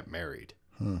going to get married.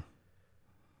 Huh.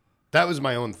 That was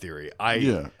my own theory. I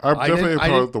definitely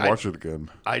probably have to watch it again.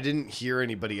 I didn't hear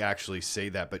anybody actually say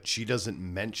that, but she doesn't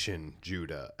mention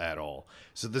Judah at all.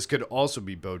 So this could also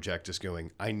be BoJack just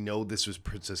going, I know this was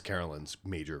Princess Caroline's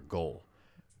major goal,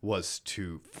 was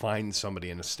to find somebody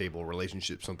in a stable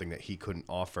relationship, something that he couldn't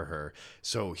offer her.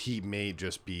 So he may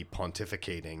just be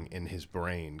pontificating in his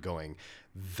brain going,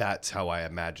 that's how I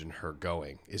imagine her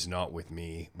going, is not with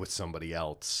me, with somebody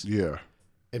else. Yeah.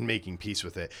 And making peace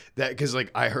with it. That because like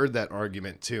I heard that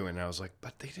argument too, and I was like,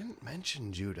 but they didn't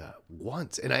mention Judah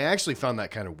once, and I actually found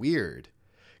that kind of weird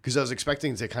because I was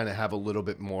expecting to kind of have a little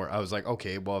bit more. I was like,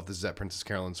 okay, well, if this is at Princess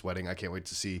Caroline's wedding, I can't wait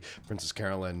to see Princess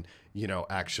Caroline,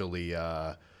 actually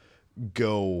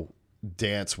go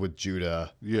dance with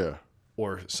Judah,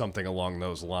 or something along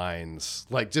those lines,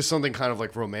 like just something kind of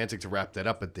like romantic to wrap that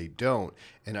up, but they don't.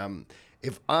 And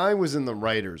if I was in the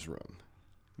writer's room.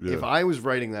 Yeah. If I was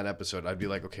writing that episode, I'd be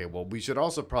like, okay, well, we should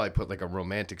also probably put like a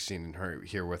romantic scene in her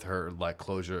here with her like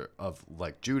closure of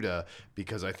like Judah,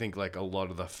 because I think like a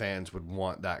lot of the fans would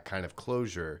want that kind of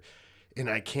closure. And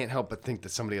I can't help but think that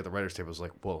somebody at the writer's table was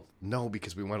like, well, no,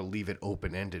 because we want to leave it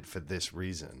open-ended for this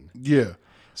reason. Yeah.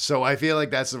 So I feel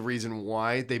like that's the reason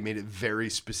why they made it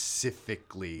very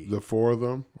specifically. The four of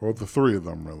them, or the three of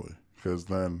them, really, because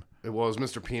then... It was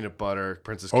Mr. Peanut Butter,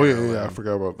 Princess Caroline. Oh, yeah, I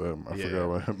forgot about them. I forgot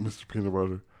about Mr. Peanut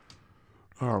Butter.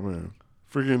 Oh, man.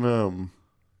 Freaking,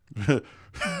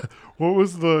 what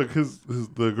was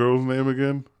the girl's name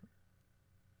again?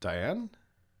 Diane?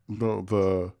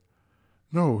 No,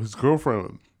 his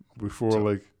girlfriend before,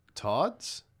 like...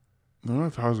 Todd's? No,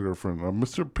 not Todd's girlfriend.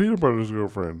 Mr. Peanut Butter's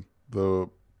girlfriend. The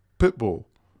Pitbull.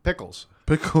 Pickles.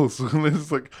 And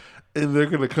it's like... And they're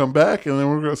going to come back, and then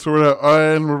we're going to sort out,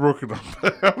 and we're broken up.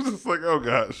 I was just like, oh,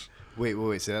 gosh.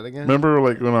 Wait. Say that again. Remember,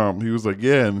 like when he was like,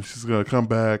 yeah, and she's gonna come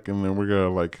back, and then we're gonna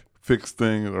like fix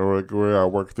things or like we're gonna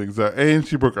work things out, and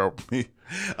she broke up with me.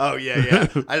 Oh yeah.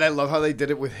 And I love how they did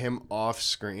it with him off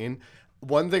screen.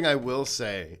 One thing I will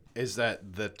say is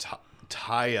that the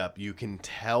tie up, you can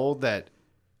tell that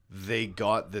they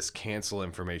got this cancel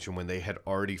information when they had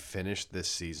already finished this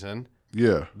season.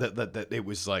 Yeah, That it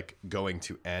was like going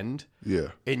to end. yeah,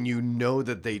 And you know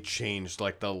that they changed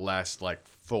like the last like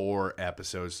 4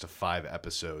 episodes to 5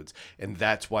 episodes, and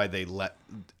that's why they let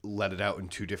it out in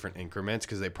 2 different increments,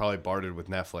 because they probably bartered with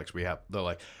Netflix. They're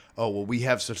like, oh well, we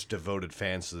have such devoted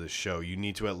fans to this show. You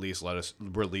need to at least let us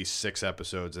release 6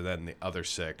 episodes and then the other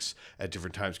 6 at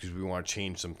different times, because we want to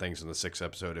change some things in the 6th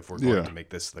episode if we're going to make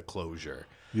this the closure.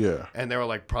 yeah. And they were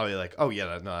like, probably like, oh yeah,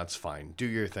 no, that's fine. Do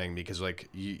your thing, because like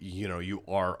you know, you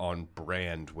are on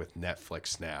brand with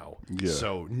Netflix now. Yeah.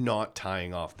 So not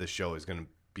tying off this show is going to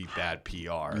be bad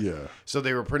PR. Yeah. So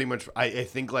they were pretty much, I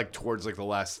think like towards like the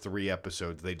last 3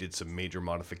 episodes, they did some major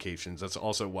modifications. That's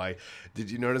also why, did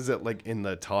you notice that like in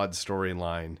the Todd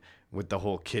storyline with the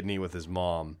whole kidney with his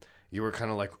mom, you were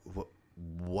kind of like,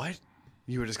 what?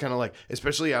 You were just kind of like,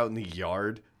 especially out in the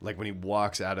yard, like when he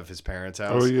walks out of his parents'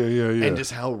 house. Oh yeah. And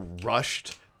just how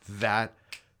rushed that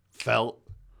felt.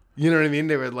 You know what I mean?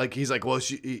 They were like, he's like, well,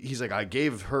 he's like, I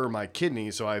gave her my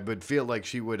kidney, so I would feel like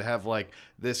she would have like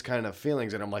this kind of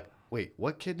feelings. And I'm like, wait,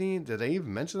 what kidney? Did they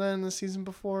even mention that in the season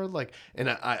before? Like, and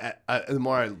I the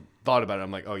more I thought about it,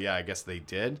 I'm like, oh yeah, I guess they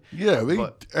did. Yeah,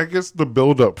 But- I guess the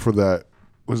build up for that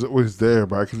was always there,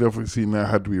 but I could definitely see that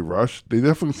had to be rushed. They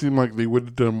definitely seemed like they would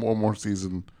have done one more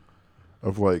season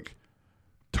of like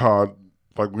Todd,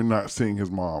 like we're not seeing his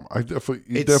mom.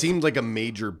 It seemed like a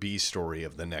major B story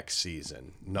of the next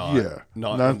season. Not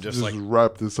just like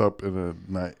wrap this up in a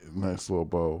nice little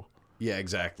bow. yeah,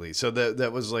 exactly. So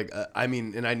that was like, I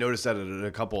mean, and I noticed that at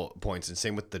a couple points, and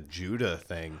same with the Judah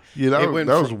thing. Yeah, that went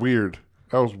was from- weird.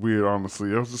 That was weird,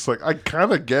 honestly. I was just like, I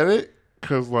kind of get it,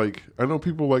 because like I know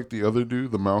people like the other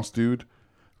dude, the mouse dude,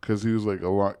 because he was like a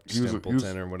lot. He was,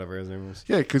 Stempleton or whatever his name was.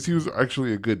 yeah, because he was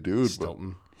actually a good dude.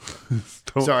 Stilton.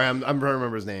 But Sorry, I'm trying to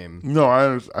remember his name. no,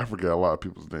 I forget a lot of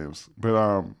people's names,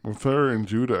 but with her and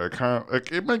Judah, it kind of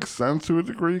like it makes sense to a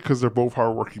degree because they're both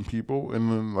hardworking people, and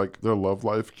then like their love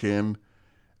life can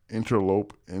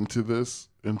interlope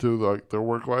into like their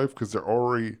work life because they're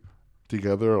already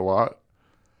together a lot.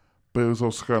 But it was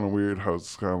also kind of weird how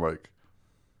it's kind of like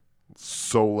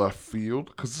so left field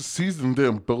because the season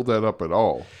didn't build that up at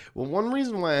all. Well, one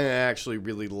reason why I actually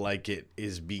really like it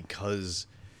is because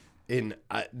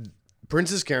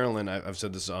Princess Carolyn, I've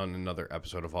said this on another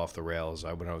episode of Off the Rails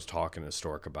when I was talking to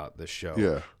Stork about this show.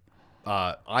 Yeah.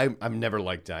 I've never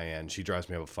liked Diane. She drives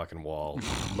me up a fucking wall.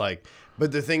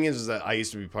 But the thing is that I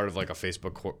used to be part of like a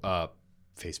Facebook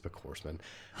Horseman,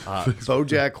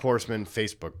 BoJack Horseman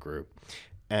Facebook group,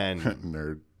 and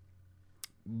Nerd.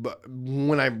 but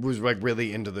when I was like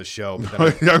really into the show,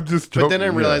 but then I'm just joking. But then I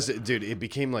yeah. realized, dude, it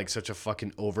became like such a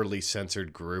fucking overly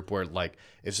censored group where like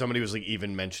if somebody was like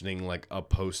even mentioning like a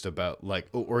post about like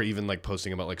or even like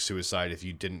posting about like suicide, if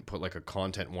you didn't put like a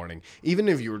content warning, even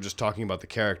if you were just talking about the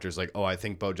characters, like, oh, I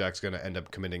think BoJack's going to end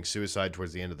up committing suicide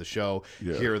towards the end of the show.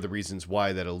 Yeah. Here are the reasons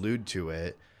why that allude to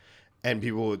it. And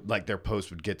people would like their post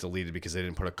would get deleted because they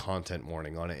didn't put a content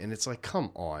warning on it. And it's like,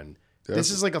 come on. This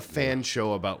is like a fan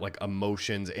show about like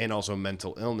emotions and also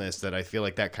mental illness that I feel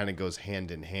like that kind of goes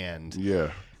hand in hand.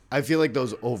 Yeah. I feel like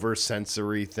those over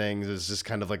sensory things is just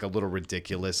kind of like a little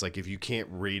ridiculous. Like if you can't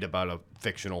read about a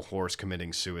fictional horse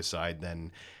committing suicide,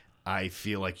 then I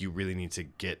feel like you really need to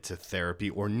get to therapy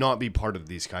or not be part of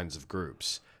these kinds of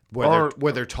groups where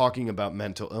they're talking about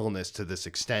mental illness to this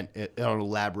extent and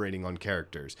elaborating on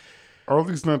characters. Or at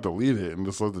least not delete it and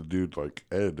just let the dude like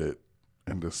edit it.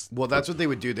 And just Well, that's what they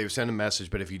would do. They would send a message,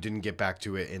 but if you didn't get back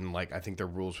to it in like, I think their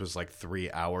rules was like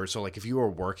 3 hours. So like if you were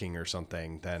working or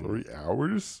something, then 3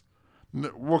 hours. No,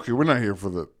 okay, we're not here for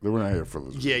this.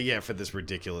 yeah, for this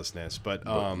ridiculousness. But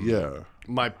yeah.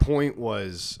 my point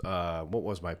was, what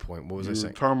was my point? What was I You were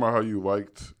saying? talking about how you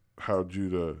liked how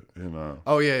Judah and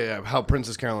Oh yeah, how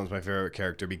Princess Carolyn's my favorite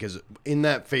character because in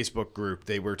that Facebook group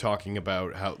they were talking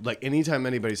about how like anytime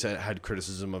anybody had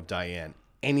criticism of Diane,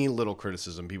 any little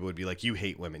criticism, people would be like, you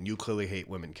hate women. You clearly hate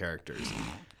women characters.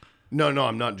 No,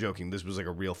 I'm not joking. This was like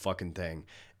a real fucking thing.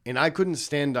 And I couldn't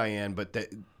stand Diane, but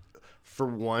for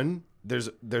one,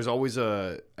 there's always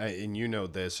and you know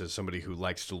this as somebody who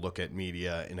likes to look at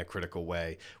media in a critical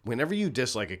way. Whenever you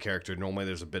dislike a character, normally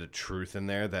there's a bit of truth in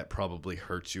there that probably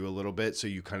hurts you a little bit. So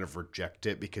you kind of reject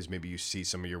it because maybe you see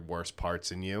some of your worst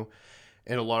parts in you.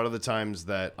 And a lot of the times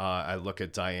that I look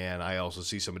at Diane, I also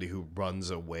see somebody who runs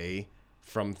away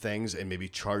from things and maybe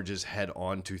charges head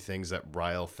on to things that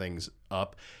rile things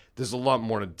up. There's a lot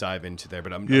more to dive into there,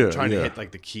 but I'm trying to hit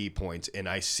like the key points, and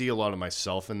I see a lot of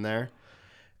myself in there.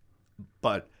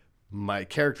 But my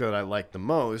character that I like the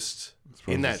most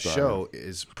in that show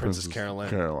is Princess Caroline.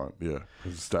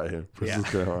 Princess Diane.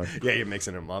 Princess Caroline. Yeah, you're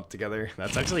mixing them up together.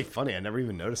 That's actually funny. I never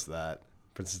even noticed that.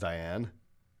 Princess Diane.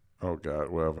 Oh God,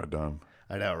 what have I done?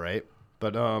 I know, right?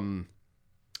 But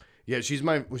yeah, she's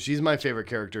my favorite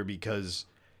character because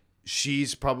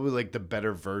she's probably like the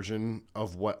better version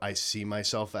of what I see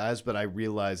myself as. But I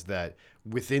realize that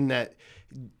within that,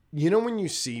 you know, when you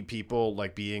see people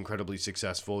like be incredibly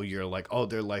successful, you're like, oh,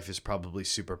 their life is probably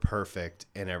super perfect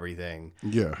and everything.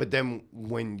 Yeah. But then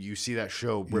when you see that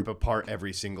show rip apart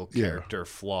every single character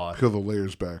flaw, peel the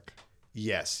layers back.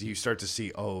 Yes, you start to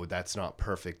see, oh, that's not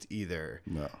perfect either.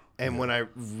 No. And when I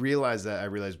realized that, I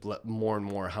realized more and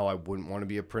more how I wouldn't want to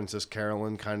be a Princess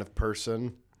Carolyn kind of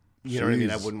person. You know what I mean?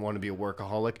 I wouldn't want to be a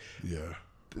workaholic. Yeah.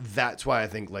 That's why I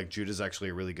think like Judah's actually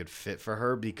a really good fit for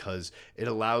her, because it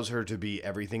allows her to be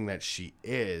everything that she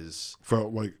is.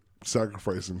 Felt like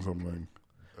sacrificing something,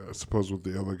 I suppose, with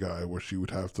the other guy, where she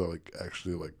would have to like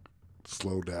actually like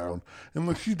slow down. And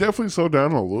like she definitely slowed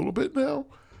down a little bit now,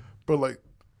 but like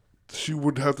she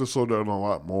would have to slow down a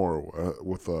lot more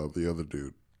with the other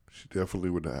dude. She definitely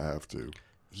would have to.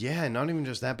 Yeah, not even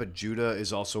just that, but Judah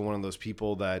is also one of those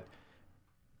people that,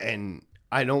 and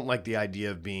I don't like the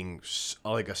idea of being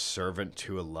like a servant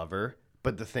to a lover.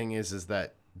 But the thing is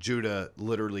that Judah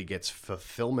literally gets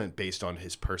fulfillment based on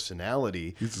his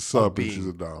personality. He's a sub and she's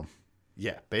a dom.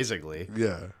 Yeah, basically.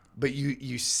 Yeah. But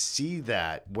you see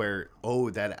that where, oh,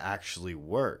 that actually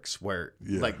works. Where,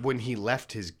 like, when he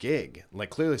left his gig, like,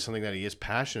 clearly something that he is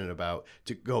passionate about,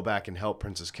 to go back and help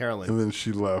Princess Caroline. And then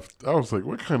she left. I was like,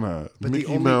 what kind of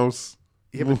Mickey Mouse,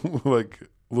 like,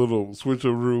 little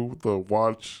switcheroo with the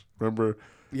watch, remember?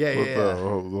 Yeah. The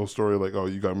whole story, like, oh,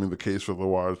 you got me the case for the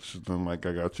watch, and then, like,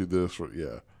 I got you this.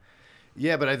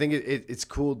 Yeah, but I think it's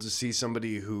cool to see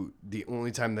somebody who the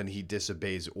only time that he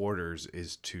disobeys orders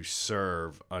is to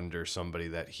serve under somebody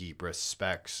that he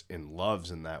respects and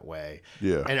loves in that way.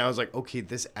 Yeah. And I was like, okay,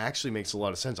 this actually makes a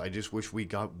lot of sense. I just wish we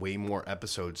got way more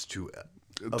episodes to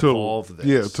evolve this.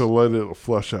 Yeah, to let it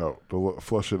flush it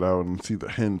out and see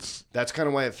the hints. That's kind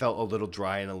of why it felt a little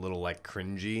dry and a little like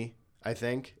cringy, I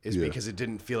think, is because it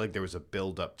didn't feel like there was a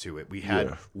build up to it. We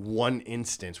had one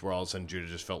instance where all of a sudden Judah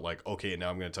just felt like, okay,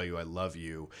 now I'm going to tell you I love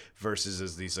you, versus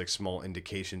as these like small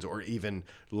indications or even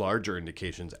larger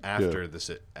indications after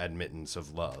this admittance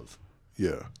of love.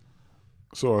 Yeah.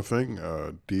 So I think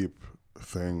deep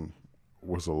thing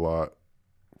was a lot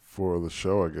for the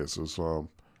show, I guess.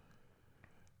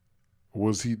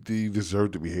 Was he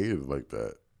deserved to be hated like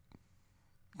that?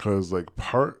 Because like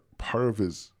part of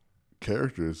his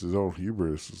character is his own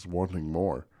hubris, is wanting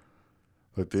more.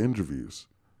 Like the interviews,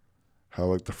 how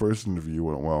like the first interview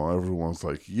went well, everyone's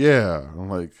like, yeah, I'm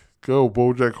like, go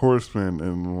BoJack Horseman,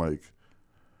 and like,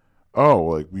 oh,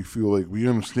 like we feel like we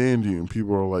understand you, and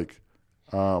people are like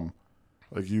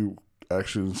you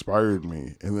actually inspired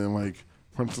me. And then like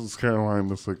Princess Caroline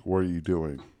was like, what are you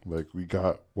doing? Like, we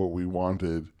got what we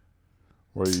wanted.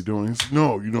 What are you doing? He's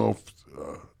like, no,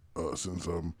 since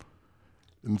I'm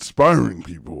inspiring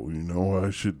people,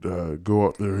 I should go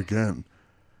out there again.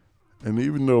 And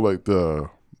even though like the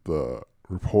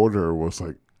reporter was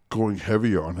like going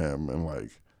heavy on him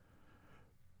and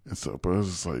stuff, but I was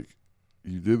just like,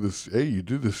 you did this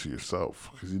to yourself,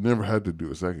 because you never had to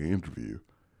do a second interview.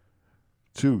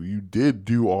 2, you did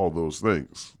do all those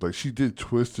things. Like, she did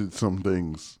twisted some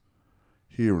things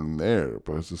here and there,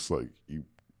 but it's just like, you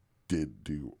did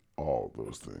do all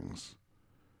those things.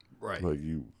 Right. Like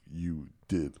you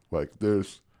did. Like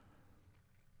there's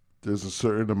a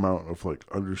certain amount of like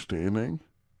understanding,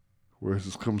 whereas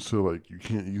this comes to like, you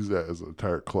can't use that as a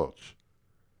tire clutch.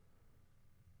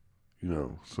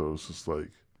 So it's just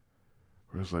like,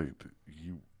 whereas like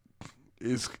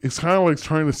it's kind of like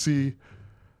trying to see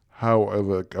how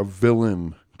a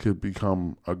villain could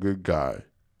become a good guy,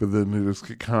 but then they just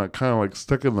get kind of like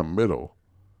stuck in the middle.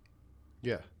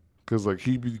 Yeah. Because like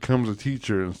he becomes a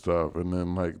teacher and stuff, and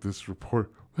then like this report,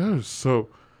 that is so,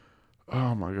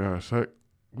 oh my gosh,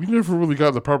 we never really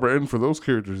got the proper end for those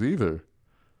characters either.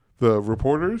 The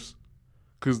reporters,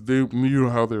 because they knew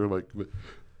how they were like,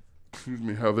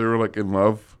 how they were like in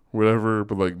love, whatever,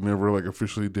 but like never like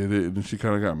officially did it, and then she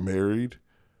kind of got married.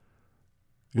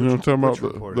 You know what I'm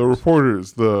talking about? The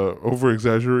reporters, the over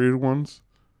exaggerated ones,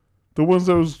 the ones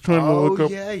that was trying to look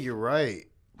up. Oh yeah, you're right.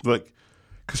 Like,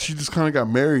 because she just kind of got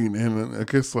married, and I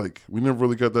guess like we never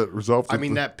really got that resolved. I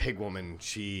mean, that pig woman,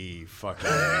 she fucking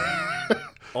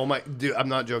Oh my dude, I'm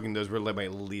not joking. Those were like my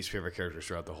least favorite characters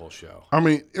throughout the whole show. I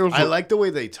mean, it was. I like the way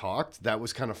they talked. That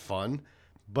was kind of fun.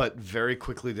 But very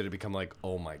quickly did it become like,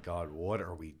 oh my God, what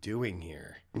are we doing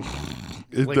here?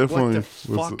 It Like, definitely what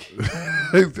the was.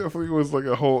 fuck? It definitely was like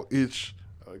a whole itch.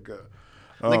 Like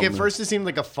at man. first it seemed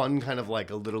like a fun kind of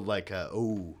like a little like,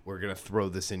 oh, we're going to throw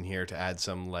this in here to add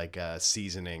some like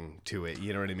seasoning to it.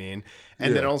 You know what I mean?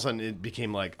 And then Yeah. all of a sudden it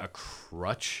became like a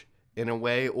crutch in a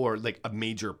way, or like a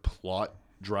major plot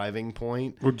driving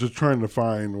point. We're just trying to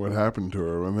find what happened to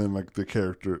her, and then like the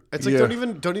character. It's like yeah.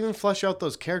 don't even flesh out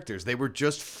those characters. They were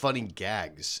just funny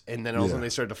gags, and then all of a sudden Yeah. they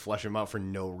started to flesh them out for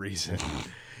no reason.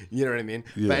 You know what I mean?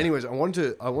 Yeah. But anyways, I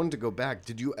wanted to go back.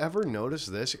 Did you ever notice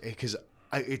this? Because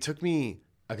it took me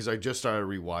because I just started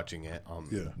rewatching it.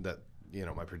 Yeah. That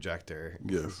my projector.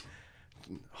 Yes.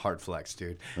 Hard flex,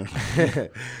 dude.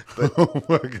 Oh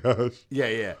my gosh.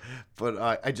 Yeah.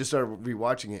 But I just started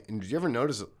rewatching it, and did you ever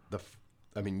notice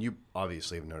I mean, you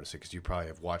obviously have noticed it because you probably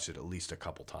have watched it at least a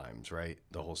couple times, right?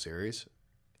 The whole series.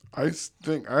 I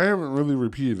think I haven't really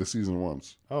repeated the season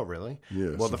once. Oh, really?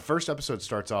 Yes. Well, the first episode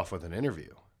starts off with an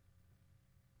interview.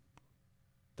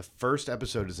 The first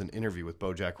episode is an interview with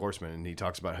BoJack Horseman, and he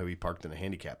talks about how he parked in a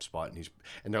handicap spot,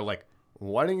 and they're like,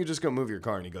 "Why didn't you just go move your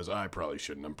car?" And he goes, "I probably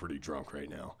shouldn't. I'm pretty drunk right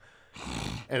now."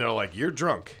 And they're like, "You're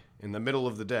drunk in the middle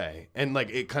of the day," and like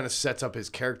it kind of sets up his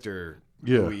character,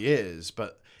 who Yeah. he is.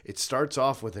 But it starts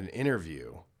off with an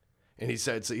interview. And he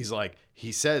says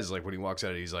like when he walks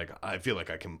out, he's like, I feel like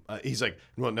I can. He's like,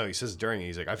 well, no, he says during it,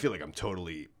 he's like, I feel like I'm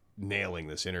totally nailing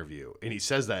this interview. And he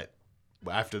says that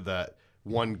after that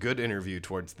one good interview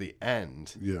towards the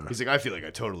end. Yeah. He's like, I feel like I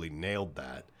totally nailed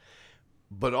that.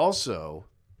 But also,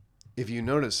 if you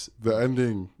notice, The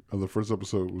ending of the first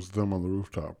episode was them on the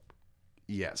rooftop.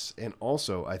 yes, and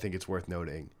also I think it's worth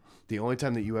noting the only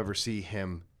time that you ever see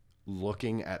him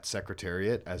looking at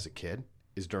Secretariat as a kid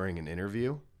is during an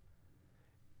interview.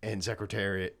 And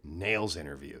Secretariat nails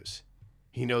interviews.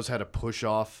 He knows how to push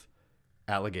off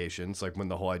allegations, like when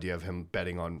the whole idea of him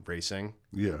betting on racing.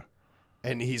 Yeah.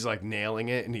 And he's like nailing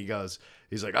it. And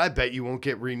he's like, I bet you won't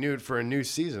get renewed for a new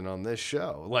season on this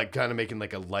show. Like kind of making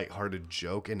like a lighthearted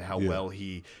joke and how Yeah. well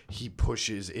he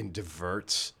pushes and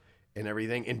diverts and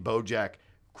everything. And BoJack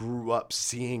grew up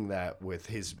seeing that with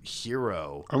his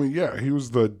hero. I mean, yeah, he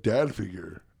was the dad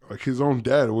figure. Like his own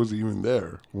dad wasn't even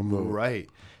there when the Right.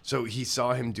 So he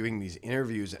saw him doing these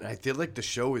interviews, and I feel like the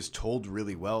show is told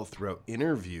really well throughout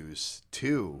interviews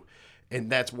too.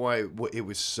 And that's why it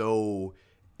was so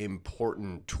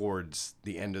important towards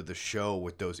the end of the show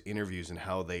with those interviews and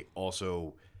how they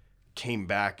also came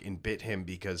back and bit him,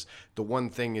 because the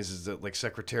one thing is that like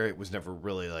Secretariat was never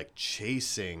really like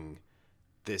chasing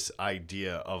this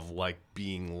idea of like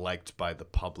being liked by the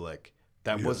public.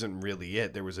 That wasn't really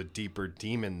it. There was a deeper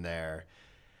demon there.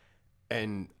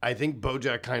 And I think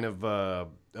BoJack kind of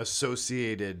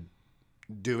associated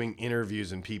doing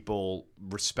interviews and people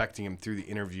respecting him through the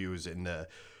interviews, and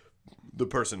the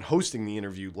person hosting the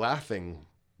interview laughing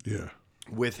yeah.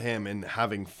 with him and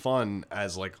having fun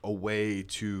as like a way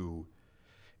to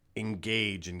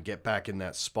engage and get back in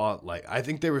that spotlight. I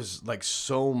think there was like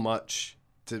so much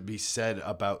to be said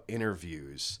about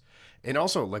interviews. And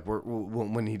also, like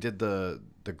when he did the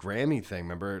Grammy thing,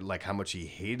 remember like how much he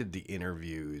hated the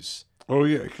interviews. Oh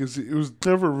yeah, because it was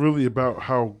never really about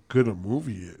how good a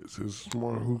movie is. It's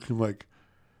more who can like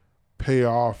pay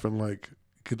off and like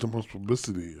get the most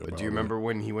publicity. But do you remember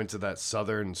when he went to that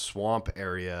southern swamp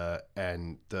area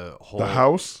and the whole the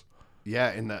house? Yeah,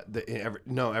 and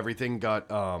everything got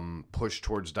pushed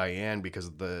towards Diane because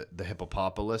of the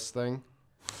Hippopotamus thing.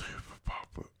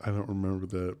 I don't remember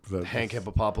that. Hank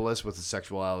Hippopotamus with the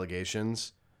sexual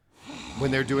allegations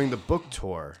when they're doing the book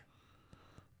tour,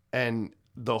 and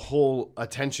the whole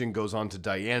attention goes on to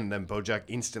Diane. Then BoJack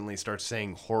instantly starts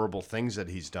saying horrible things that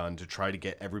he's done to try to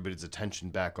get everybody's attention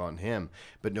back on him,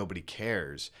 but nobody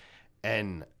cares.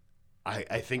 And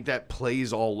I think that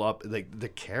plays all up, like the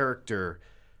character,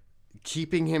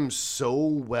 keeping him so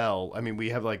well. I mean, we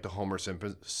have like the Homer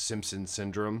Simpson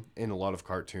syndrome in a lot of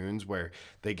cartoons where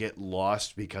they get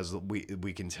lost because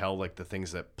we can tell like the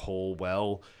things that pull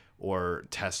well or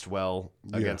test well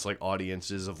against like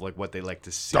audiences of like what they like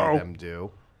to see them do.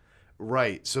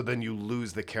 Right. So then you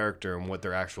lose the character and what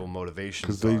their actual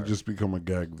motivations because are. they just become a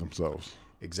gag themselves.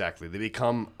 Exactly. They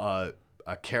become a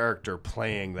character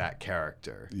playing that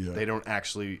character. Yeah. They don't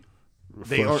actually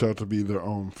Flesh out to be their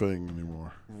own thing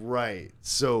anymore. Right.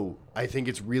 So I think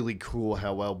it's really cool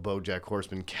how well BoJack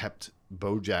Horseman kept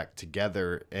BoJack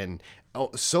together. And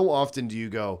so often do you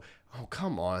go, oh,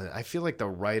 come on. I feel like the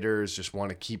writers just want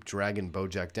to keep dragging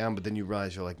BoJack down, but then you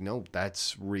realize you're like, no,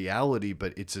 that's reality,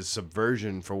 but it's a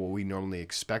subversion for what we normally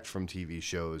expect from TV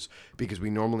shows, because we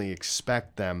normally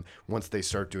expect them, once they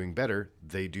start doing better,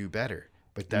 they do better.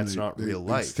 But that's not real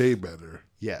life. They stay better.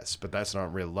 Yes, but that's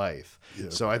not real life. Yeah.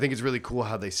 So I think it's really cool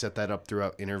how they set that up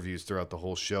throughout interviews throughout the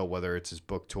whole show, whether it's his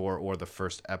book tour or the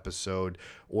first episode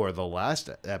or the last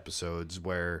episodes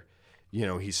where, you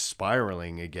know, he's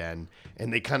spiraling again,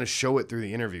 and they kind of show it through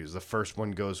the interviews. The first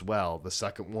one goes well. The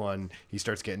second one, he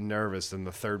starts getting nervous. And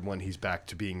the third one, he's back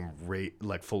to being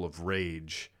like full of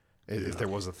rage. If there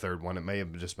was a third one, it may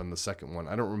have just been the second one.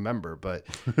 I don't remember, but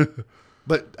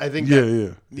but I think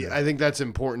I think that's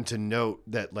important to note,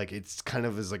 that like it's kind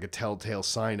of is like a telltale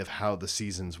sign of how the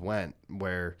seasons went,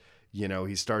 where, you know,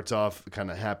 he starts off kind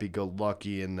of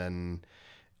happy-go-lucky, and then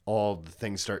all the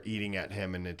things start eating at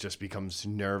him, and it just becomes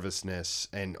nervousness.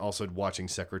 And also watching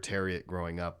Secretariat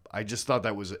growing up, I just thought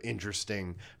that was an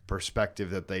interesting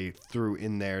perspective that they threw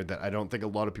in there that I don't think a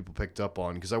lot of people picked up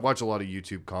on, because I watch a lot of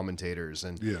YouTube commentators,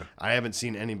 and I haven't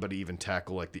seen anybody even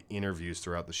tackle like the interviews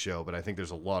throughout the show, but I think there's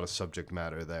a lot of subject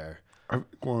matter there. I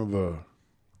think one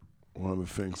of the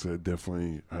things that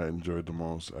definitely I enjoyed the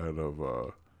most out of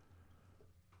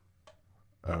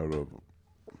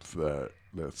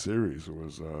that series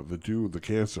was the dude with the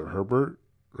cancer, Herbert,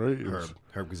 right?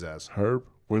 Herb Gazaz. Herb.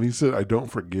 When he said, "I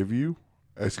don't forgive you,"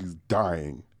 as he's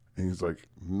dying, and he's like,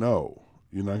 "No,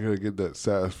 you're not gonna get that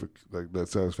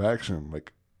satisfaction.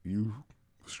 Like, you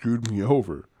screwed me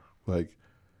over. Like,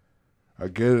 I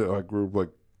get it. Like, we're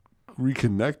like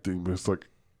reconnecting, but it's like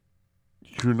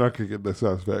you're not gonna get that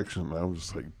satisfaction." And I'm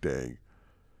just like, dang.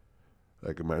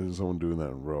 Like, imagine someone doing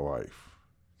that in real life,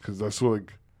 because that's what,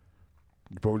 like,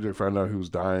 BoJack found out he was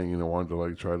dying, and wanted to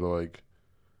like try to like.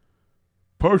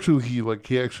 Partially,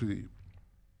 he actually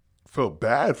felt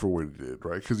bad for what he did,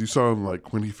 right? Because you saw him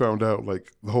like when he found out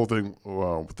like the whole thing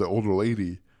with the older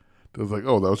lady. It was like,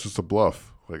 oh, that was just a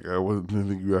bluff. Like, I didn't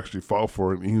think you actually fall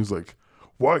for it. And he was like,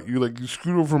 "What? You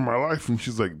screwed over my life?" And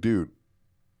she's like, "Dude,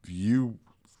 you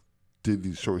did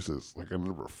these choices. Like, I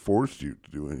never forced you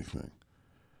to do anything."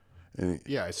 And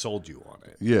I sold you on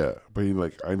it. Yeah, but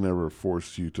I never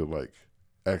forced you to like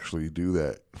actually do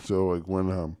that. So like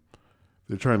when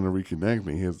they're trying to reconnect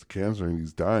me, he has the cancer and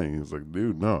he's dying. He's like,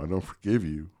 "Dude, no, I don't forgive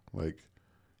you. Like,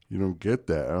 you don't get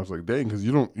that." And I was like, dang, because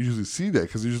you don't usually see that,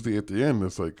 because usually at the end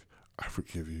it's like, "I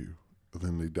forgive you," and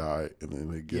then they die, and then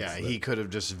they get. Yeah, he could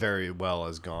have just very well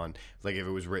as gone. Like, if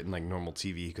it was written like normal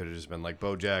TV, he could have just been like,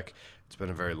 "BoJack, it's been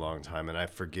a very long time, and I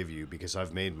forgive you because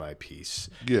I've made my peace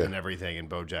and everything." And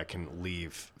BoJack can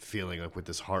leave feeling like with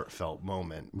this heartfelt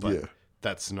moment, but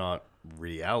that's not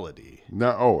reality.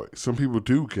 Not always. Some people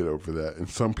do get over that, and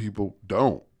some people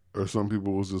don't. Or some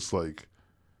people was just like,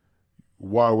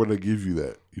 "Why would I give you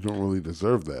that? You don't really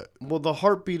deserve that." Well, the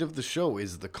heartbeat of the show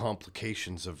is the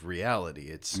complications of reality.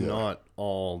 It's not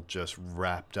all just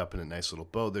wrapped up in a nice little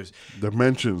bow. There's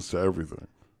dimensions to everything.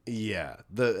 Yeah.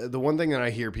 The one thing that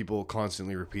I hear people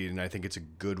constantly repeat, and I think it's a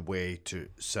good way to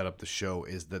set up the show,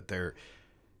 is that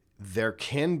there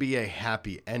can be a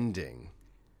happy ending,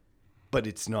 but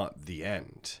it's not the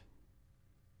end.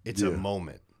 It's a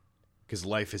moment, because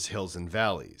life is hills and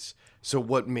valleys. So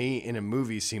what may in a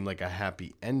movie seem like a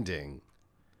happy ending,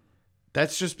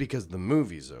 that's just because the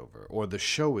movie's over or the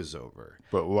show is over.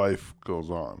 But life goes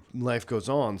on. Life goes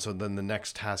on, so then the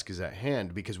next task is at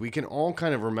hand, because we can all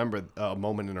kind of remember a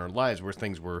moment in our lives where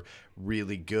things were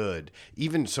really good.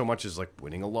 Even so much as like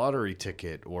winning a lottery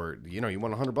ticket, or, you know, you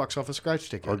won $100 off a scratch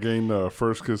ticket. Or getting the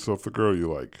first kiss off the girl you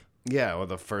like. Yeah, or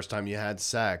the first time you had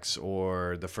sex,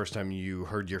 or the first time you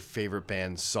heard your favorite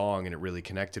band's song and it really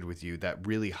connected with you, that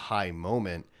really high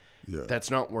moment. Yeah. That's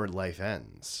not where life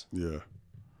ends. Yeah.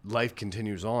 Life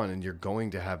continues on, and you're going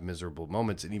to have miserable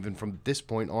moments. And even from this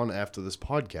point on, after this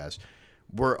podcast,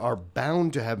 we are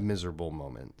bound to have miserable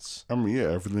moments. I mean,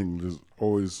 everything, there's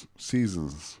always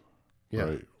seasons. Yeah.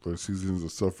 Right? There's seasons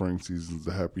of suffering, seasons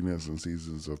of happiness, and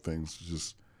seasons of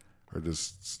things are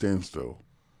just standstill.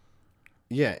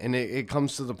 Yeah, and it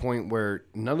comes to the point where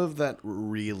none of that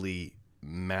really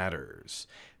matters,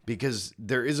 because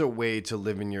there is a way to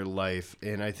live in your life.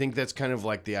 And I think that's kind of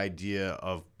like the idea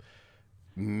of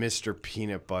Mr.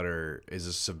 Peanut Butter is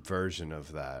a subversion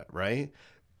of that, right?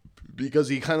 Because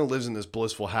he kind of lives in this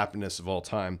blissful happiness of all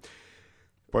time.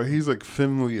 But he's like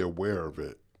thinly aware of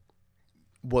it.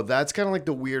 Well, that's kind of like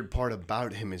the weird part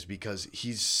about him, is because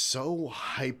he's so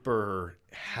hyper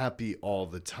happy all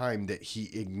the time that he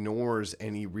ignores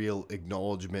any real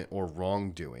acknowledgement or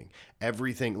wrongdoing.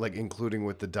 Everything, like including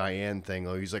with the Diane thing,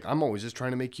 he's like, "I'm always just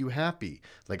trying to make you happy.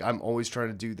 Like, I'm always trying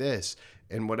to do this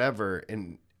and whatever."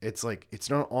 And It's like, it's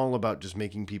not all about just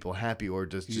making people happy or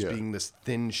just being this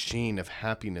thin sheen of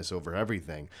happiness over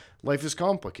everything. Life is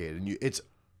complicated. And it's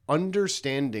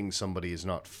understanding somebody is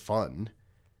not fun.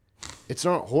 It's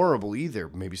not horrible either.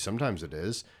 Maybe sometimes it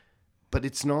is, but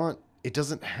it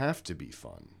doesn't have to be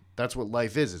fun. That's what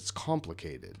life is. It's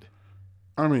complicated.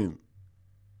 I mean,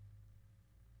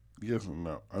 yes and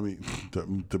no. I mean,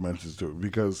 dimensions to it,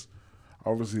 because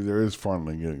obviously there is fun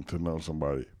in getting to know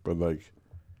somebody, but like,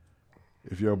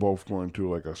 if you're both going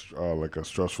through like a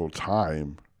stressful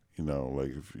time, you know, like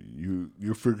if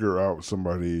you figure out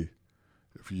somebody,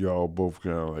 if y'all both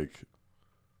gonna like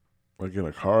in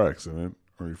a car accident,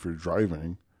 or if you're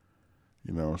driving,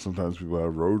 you know, sometimes people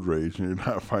have road rage and you're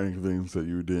not finding things that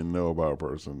you didn't know about a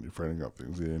person. You're finding out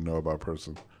things you didn't know about a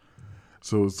person.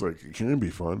 So it's like, it can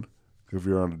be fun if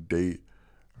you're on a date,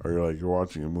 or you're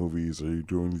watching movies, or you're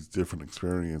doing these different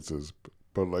experiences.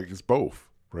 But like, it's both,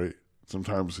 right?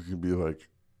 Sometimes it can be like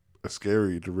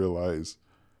scary to realize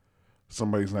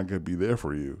somebody's not going to be there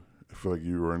for you. I feel like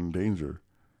you are in danger,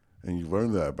 and you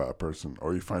learn that about a person,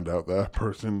 or you find out that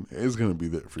person is going to be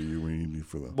there for you when you need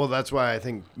for them. Well, that's why I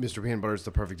think Mr. Peanut Butter is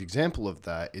the perfect example of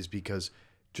that, is because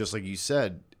just like you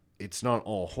said, it's not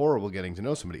all horrible getting to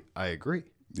know somebody. I agree.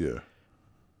 Yeah.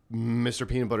 Mr.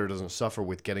 Peanut Butter doesn't suffer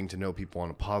with getting to know people on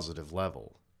a positive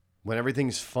level. When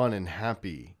everything's fun and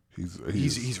happy,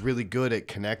 he's really good at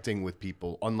connecting with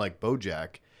people. Unlike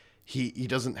BoJack, he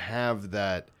doesn't have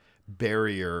that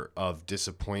barrier of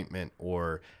disappointment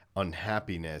or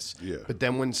unhappiness. Yeah. But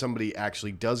then when somebody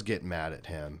actually does get mad at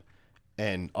him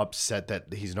and upset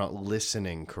that he's not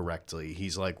listening correctly,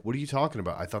 he's like, "What are you talking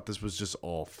about? I thought this was just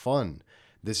all fun.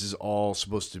 This is all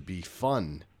supposed to be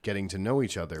fun, getting to know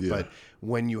each other." Yeah. But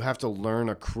when you have to learn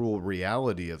a cruel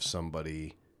reality of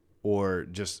somebody, or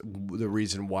just the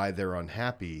reason why they're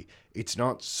unhappy, it's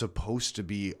not supposed to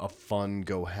be a fun,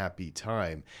 go happy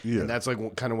time. Yeah. And that's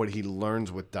like kind of what he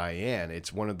learns with Diane.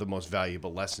 It's one of the most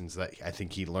valuable lessons that I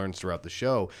think he learns throughout the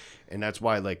show. And that's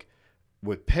why, like,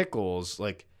 with Pickles,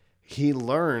 like, he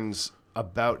learns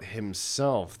about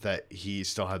himself that he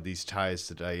still had these ties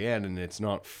to Diane, and it's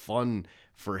not fun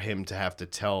for him to have to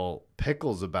tell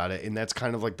Pickles about it. And that's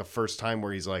kind of like the first time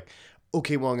where he's like,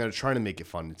 okay, well, I'm going to try to make it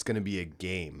fun. It's going to be a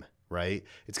game, right?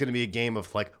 It's going to be a game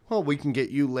of like, well, we can get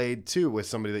you laid too with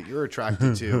somebody that you're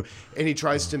attracted to. And he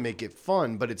tries to make it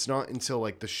fun, but it's not until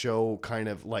like the show kind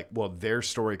of like, well, their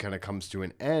story kind of comes to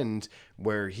an end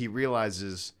where he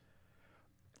realizes,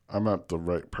 I'm not the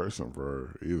right person for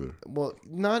her either. well,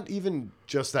 not even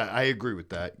just that. I agree with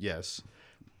that, yes.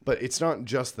 But it's not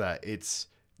just that. It's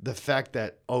the fact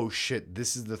that, oh shit,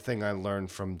 this is the thing I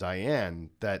learned from Diane,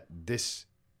 that this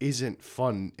isn't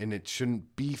fun and it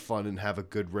shouldn't be fun and have a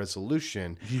good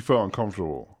resolution. He felt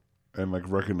uncomfortable and like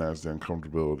recognized the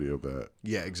uncomfortability of that.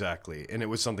 Yeah, exactly. And it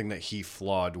was something that he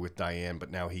flawed with Diane,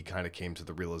 but now he kind of came to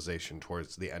the realization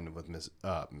towards the end with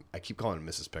I keep calling her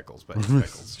Mrs. Pickles, but it's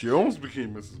Pickles. She almost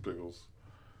became Mrs. Pickles.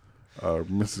 Oh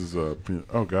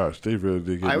gosh, they really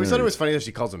did get I always thought it married. was funny that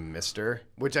she calls him Mr.,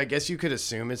 which I guess you could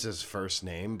assume is his first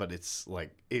name, but it's like,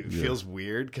 it feels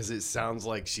weird because it sounds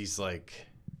like she's like,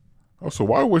 Oh, so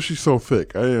why was she so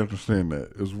thick? I didn't understand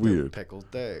that. It was weird. Pickle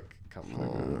dick. Come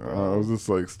on, I bro. was just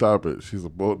like, stop it. She's a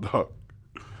bulldog.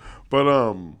 But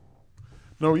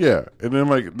no, yeah. And then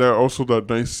like that also that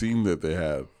nice scene that they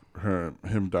had,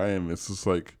 him dying. It's just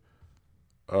like,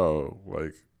 oh,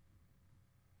 like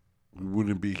we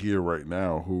wouldn't be here right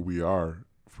now, who we are,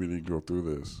 if we didn't go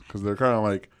through this. Because they're kind of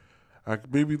like, I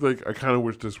kind of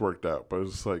wish this worked out, but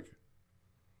it's like,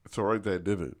 it's all right that it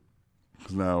didn't.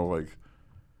 Because now like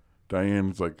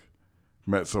Diane's like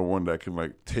met someone that can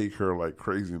like take her like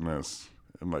craziness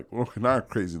and like, well, not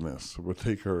craziness, but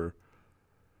take her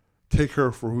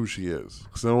for who she is.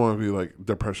 Because I don't want to be like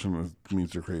depression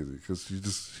means you're crazy. Because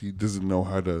she doesn't know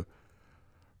how to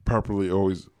properly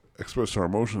always express her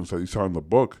emotions that you saw in the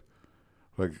book.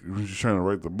 Like when she's trying to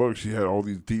write the book, she had all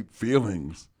these deep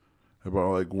feelings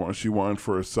about like what she wanted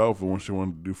for herself and what she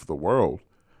wanted to do for the world,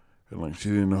 and like she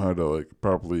didn't know how to like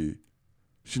properly.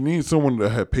 She needed someone that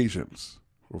had patience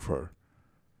with her.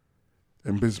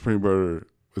 And Mrs. Peanut Butter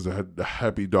was a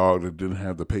happy dog that didn't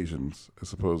have the patience,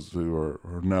 as opposed to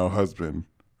her now husband,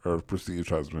 or prestige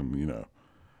husband, you know.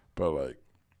 But like,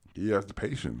 he has the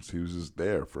patience. He was just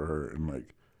there for her, and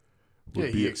like, Yeah,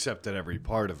 he accepted every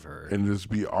part of her. and just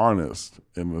be honest.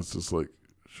 And it's just like,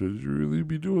 should you really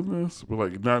be doing this? But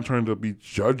like, not trying to be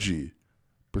judgy,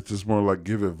 but just more like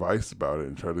give advice about it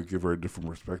and try to give her a different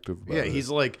perspective about it. Yeah, he's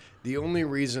like, the only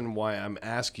reason why I'm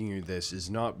asking you this is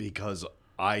not because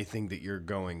I think that you're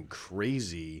going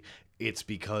crazy. It's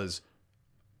because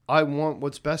I want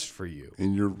what's best for you.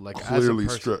 And you're Like, as a clearly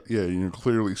person. you're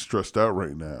clearly stressed out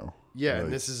right now. Yeah, Like,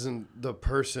 and this isn't the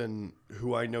person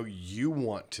who I know you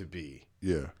want to be.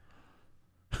 yeah.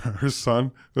 Her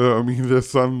son, their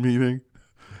son meeting.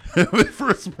 And they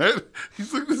first met,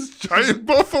 he's like this giant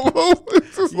buffalo.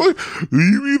 It's just like,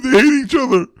 you either hate each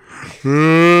other.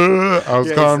 I was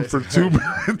Yeah, gone he's for like- 2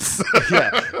 minutes.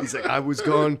 Yeah, he's like, I was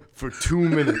gone for 2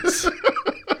 minutes.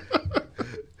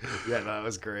 Yeah, that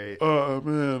was great. Oh,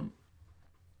 man.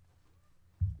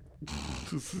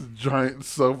 Just a giant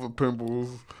self of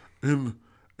pimples. And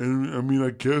I mean,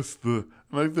 I guess the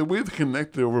way they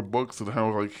connected over books and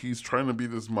how, like, he's trying to be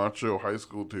this macho high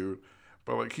school dude.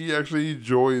 But, like, he actually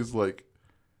enjoys, like,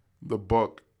 the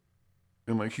book.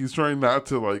 And, like, he's trying not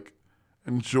to, like,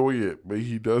 enjoy it, but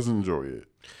he does enjoy it.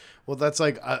 Well, that's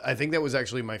like, I think that was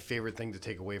actually my favorite thing to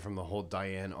take away from the whole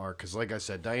Diane arc. Because, like I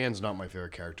said, Diane's not my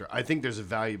favorite character. I think there's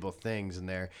valuable things in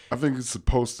there. I think it's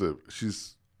supposed to,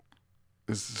 it's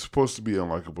supposed to be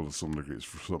unlikable to some degrees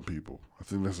for some people. I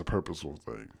think that's a purposeful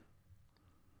thing.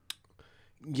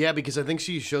 Yeah, because I think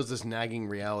she shows this nagging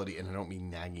reality, and I don't mean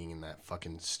nagging in that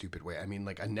fucking stupid way. I mean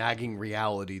like a nagging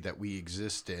reality that we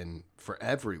exist in for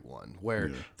everyone,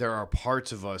 where there are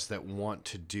parts of us that want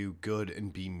to do good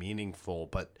and be meaningful,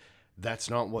 but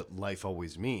that's not what life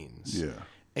always means. Yeah.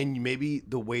 And maybe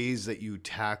the ways that you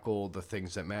tackle the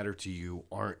things that matter to you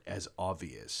aren't as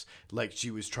obvious. Like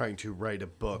she was trying to write a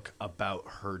book about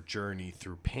her journey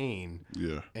through pain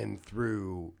Yeah. and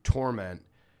through torment,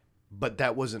 but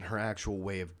that wasn't her actual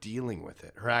way of dealing with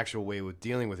it. Her actual way of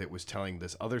dealing with it was telling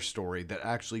this other story that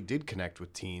actually did connect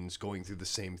with teens going through the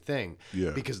same thing.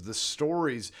 Yeah. Because the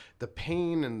stories, the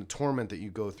pain and the torment that you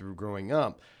go through growing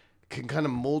up can kind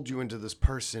of mold you into this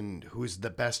person who is the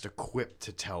best equipped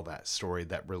to tell that story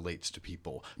that relates to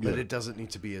people. But Yeah. it doesn't need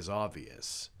to be as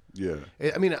obvious. Yeah.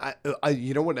 I mean, I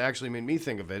you know what actually made me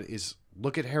think of it is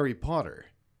look at Harry Potter.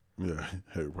 Yeah.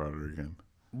 Harry Potter again.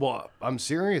 Well, I'm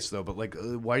serious though, but like,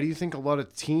 why do you think a lot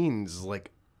of teens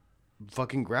like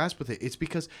fucking grasp with it? It's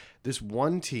because this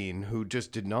one teen who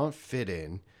just did not fit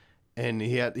in, and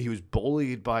he was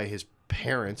bullied by his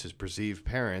parents, his perceived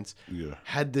parents, Yeah.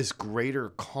 had this greater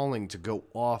calling to go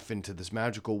off into this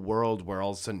magical world where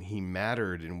all of a sudden he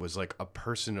mattered and was like a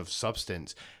person of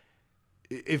substance.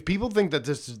 If people think that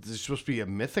this is supposed to be a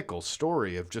mythical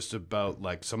story of just about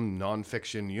like some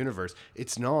nonfiction universe,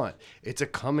 it's not. It's a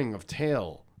coming of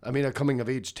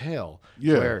age tale.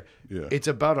 Yeah, Where yeah. it's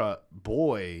about a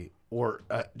boy or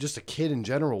just a kid in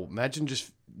general. Imagine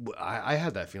just, I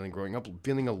had that feeling growing up,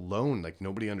 feeling alone, like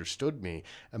nobody understood me.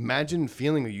 Imagine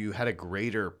feeling that you had a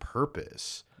greater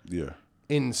purpose Yeah.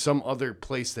 in some other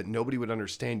place that nobody would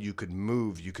understand. You could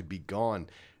move, you could be gone.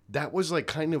 That was like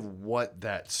kind of what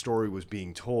that story was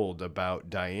being told about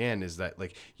Diane, is that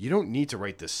like you don't need to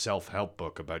write this self-help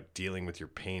book about dealing with your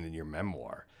pain in your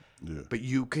memoir. Yeah. But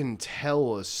you can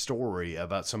tell a story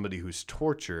about somebody who's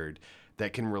tortured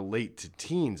that can relate to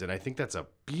teens, and I think that's a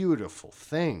beautiful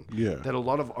thing. Yeah. That a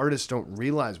lot of artists don't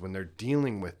realize when they're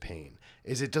dealing with pain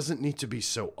is it doesn't need to be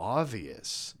so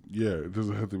obvious. Yeah. It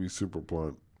doesn't have to be super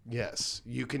blunt. Yes,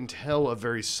 you can tell a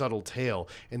very subtle tale,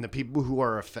 and the people who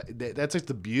are that's like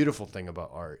the beautiful thing about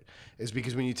art, is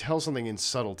because when you tell something in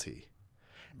subtlety,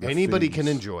 anybody can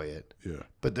themes. enjoy it, Yeah.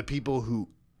 but the people who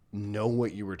know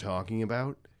what you were talking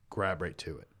about grab right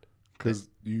to it. Because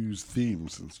you use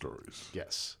themes in stories.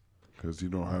 Yes. Because you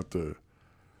don't have to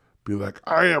be like,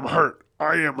 I am hurt.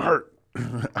 I am hurt.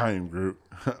 I am Groot.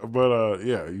 But,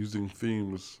 yeah, using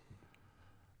themes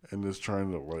and just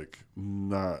trying to, like,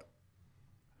 not.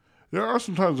 There are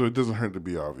some times where it doesn't hurt to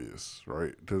be obvious,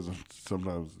 right?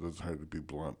 Sometimes it doesn't hurt to be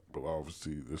blunt, but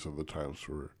obviously there's other times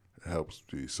where it helps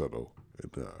to be subtle.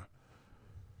 And,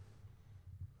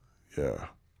 yeah.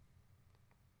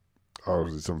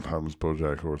 Obviously, sometimes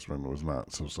BoJack Horseman was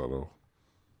not so subtle.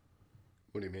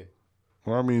 What do you mean?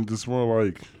 Well, I mean, just more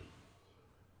like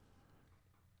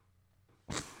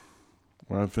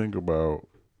when I think about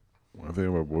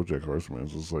BoJack Horseman,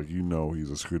 it's just like, you know, he's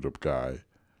a screwed up guy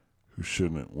who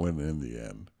shouldn't win in the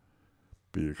end,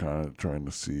 but you're kind of trying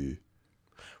to see.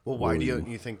 Well, why do Well,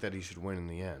 you think that he should win in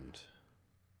the end?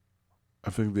 I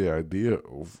think the idea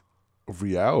of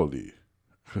reality,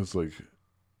 because like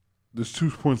there's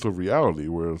 2 points of reality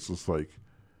where it's just like,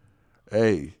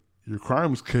 hey, your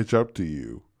crimes catch up to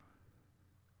you,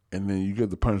 and then you get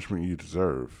the punishment you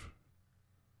deserve.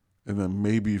 And then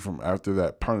maybe from after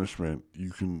that punishment, you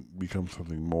can become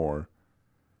something more.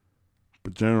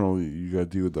 But generally, you got to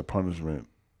deal with the punishment,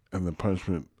 and the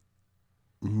punishment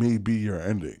may be your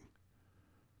ending.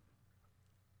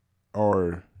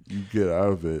 Or you get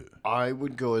out of it. I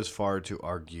would go as far to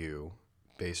argue,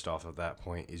 based off of that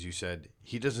point is you said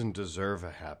he doesn't deserve a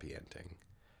happy ending,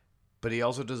 but he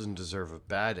also doesn't deserve a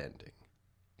bad ending.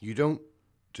 You don't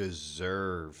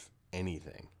deserve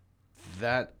anything.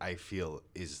 That, I feel,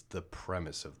 is the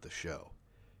premise of the show.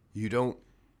 You don't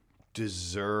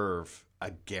deserve a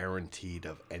guaranteed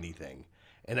of anything.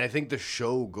 And I think the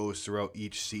show goes throughout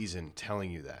each season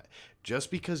telling you that. Just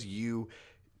because you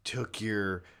took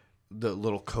the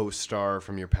little co-star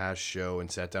from your past show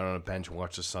and sat down on a bench and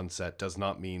watched the sunset does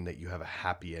not mean that you have a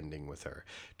happy ending with her.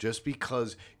 Just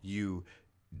because you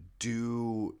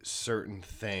do certain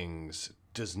things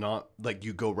does not, like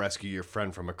you go rescue your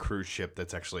friend from a cruise ship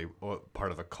that's actually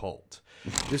part of a cult.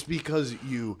 Just because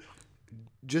you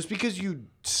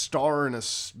star in a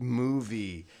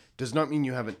movie does not mean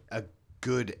you have a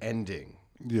good ending.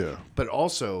 Yeah. But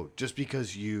also, just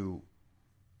because you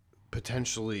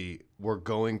potentially were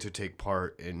going to take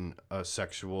part in a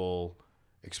sexual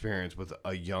experience with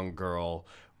a young girl,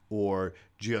 or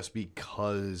just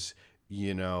because,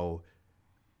 you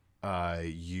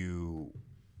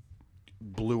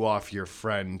blew off your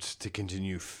friend to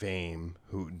continue fame,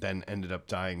 who then ended up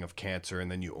dying of cancer,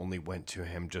 and then you only went to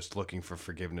him just looking for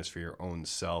forgiveness for your own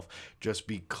self, just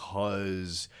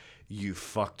because you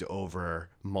fucked over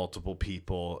multiple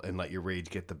people and let your rage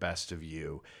get the best of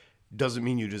you, doesn't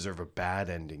mean you deserve a bad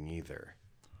ending either.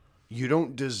 You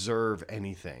don't deserve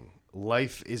anything.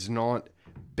 Life is not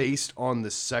based on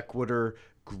the sequitur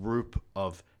group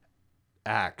of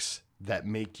acts that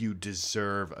make you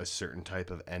deserve a certain type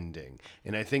of ending.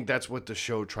 And I think that's what the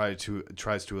show tries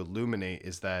to illuminate,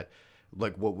 is that,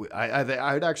 like, what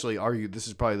I'd actually argue this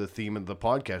is probably the theme of the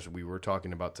podcast we were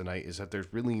talking about tonight, is that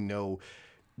there's really no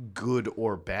good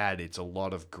or bad. It's a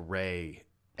lot of gray,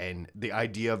 and the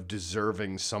idea of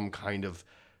deserving some kind of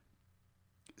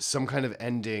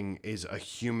ending is a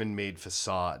human-made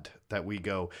facade that we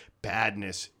go,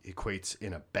 badness equates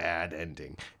in a bad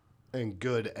ending, and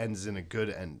good ends in a good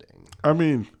ending. I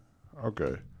mean,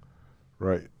 okay,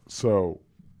 right. So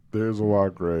there's a lot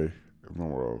of gray in the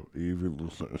world, even in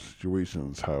certain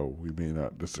situations, how we may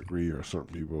not disagree or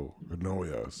certain people annoy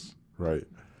us, right?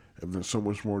 And there's so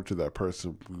much more to that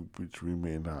person which we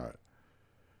may not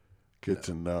get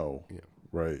to know,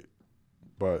 right?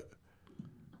 But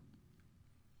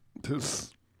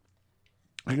this,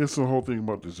 I guess the whole thing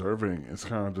about deserving is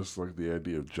kind of just like the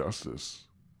idea of justice.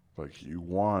 Like, you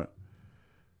want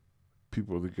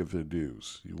people to get their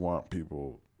dues. You want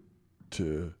people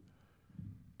to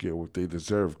get what they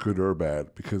deserve, good or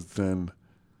bad, because then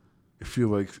I feel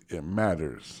like it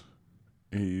matters.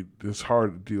 And it's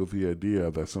hard to deal with the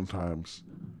idea that sometimes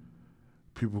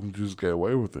people can just get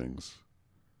away with things.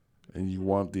 And you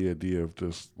want the idea of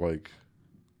just, like,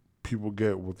 people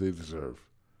get what they deserve.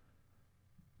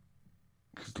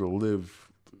 Because to live,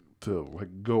 to,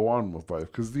 like, go on with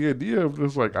life. Because the idea of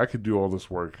just, like, I could do all this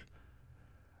work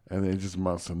and it just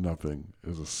amounts to nothing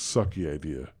is a sucky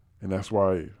idea. And that's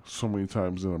why so many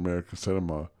times in American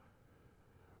cinema,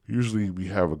 usually we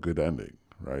have a good ending,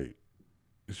 right?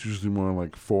 It's usually more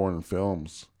like foreign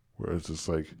films where it's just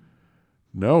like,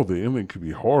 no, the ending could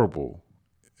be horrible.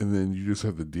 And then you just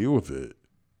have to deal with it,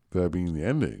 that being the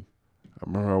ending. I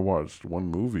remember I watched one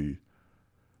movie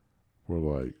where,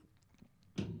 like,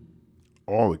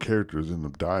 all the characters end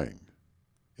up dying.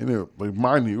 And it, like,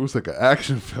 mind you, it was like an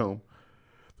action film.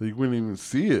 You wouldn't even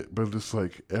see it, but it's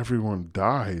like everyone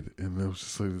died, and it was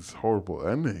just like this horrible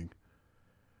ending.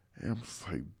 And I'm just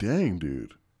like, dang,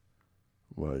 dude.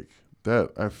 Like, that,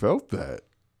 I felt that.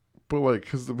 But, like,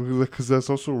 because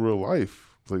that's also real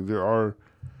life. Like, there are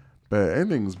bad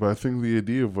endings, but I think the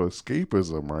idea of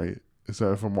escapism, right, is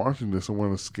that if I'm watching this, I want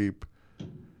to escape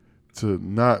to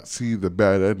not see the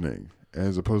bad ending.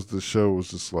 As opposed to the show was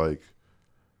just like,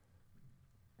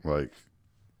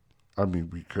 I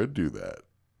mean, we could do that.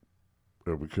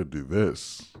 Or we could do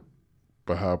this.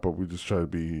 But how about we just try to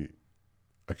be,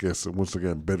 I guess, once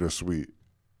again, bittersweet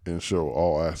and show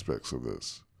all aspects of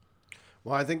this.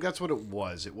 Well, I think that's what it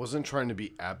was. It wasn't trying to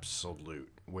be absolute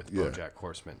with BoJack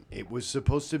Horseman. It was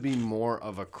supposed to be more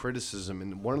of a criticism,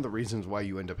 and one of the reasons why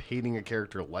you end up hating a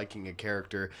character, liking a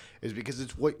character, is because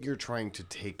it's what you're trying to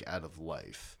take out of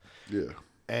life. Yeah.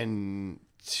 And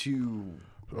to...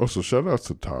 Also, shout out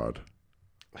to Todd.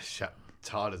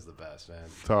 Todd is the best,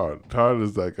 man. Todd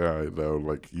is that guy that,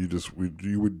 like,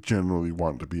 you would generally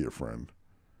want to be a friend.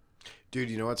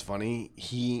 Dude, you know what's funny?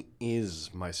 He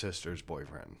is my sister's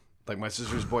boyfriend. Like, my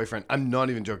sister's boyfriend. I'm not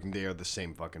even joking. They are the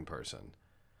same fucking person.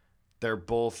 They're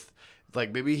both,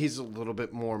 like, maybe he's a little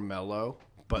bit more mellow,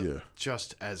 but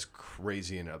just as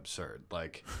crazy and absurd.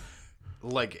 Like,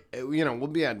 you know, we'll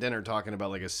be at dinner talking about,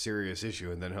 like, a serious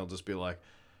issue, and then he'll just be like,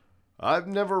 I've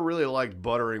never really liked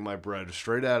buttering my bread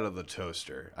straight out of the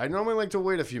toaster. I normally like to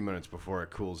wait a few minutes before it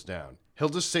cools down. He'll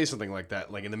just say something like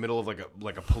that, like in the middle of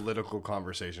like a political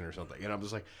conversation or something, and I'm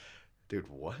just like, dude,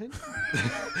 what?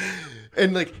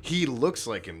 And like he looks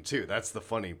like him too. That's the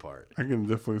funny part. I can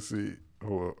definitely see.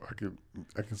 Hold on,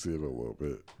 I can see it a little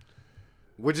bit.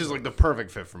 Which is like the perfect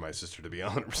fit for my sister, to be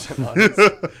 100%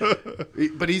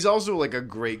 honest. But he's also like a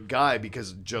great guy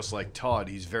because just like Todd,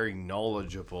 he's very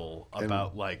knowledgeable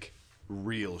about like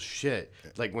real shit.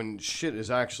 Like when shit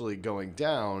is actually going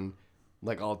down,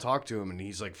 like I'll talk to him and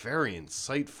he's like very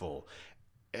insightful.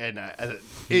 And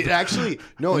it actually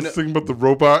Let's think about the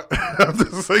robot.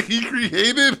 That's like he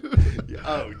created.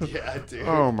 Oh yeah, dude.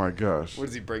 Oh my gosh. What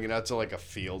does he bring it out to like a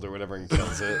field or whatever and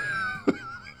kills it?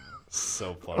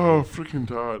 So funny. Oh, freaking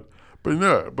Todd. But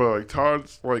yeah, but like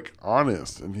Todd's like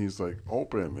honest and he's like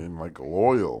open and like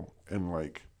loyal and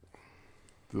like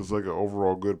just like an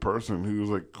overall good person who's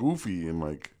like goofy and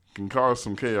like can cause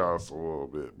some chaos a little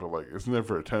bit, but like it's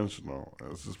never intentional.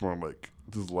 It's just more like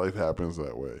just life happens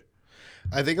that way.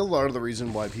 I think a lot of the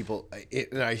reason why people,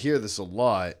 and I hear this a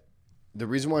lot, the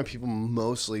reason why people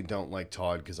mostly don't like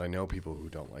Todd, because I know people who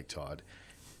don't like Todd,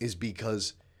 is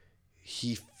because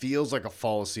he feels like a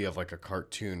fallacy of like a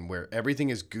cartoon where everything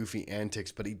is goofy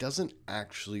antics, but he doesn't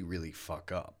actually really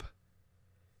fuck up.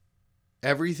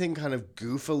 Everything kind of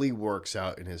goofily works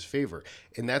out in his favor.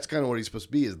 And that's kind of what he's supposed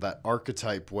to be, is that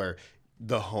archetype where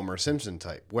the Homer Simpson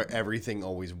type, where everything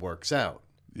always works out.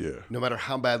 Yeah. No matter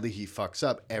how badly he fucks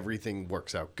up, everything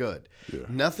works out good. Yeah.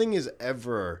 Nothing is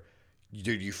ever,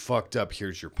 dude, you fucked up,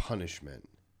 here's your punishment.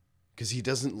 Because he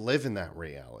doesn't live in that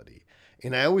reality.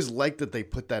 And I always like that they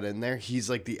put that in there. He's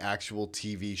like the actual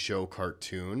TV show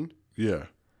cartoon. Yeah.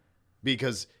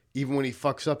 Because even when he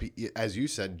fucks up, as you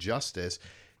said, justice,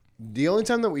 the only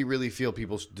time that we really feel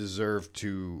people deserve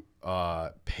to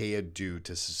pay a due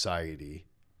to society,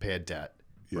 pay a debt,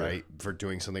 right, for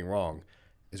doing something wrong,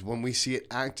 is when we see it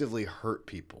actively hurt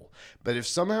people. But if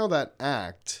somehow that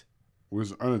act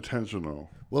was unintentional.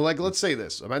 Well, like, let's say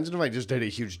this. Imagine if I just did a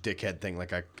huge dickhead thing.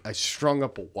 Like, I strung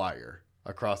up a wire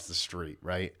across the street,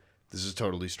 right? This is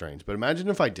totally strange. But imagine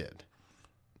if I did.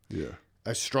 Yeah.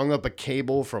 I strung up a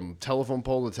cable from telephone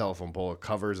pole to telephone pole. It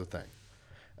covers a thing.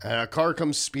 And a car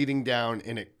comes speeding down,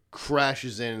 and it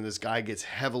crashes in, and this guy gets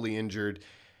heavily injured.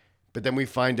 But then we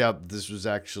find out this was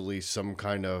actually some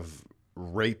kind of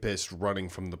rapist running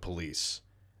from the police.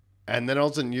 And then all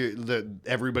of a sudden,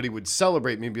 everybody would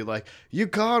celebrate me and be like, you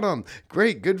caught him.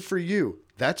 Great, good for you.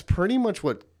 That's pretty much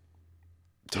what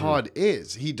Todd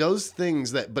is. He does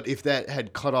things that, but if that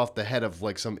had cut off the head of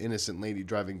like some innocent lady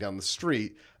driving down the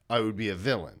street, I would be a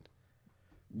villain.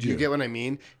 Do you get what I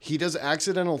mean? He does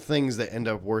accidental things that end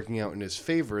up working out in his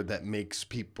favor that makes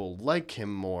people like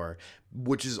him more,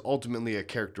 which is ultimately a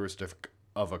characteristic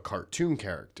of a cartoon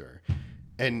character.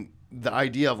 And the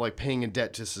idea of like paying a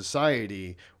debt to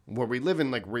society, where we live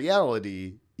in like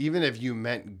reality, even if you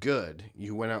meant good,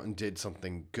 you went out and did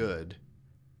something good,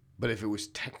 but if it was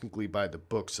technically by the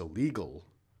books illegal,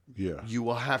 you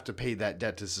will have to pay that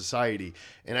debt to society.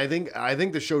 And I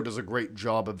think the show does a great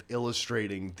job of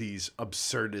illustrating these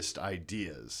absurdist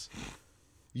ideas.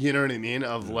 You know what I mean?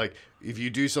 Of like, if you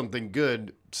do something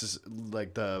good,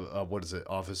 like the, what is it,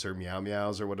 Officer Meow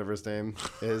Meows or whatever his name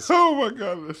is. Oh my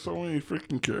God, there's so many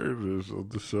freaking characters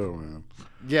of the show, man.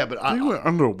 Yeah, but he went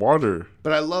underwater.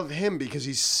 But I love him because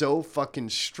he's so fucking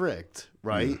strict,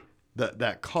 right? Yeah.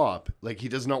 That cop, like, he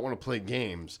does not want to play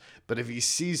games. But if he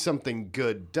sees something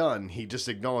good done, he just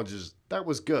acknowledges that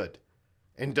was good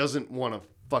and doesn't want to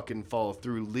fucking follow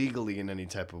through legally in any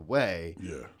type of way.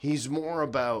 Yeah. He's more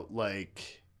about,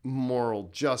 like, moral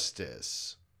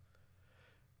justice,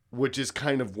 which is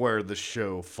kind of where the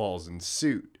show falls in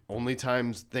suit. Only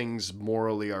times things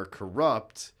morally are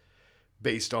corrupt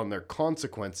based on their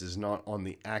consequences, not on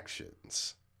the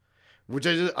actions. Which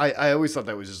I always thought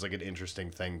that was just like an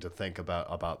interesting thing to think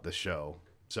about the show.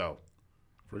 So,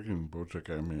 freaking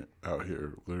Bojack out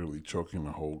here literally choking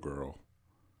a whole girl.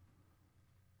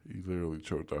 He literally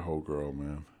choked that whole girl,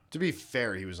 man. To be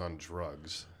fair, he was on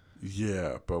drugs.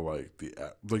 Yeah, but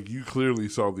like you clearly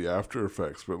saw the after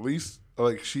effects. But at least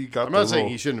like she got. I'm not saying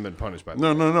he shouldn't have been punished by that.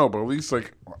 No. But at least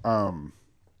like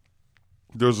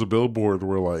there's a billboard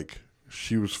where like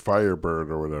she was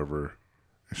Firebird or whatever.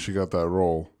 And she got that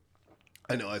role.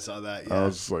 I know, I saw that. Yeah. I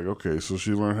was just like, okay, so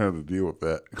she learned how to deal with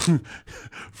that.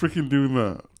 Freaking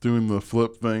doing the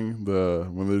flip thing,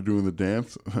 when they're doing the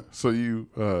dance. So you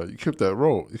kept that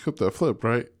roll, you kept that flip,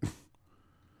 right?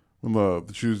 When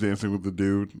she was dancing with the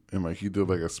dude and like he did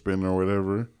like a spin or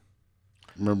whatever.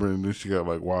 Remember, and then she got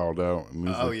like wild out. And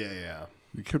oh like, yeah.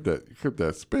 You kept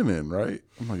that spin in, right?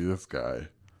 I'm like, this guy.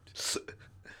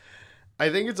 I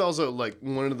think it's also like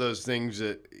one of those things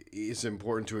that is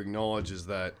important to acknowledge is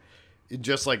that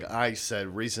just like I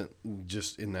said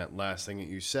just in that last thing that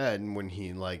you said, and when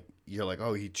you're like,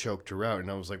 oh, he choked her out. And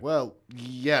I was like, well,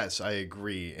 yes, I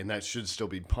agree. And that should still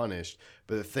be punished.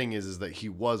 But the thing is that he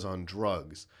was on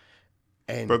drugs.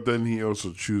 But then he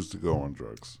also chose to go on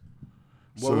drugs.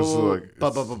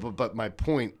 But my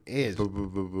point is,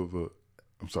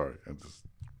 I'm sorry.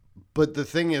 but the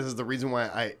thing is the reason why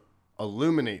I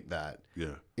illuminate that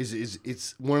Yeah. is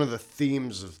it's one of the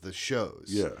themes of the shows.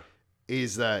 Yeah.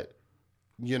 Is that,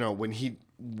 when he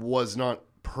was not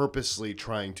purposely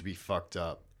trying to be fucked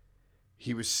up,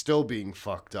 he was still being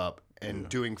fucked up and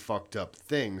doing fucked up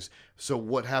things. So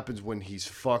what happens when he's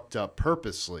fucked up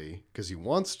purposely because he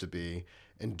wants to be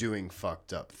and doing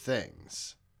fucked up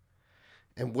things?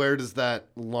 And where does that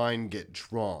line get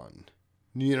drawn?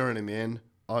 You know what I mean?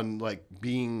 On like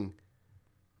being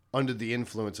under the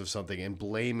influence of something and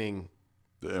blaming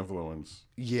the influence.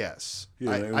 Yes.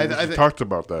 Yeah, I talked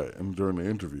about that during the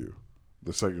interview,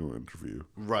 the second interview.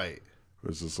 Right.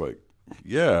 It's just like,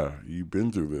 yeah, you've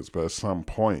been through this, but at some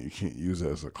point you can't use it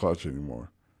as a clutch anymore.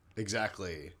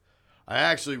 Exactly. I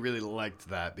actually really liked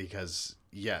that because,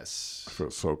 yes. I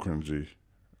felt so cringy.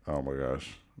 Oh my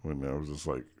gosh. When I was just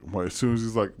like, as soon as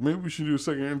he's like, maybe we should do a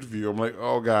second interview, I'm like,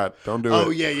 oh God, don't do it. Oh,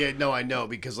 yeah. No, I know.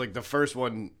 Because, like, the first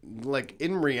one, like,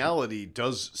 in reality,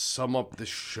 does sum up the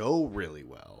show really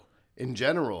well in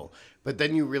general. But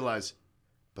then you realize,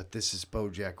 but this is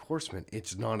BoJack Horseman.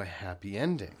 It's not a happy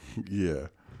ending. Yeah.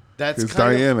 That's because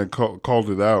Diana called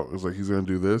it out. It was like, he's going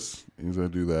to do this, he's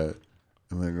going to do that,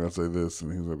 and then going to say this,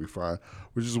 and he's going to be fine.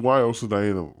 Which is why also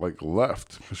Diana, like,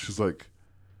 left. Because she's like,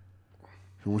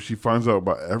 when she finds out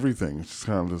about everything, she's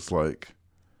kind of just like,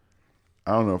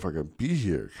 I don't know if I could be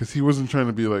here. Because he wasn't trying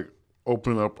to be, like,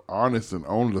 open up, honest, and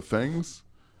own the things.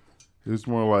 He was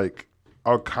more like,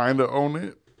 I'll kind of own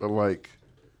it, but, like,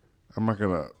 I'm not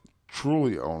going to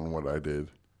truly own what I did.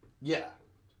 Yeah.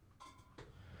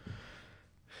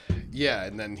 Yeah,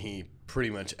 and then he pretty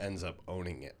much ends up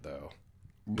owning it, though.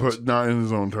 But not in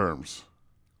his own terms,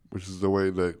 which is the way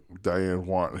that Diane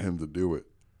wanted him to do it.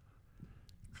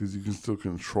 Because you can still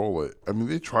control it. I mean,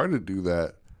 they tried to do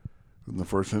that in the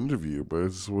first interview, but it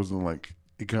just wasn't like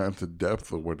it got into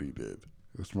depth of what he did.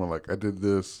 It's more like, I did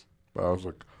this, but I was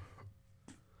like,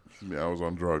 I was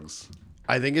on drugs.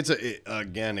 I think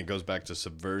again, it goes back to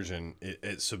subversion. It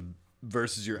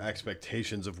subverses your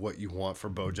expectations of what you want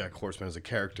for BoJack Horseman as a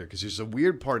character, because there's a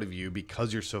weird part of you,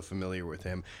 because you're so familiar with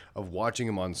him, of watching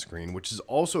him on screen, which is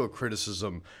also a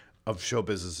criticism of show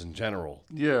business in general.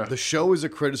 Yeah. The show is a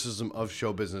criticism of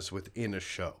show business within a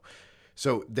show.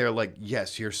 So they're like,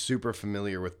 yes, you're super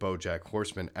familiar with BoJack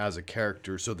Horseman as a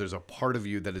character, so there's a part of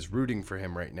you that is rooting for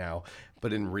him right now.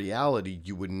 But in reality,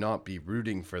 you would not be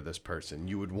rooting for this person.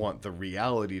 You would want the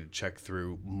reality to check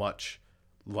through, much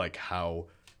like how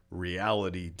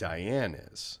reality Diane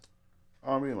is.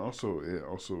 I mean, it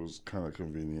also is kind of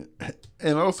convenient.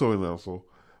 and also,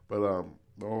 but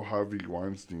the whole Harvey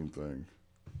Weinstein thing,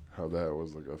 how that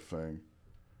was like a thing.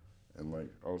 And like,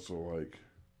 also like...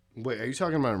 Wait, are you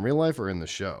talking about in real life or in the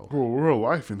show? Well, real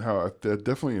life, and how that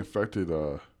definitely affected,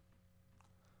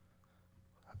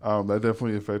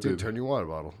 Dude, turn your water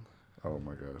bottle. Oh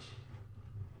my gosh.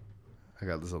 I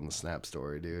got this on the Snap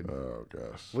story, dude. Oh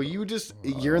gosh. Well,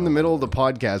 you're in the middle of the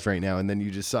podcast right now, and then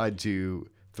you decide to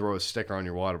throw a sticker on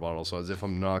your water bottle, so as if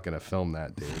I'm not going to film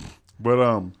that, dude.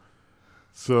 But,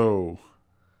 so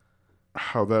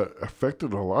how that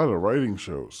affected a lot of writing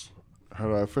shows. How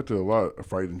that affected a lot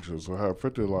of writing shows. So how it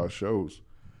affected a lot of shows.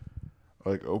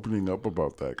 Like, opening up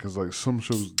about that. Because, like, some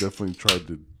shows definitely tried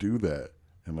to do that.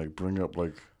 And, like, bring up,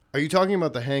 like... Are you talking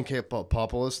about the Hank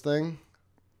Populous thing?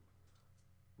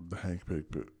 The Hank Pig,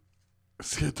 but...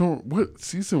 See, what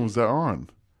season was that on?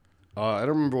 I don't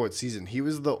remember what season. He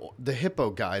was the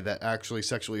hippo guy that actually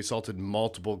sexually assaulted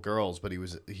multiple girls, but he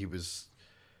was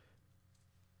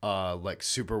like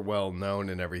super well known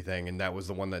and everything, and that was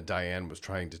the one that Diane was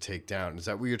trying to take down. Is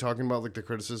that what you're talking about, like the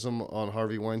criticism on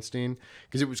Harvey Weinstein?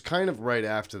 Because it was kind of right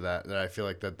after that I feel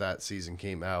like that season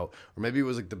came out, or maybe it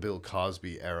was like the Bill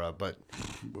Cosby era. But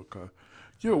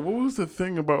yo, what was the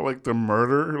thing about like the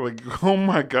murder? Like, oh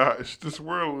my gosh, this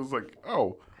world was like,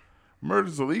 oh,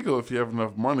 murder's illegal if you have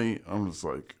enough money. I'm just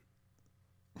like,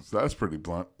 so that's pretty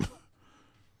blunt.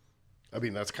 I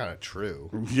mean, that's kind of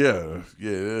true. Yeah, it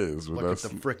is. Look at the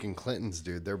frickin' Clintons,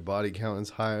 dude. Their body count is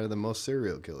higher than most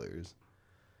serial killers.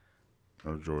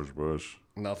 Or George Bush.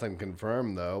 Nothing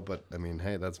confirmed, though, but, I mean,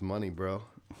 hey, that's money, bro.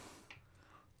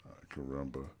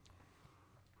 Caramba.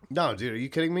 No, dude, are you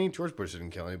kidding me? George Bush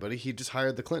didn't kill anybody. He just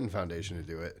hired the Clinton Foundation to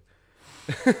do it.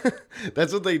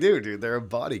 That's what they do, dude. They're a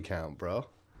body count, bro.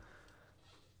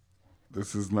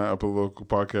 This is not a political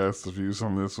podcast. The views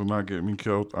on this will not get me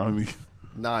killed. I mean,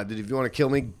 Nah, dude, if you want to kill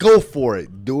me, go for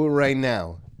it. Do it right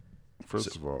now.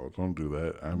 first of all, don't do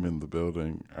that. I'm in the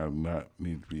building. I do not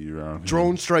need to be around here.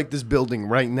 Drone strike this building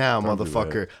right now, Don't do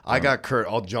motherfucker. that. I got Kurt.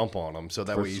 I'll jump on him so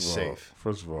that way First he's of all- safe.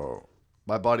 First of all,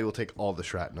 My body will take all the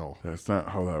shrapnel. that's not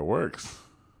how that works.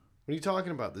 What are you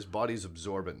talking about? This body's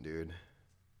absorbent, dude.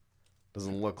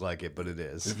 Doesn't look like it, but it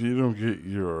is. If you don't get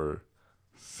your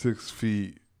 6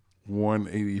 feet,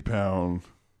 180-pound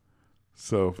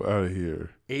self out of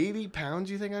here. 80 pounds,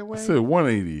 you think I I weigh? said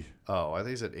 180. Oh, I think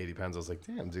you said 80 pounds. I was like,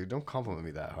 damn, dude, don't compliment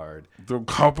me that hard.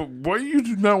 Why you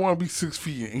do not want to be 6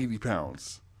 feet and 80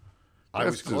 pounds? I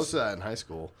was That's close just- to that in high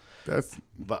school. That's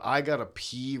But I got to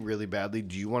pee really badly.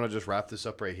 Do you want to just wrap this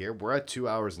up right here? We're at 2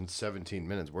 hours and 17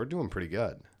 minutes. We're doing pretty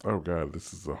good. oh god,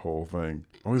 this is the whole thing.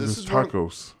 Oh, This there's is one-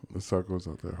 tacos. There's tacos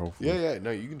out there. Hopefully. Yeah.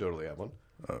 No, you can totally have one.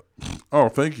 Oh,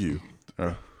 thank you.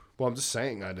 Well, I'm just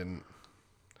saying I didn't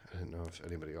know if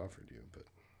anybody offered you, but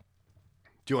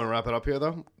do you want to wrap it up here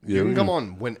though? Yeah, You we can come can.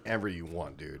 on whenever you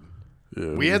want, dude.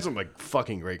 Yeah, We had some like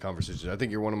fucking great conversations. I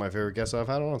think you're one of my favorite guests I've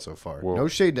had on so far. Well- No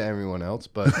shade to everyone else,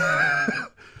 but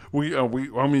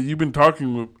I mean, you've been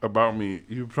talking about me.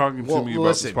 You've been talking Well, to me about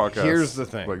listen, this podcast. here's the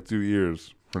thing. Like 2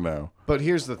 years for now.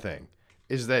 here's the thing,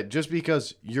 is that just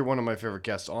because you're one of my favorite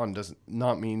guests on does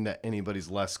not mean that anybody's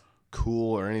less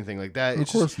cool or anything like that. Of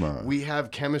It's course just, not. We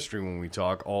have chemistry when we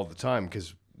talk all the time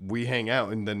because we hang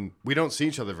out and then we don't see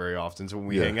each other very often. So when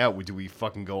we Yeah. hang out, we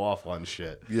fucking go off on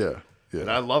shit. Yeah. And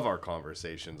Yeah. I love our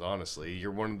conversations, honestly.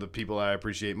 You're one of the people I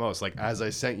appreciate most. Like, as I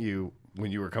sent you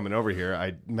when you were coming over here,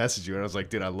 I messaged you and I was like,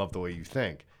 dude, I love the way you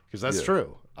think. Because that's Yeah.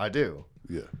 true. I do.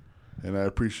 Yeah. And I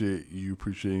appreciate you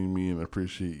appreciating me and I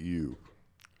appreciate you.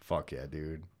 Fuck yeah,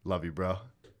 dude. Love you, bro.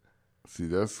 See,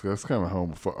 that's kind of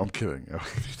homophobic. I'm kidding. I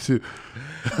love you too.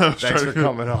 Thanks for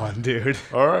coming on, dude.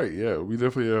 All right, yeah, we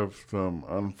definitely have some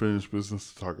unfinished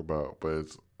business to talk about, but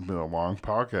it's been a long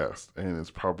podcast, and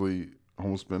it's probably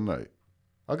almost midnight.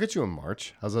 I'll get you in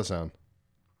March. How's that sound?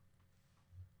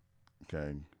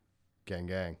 Gang. Gang,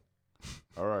 gang.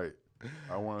 All right.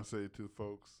 I want to say to the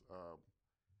folks,